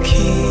 hail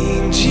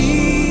King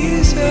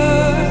Jesus.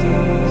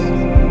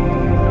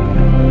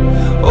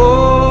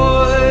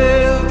 Oh,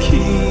 hail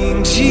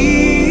King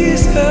Jesus.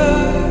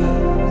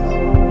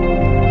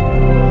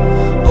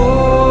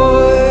 Oh,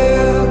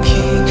 hail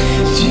King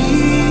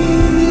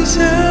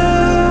Jesus.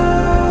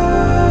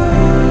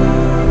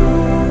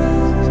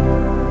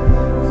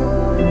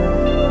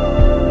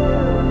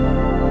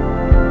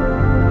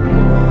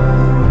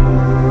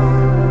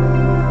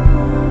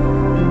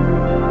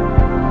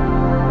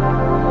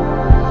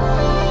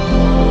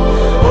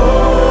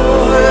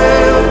 Oh,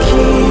 hail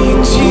King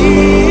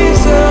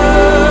Jesus.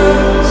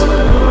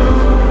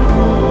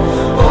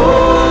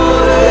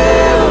 Oh,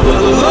 hail the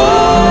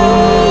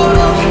Lord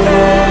of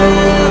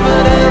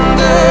heaven and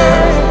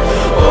earth.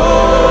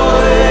 Oh,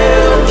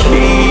 hail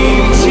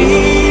King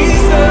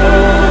Jesus.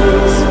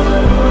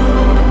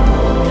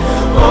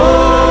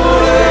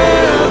 Oh,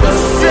 hail the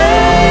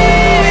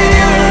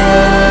Savior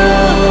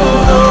of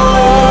the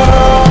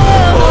world.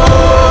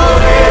 Oh,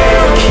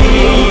 hail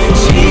King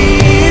Jesus.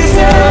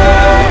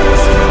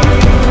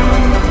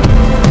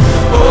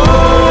 Oh,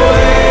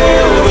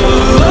 hail the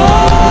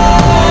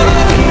Lord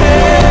of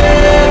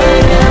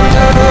heaven and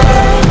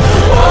earth.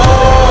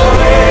 Oh,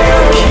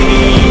 hail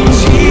King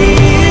Jesus.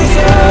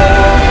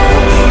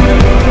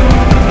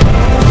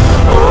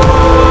 Oh,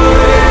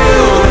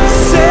 hail the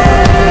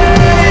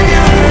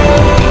Savior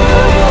of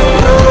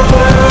the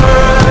world.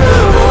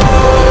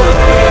 Oh,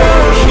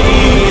 hail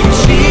King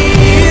Jesus.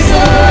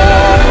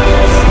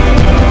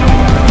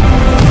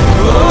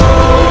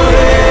 Oh,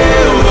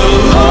 hail the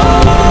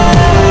Lord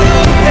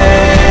of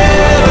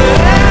heaven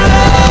and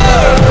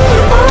earth.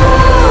 Oh,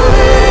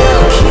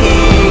 hail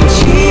King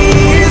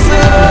Jesus.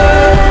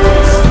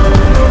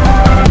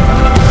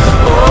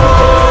 Oh,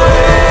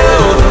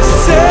 hail the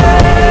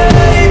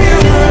Savior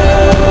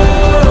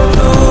of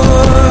the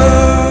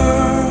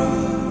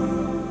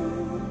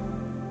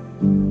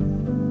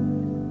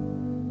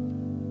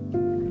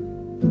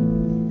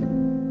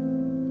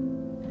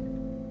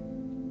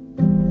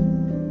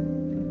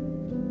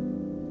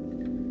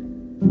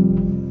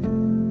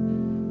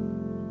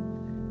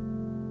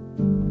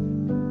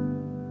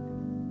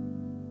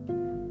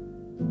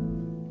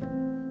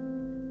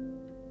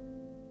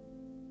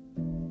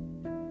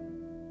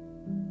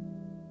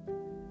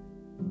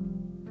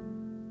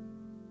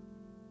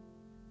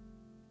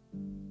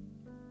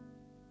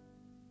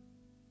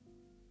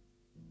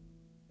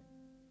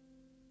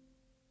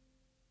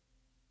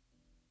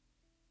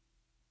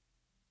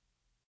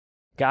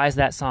Guys,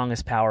 that song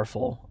is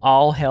powerful.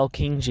 All hail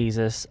King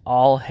Jesus.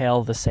 All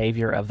hail the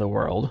Savior of the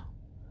world.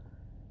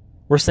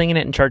 We're singing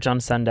it in church on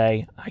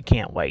Sunday. I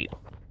can't wait.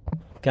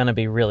 Gonna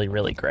be really,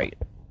 really great.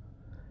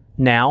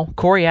 Now,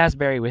 Corey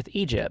Asbury with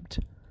Egypt.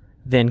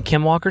 Then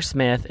Kim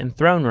Walker-Smith in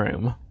Throne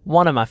Room,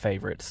 one of my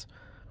favorites.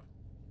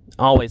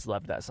 Always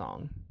loved that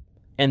song.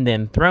 And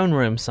then Throne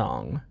Room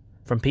Song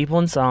from People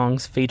and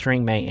Songs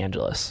featuring May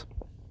Angelus.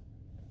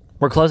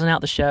 We're closing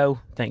out the show.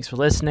 Thanks for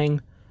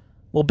listening.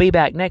 We'll be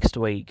back next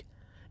week,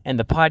 and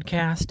the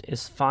podcast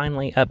is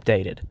finally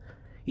updated.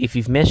 If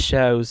you've missed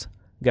shows,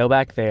 go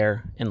back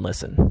there and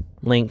listen.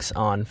 Links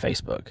on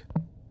Facebook.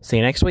 See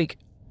you next week.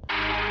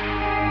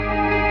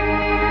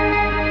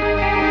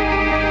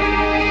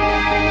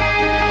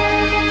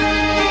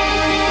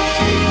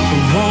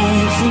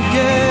 Won't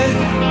forget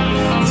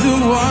the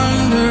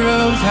wonder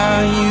of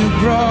how you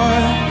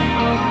brought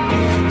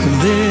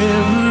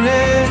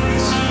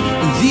deliverance,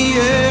 the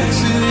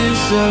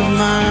exodus of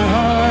my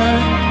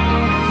heart.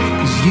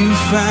 'Cause you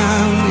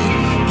found it,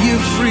 you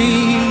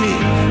freed me,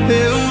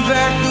 held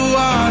back the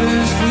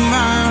waters for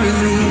my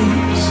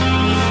release.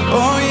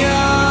 Oh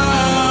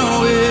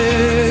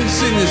Yahweh,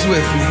 sing this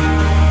with me.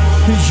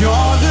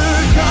 You're the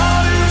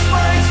God who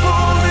fights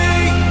for me,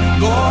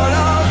 Lord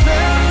of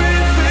every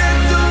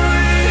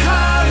victory.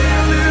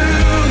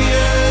 Hallelujah,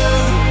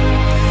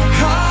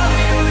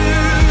 hallelujah.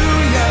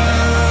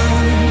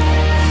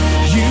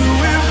 You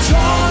have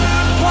torn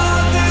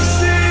apart the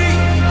sea,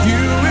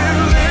 you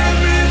have led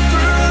me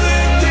through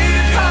the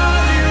deep.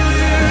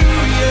 Hallelujah,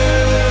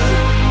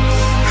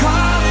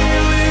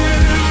 hallelujah.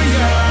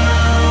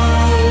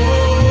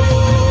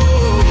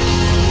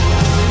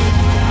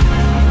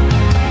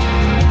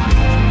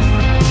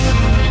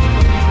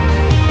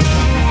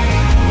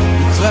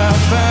 Cloud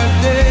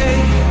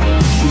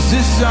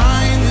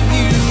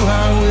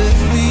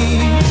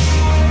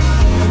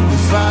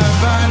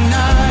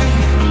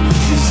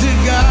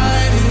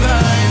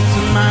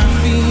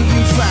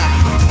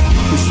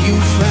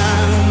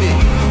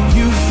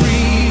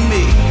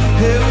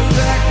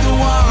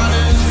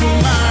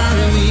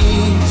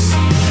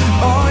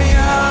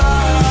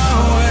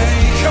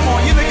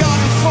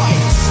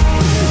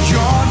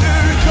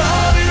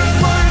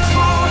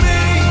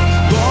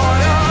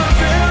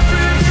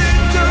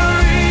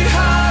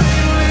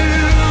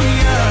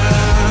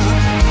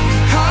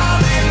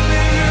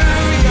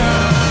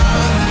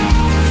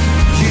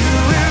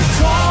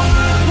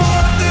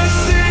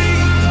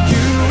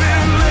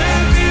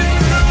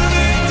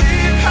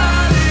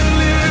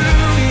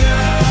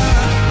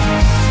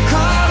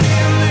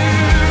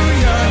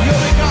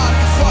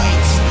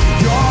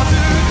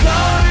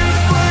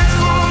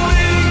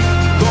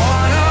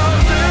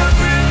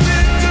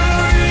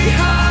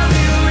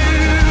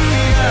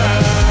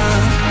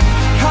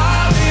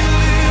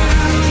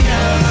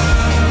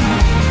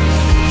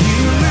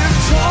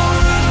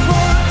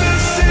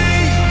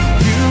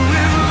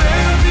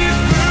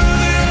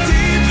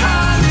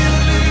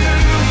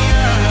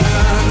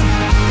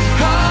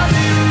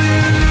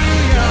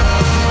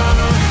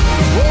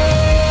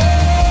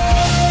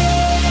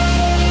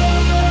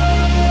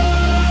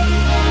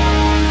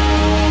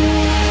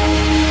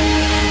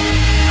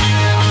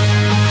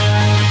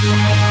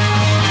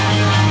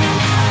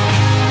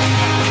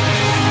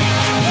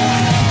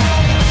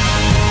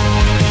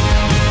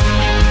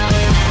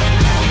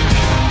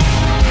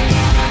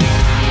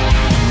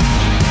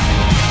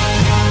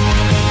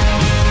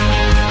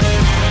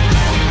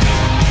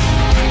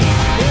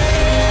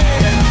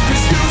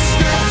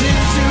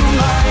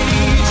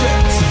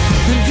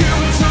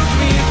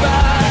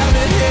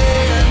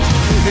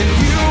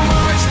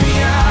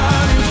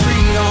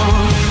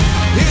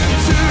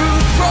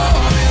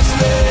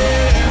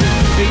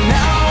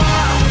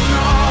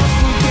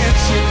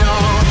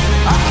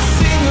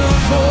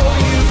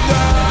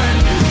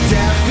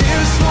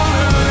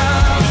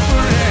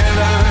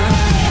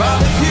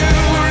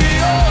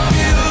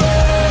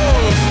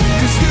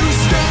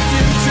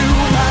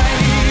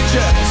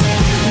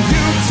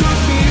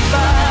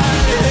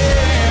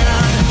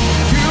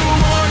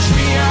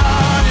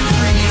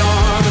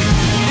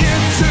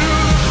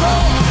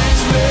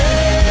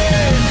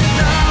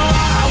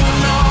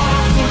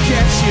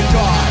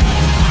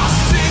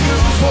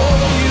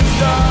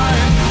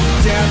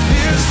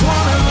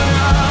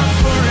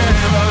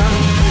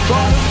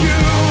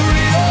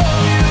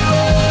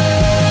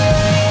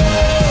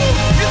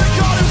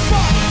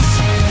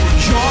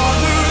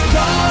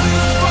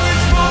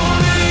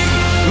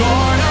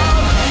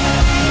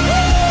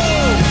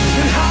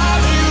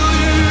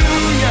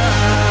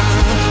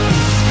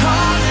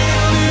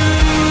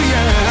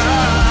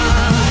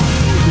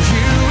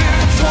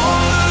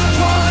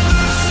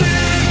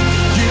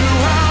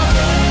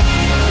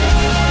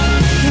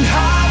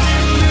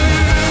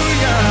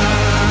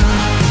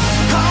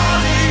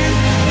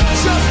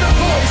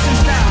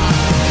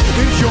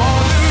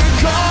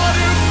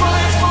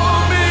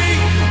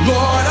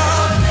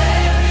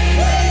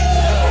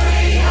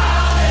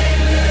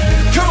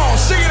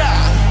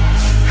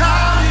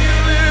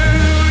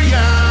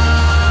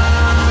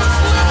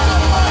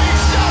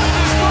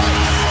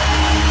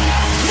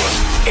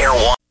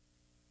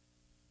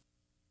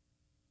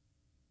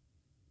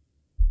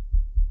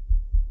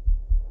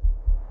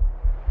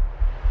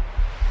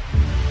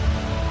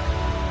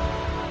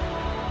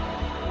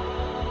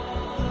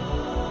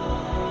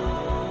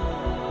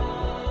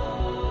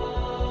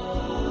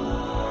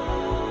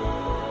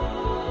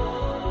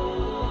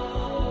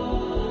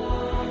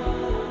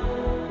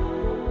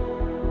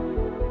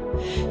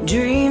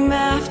Dream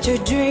after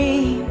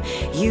dream,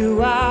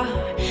 you are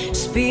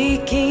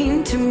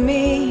speaking to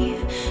me,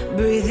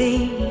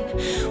 breathing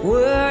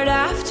word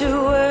after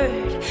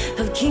word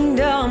of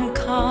kingdom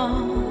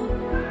come.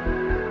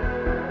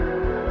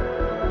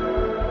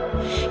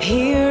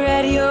 Here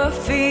at your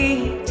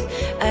feet,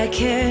 I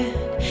can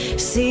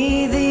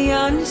see the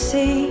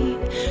unseen.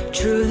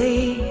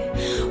 Truly,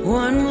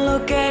 one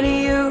look at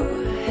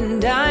you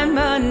and I'm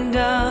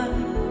undone.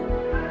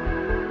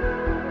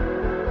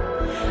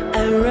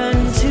 I run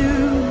to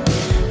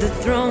the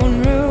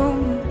throne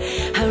room,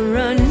 I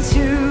run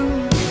to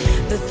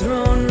the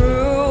throne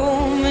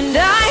room, and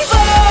I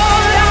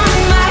fall on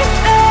my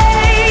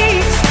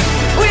face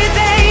with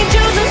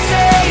angels and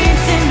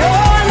saints, and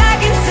all I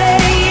can say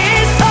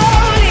is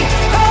holy,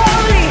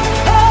 holy,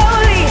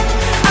 holy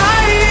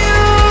are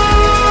you,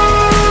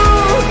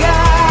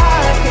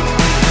 God.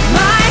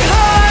 My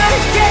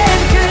heart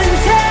can't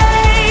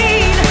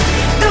contain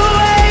the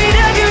weight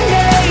of your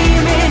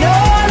name, and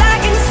all I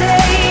can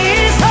say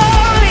is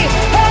holy,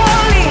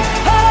 holy,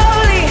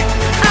 holy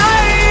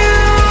are you.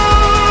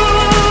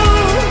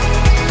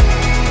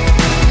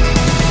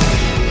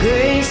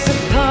 Grace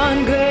upon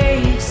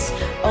grace,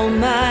 all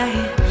my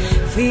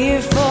fear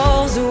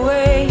falls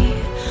away.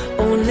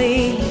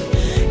 Only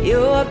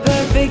your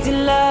perfect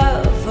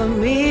love for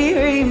me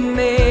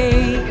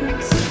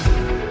remains.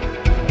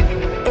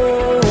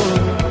 Oh,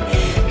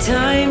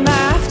 time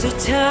after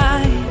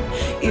time,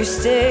 you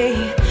stay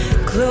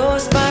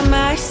close by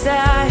my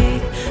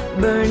side,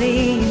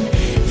 burning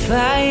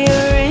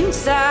fire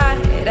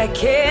inside I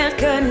can't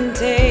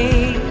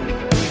contain.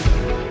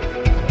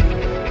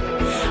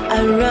 I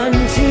run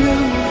to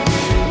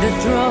the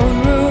throne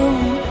room,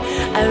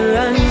 I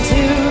run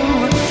to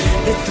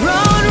the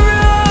throne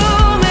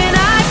room, and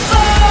I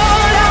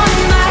fall on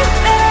my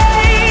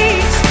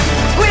face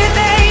with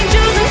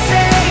angels and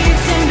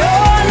saints, and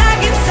all I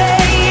can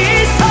say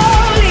is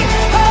holy,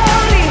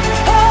 holy,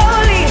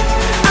 holy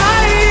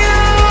are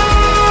you,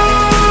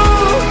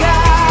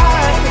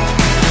 God.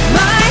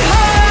 My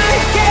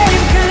heart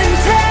can't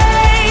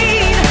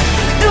contain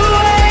the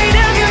weight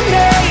of your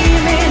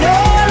name, and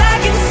all I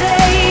can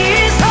say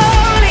is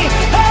holy,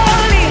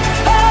 holy,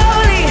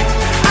 holy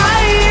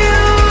are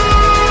you.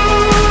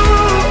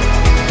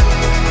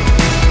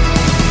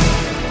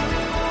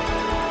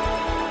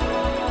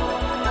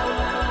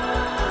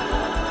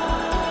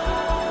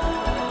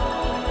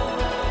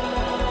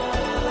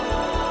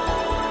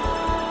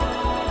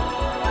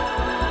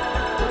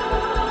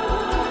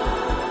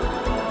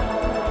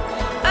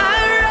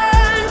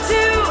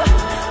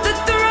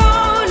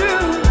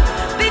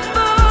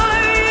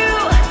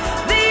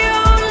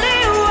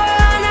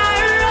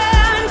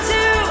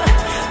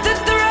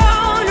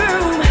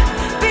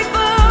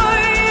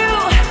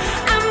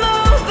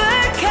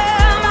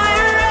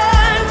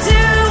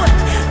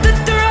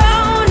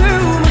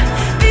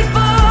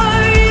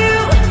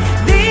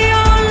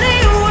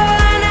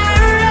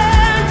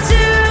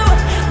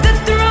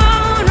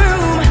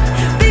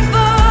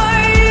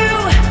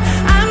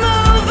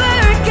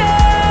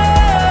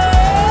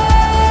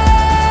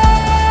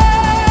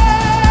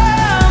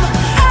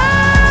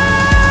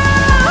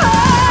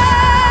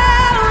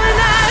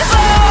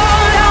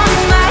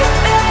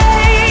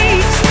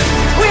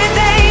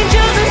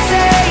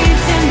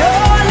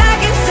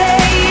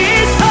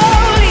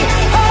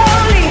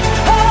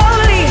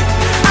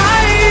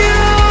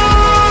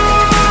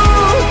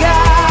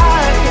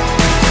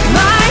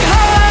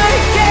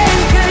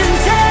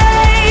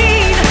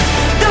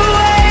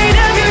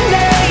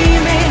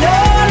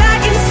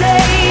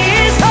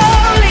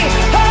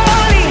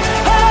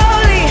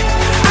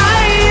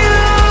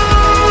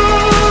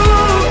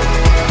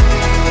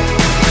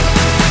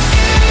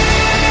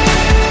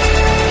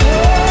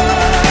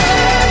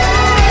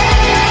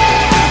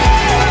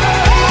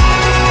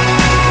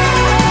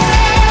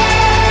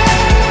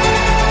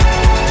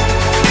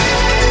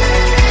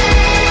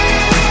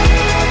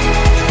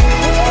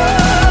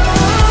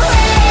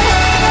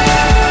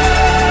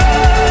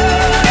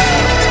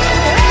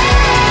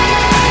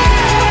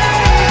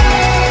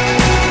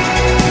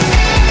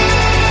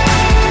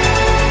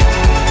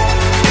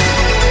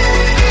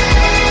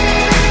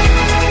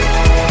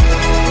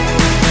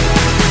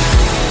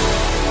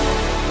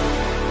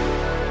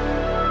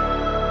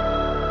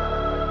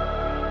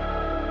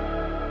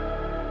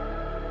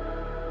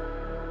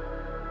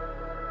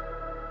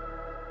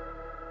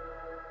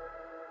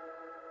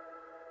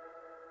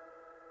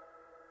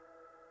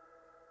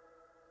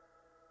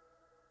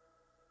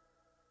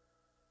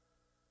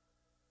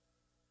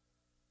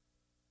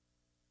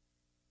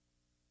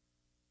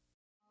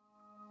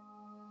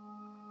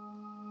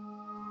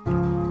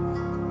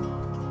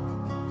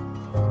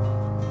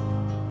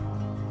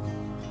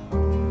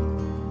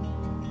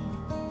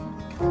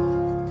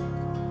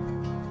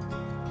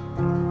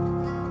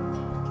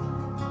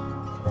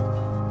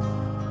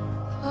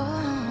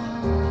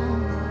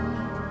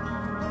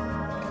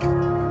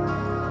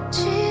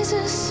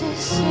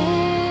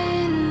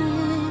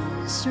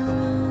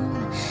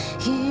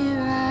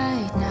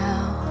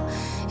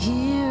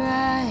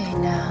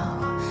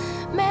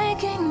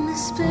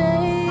 this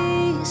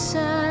place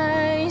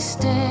I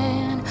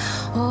stand,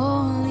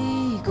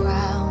 holy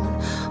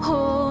ground,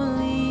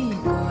 holy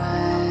ground.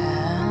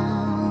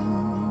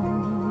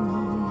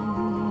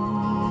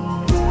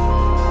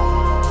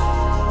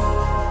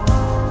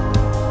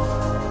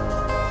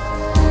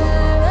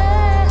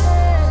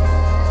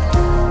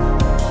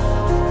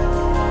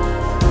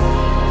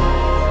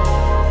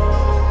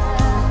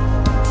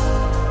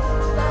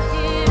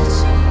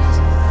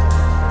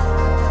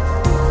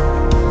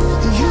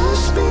 Your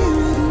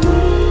spirit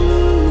moves.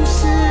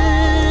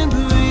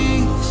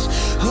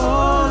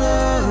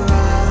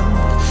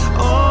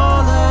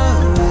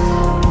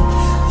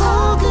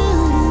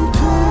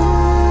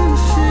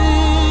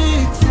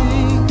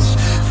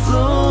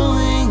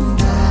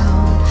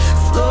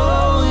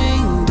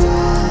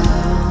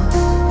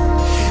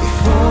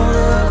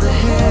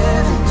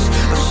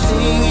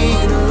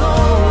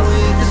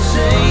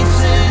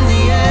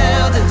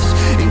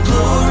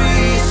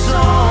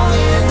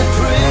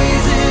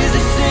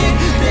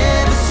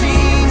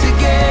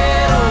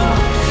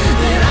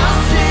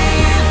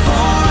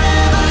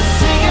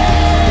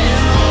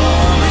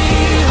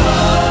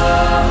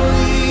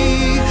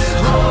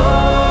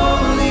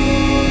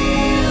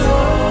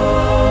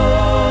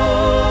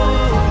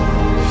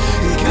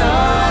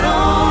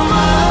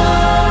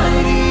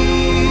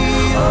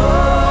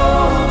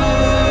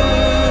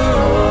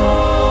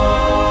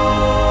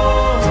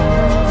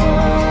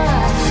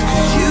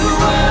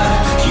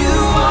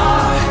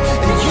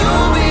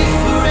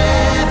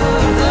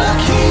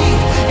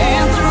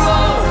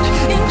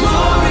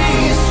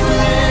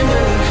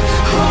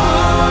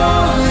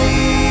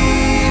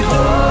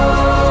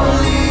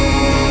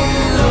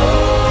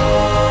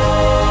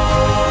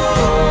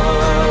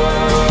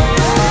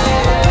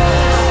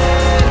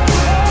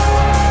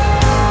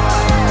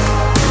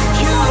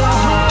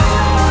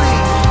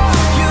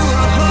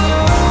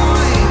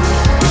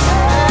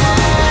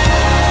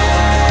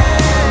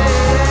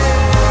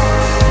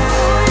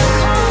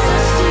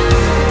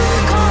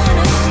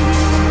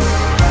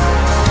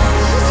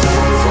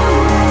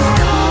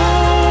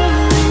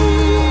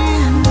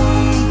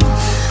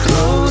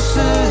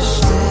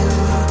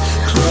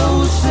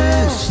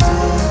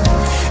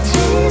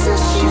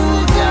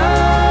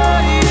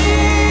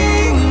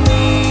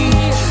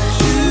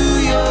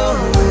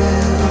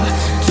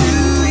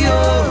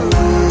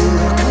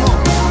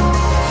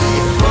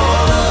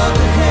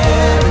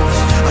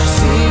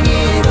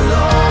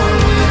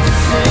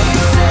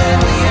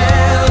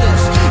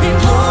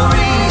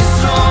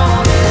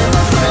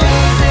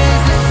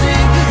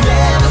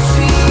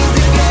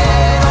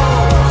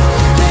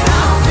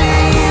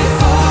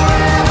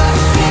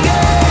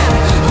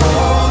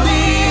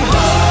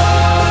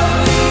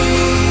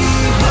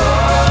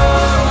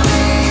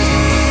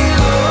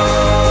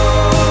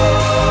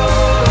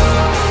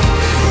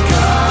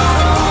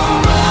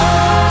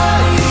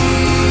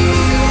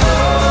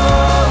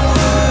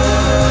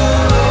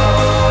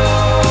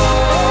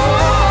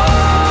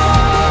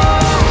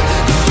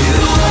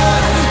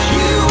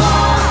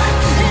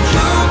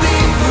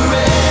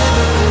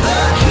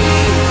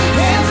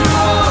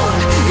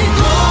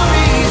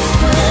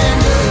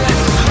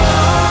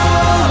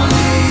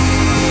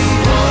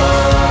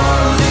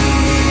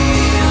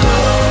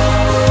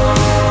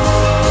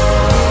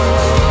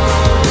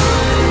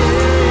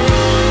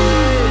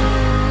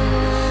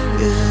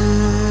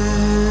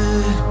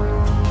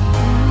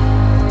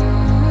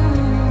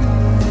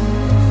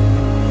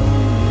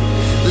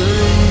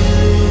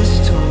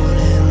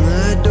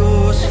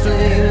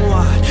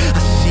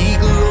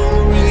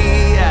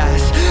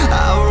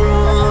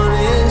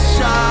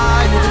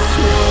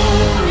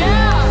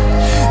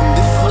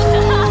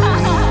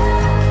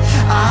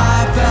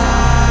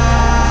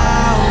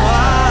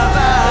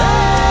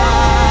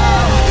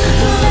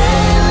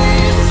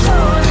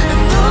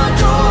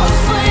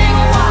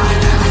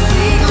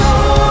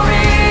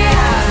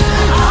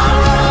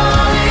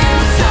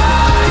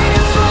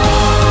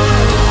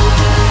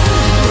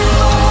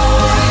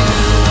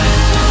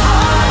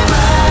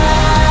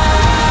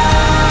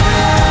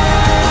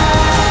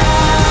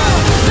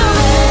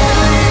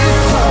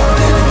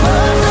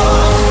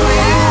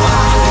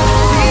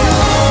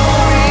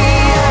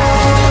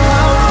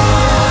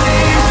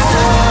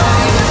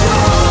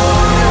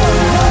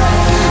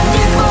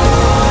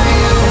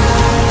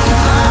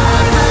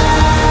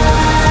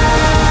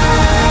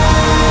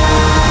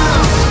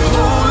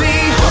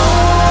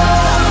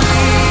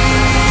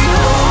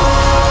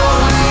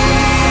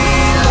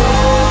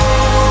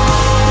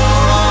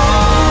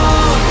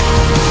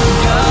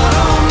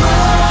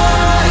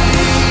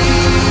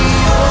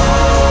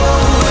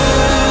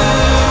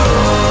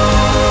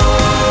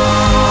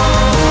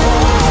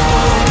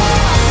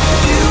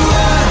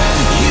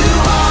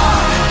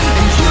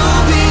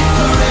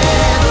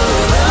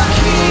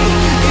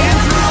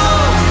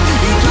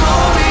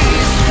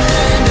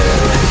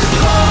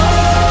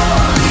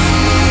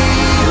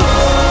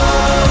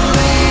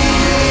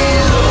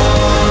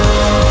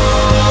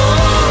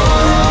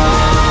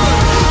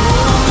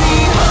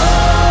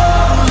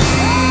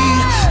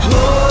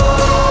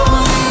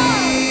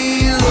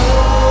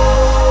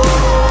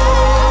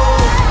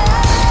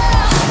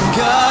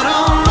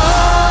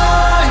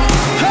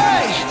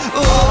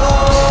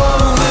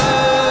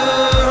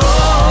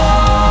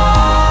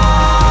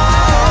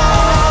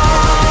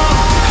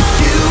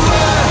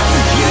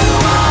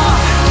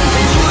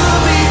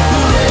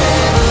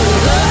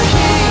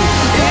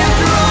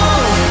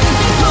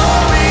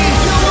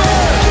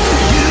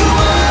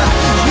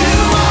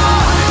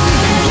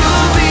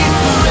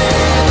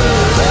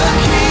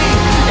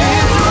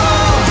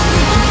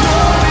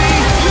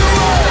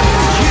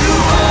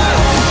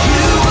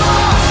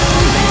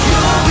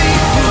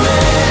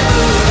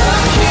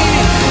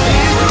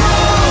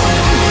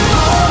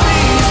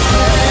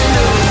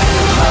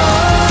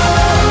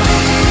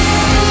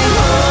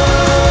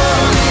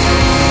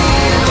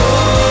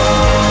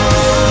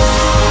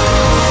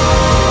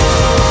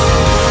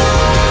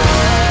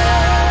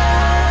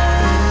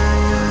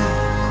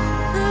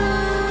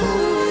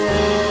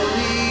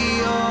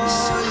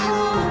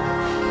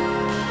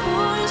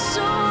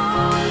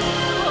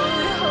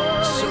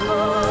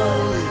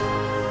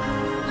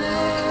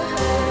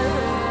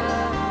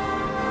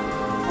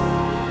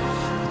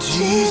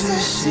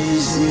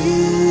 is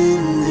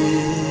in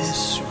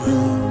this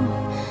room.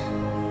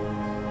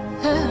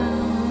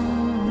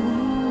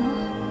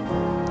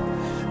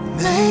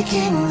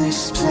 Making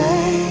this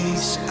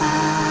place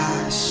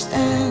I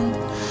stand.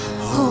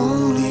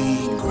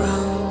 Holy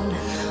ground,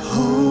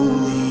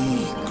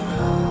 holy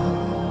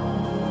ground.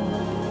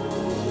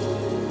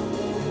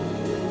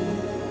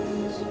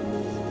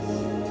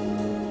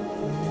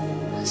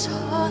 This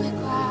holy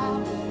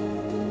ground.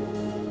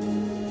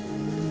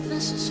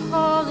 This is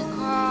holy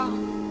ground.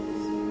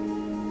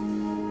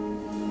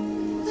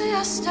 We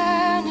are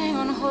standing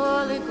on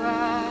holy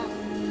ground.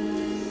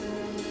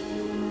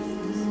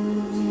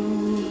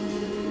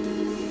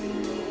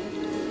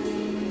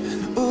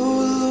 Oh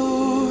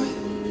Lord,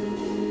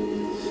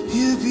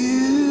 you're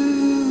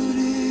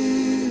beautiful.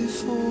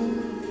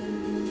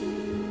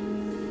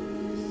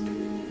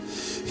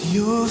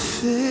 Your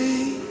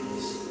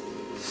face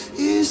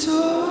is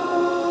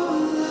all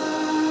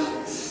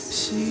I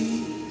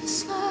see.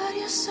 Yes, Lord,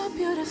 you're so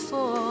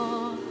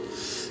beautiful.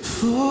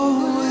 For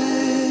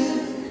when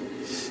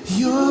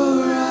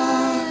your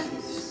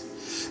eyes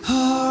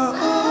are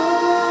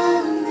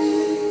on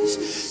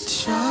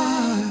this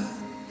child,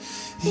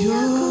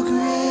 your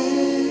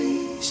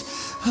grace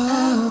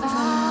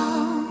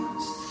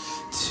abounds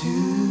to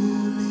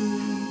me.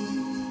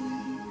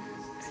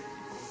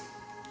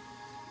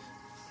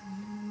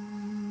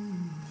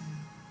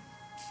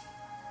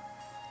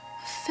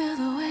 Feel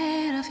the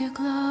weight of your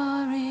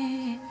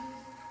glory.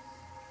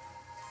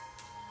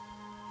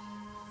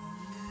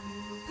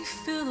 We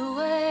feel the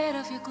weight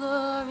of your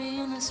glory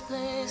in this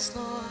place,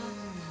 Lord.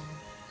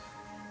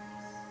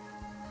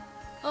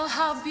 Oh,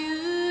 how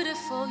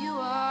beautiful you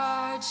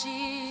are,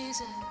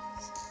 Jesus.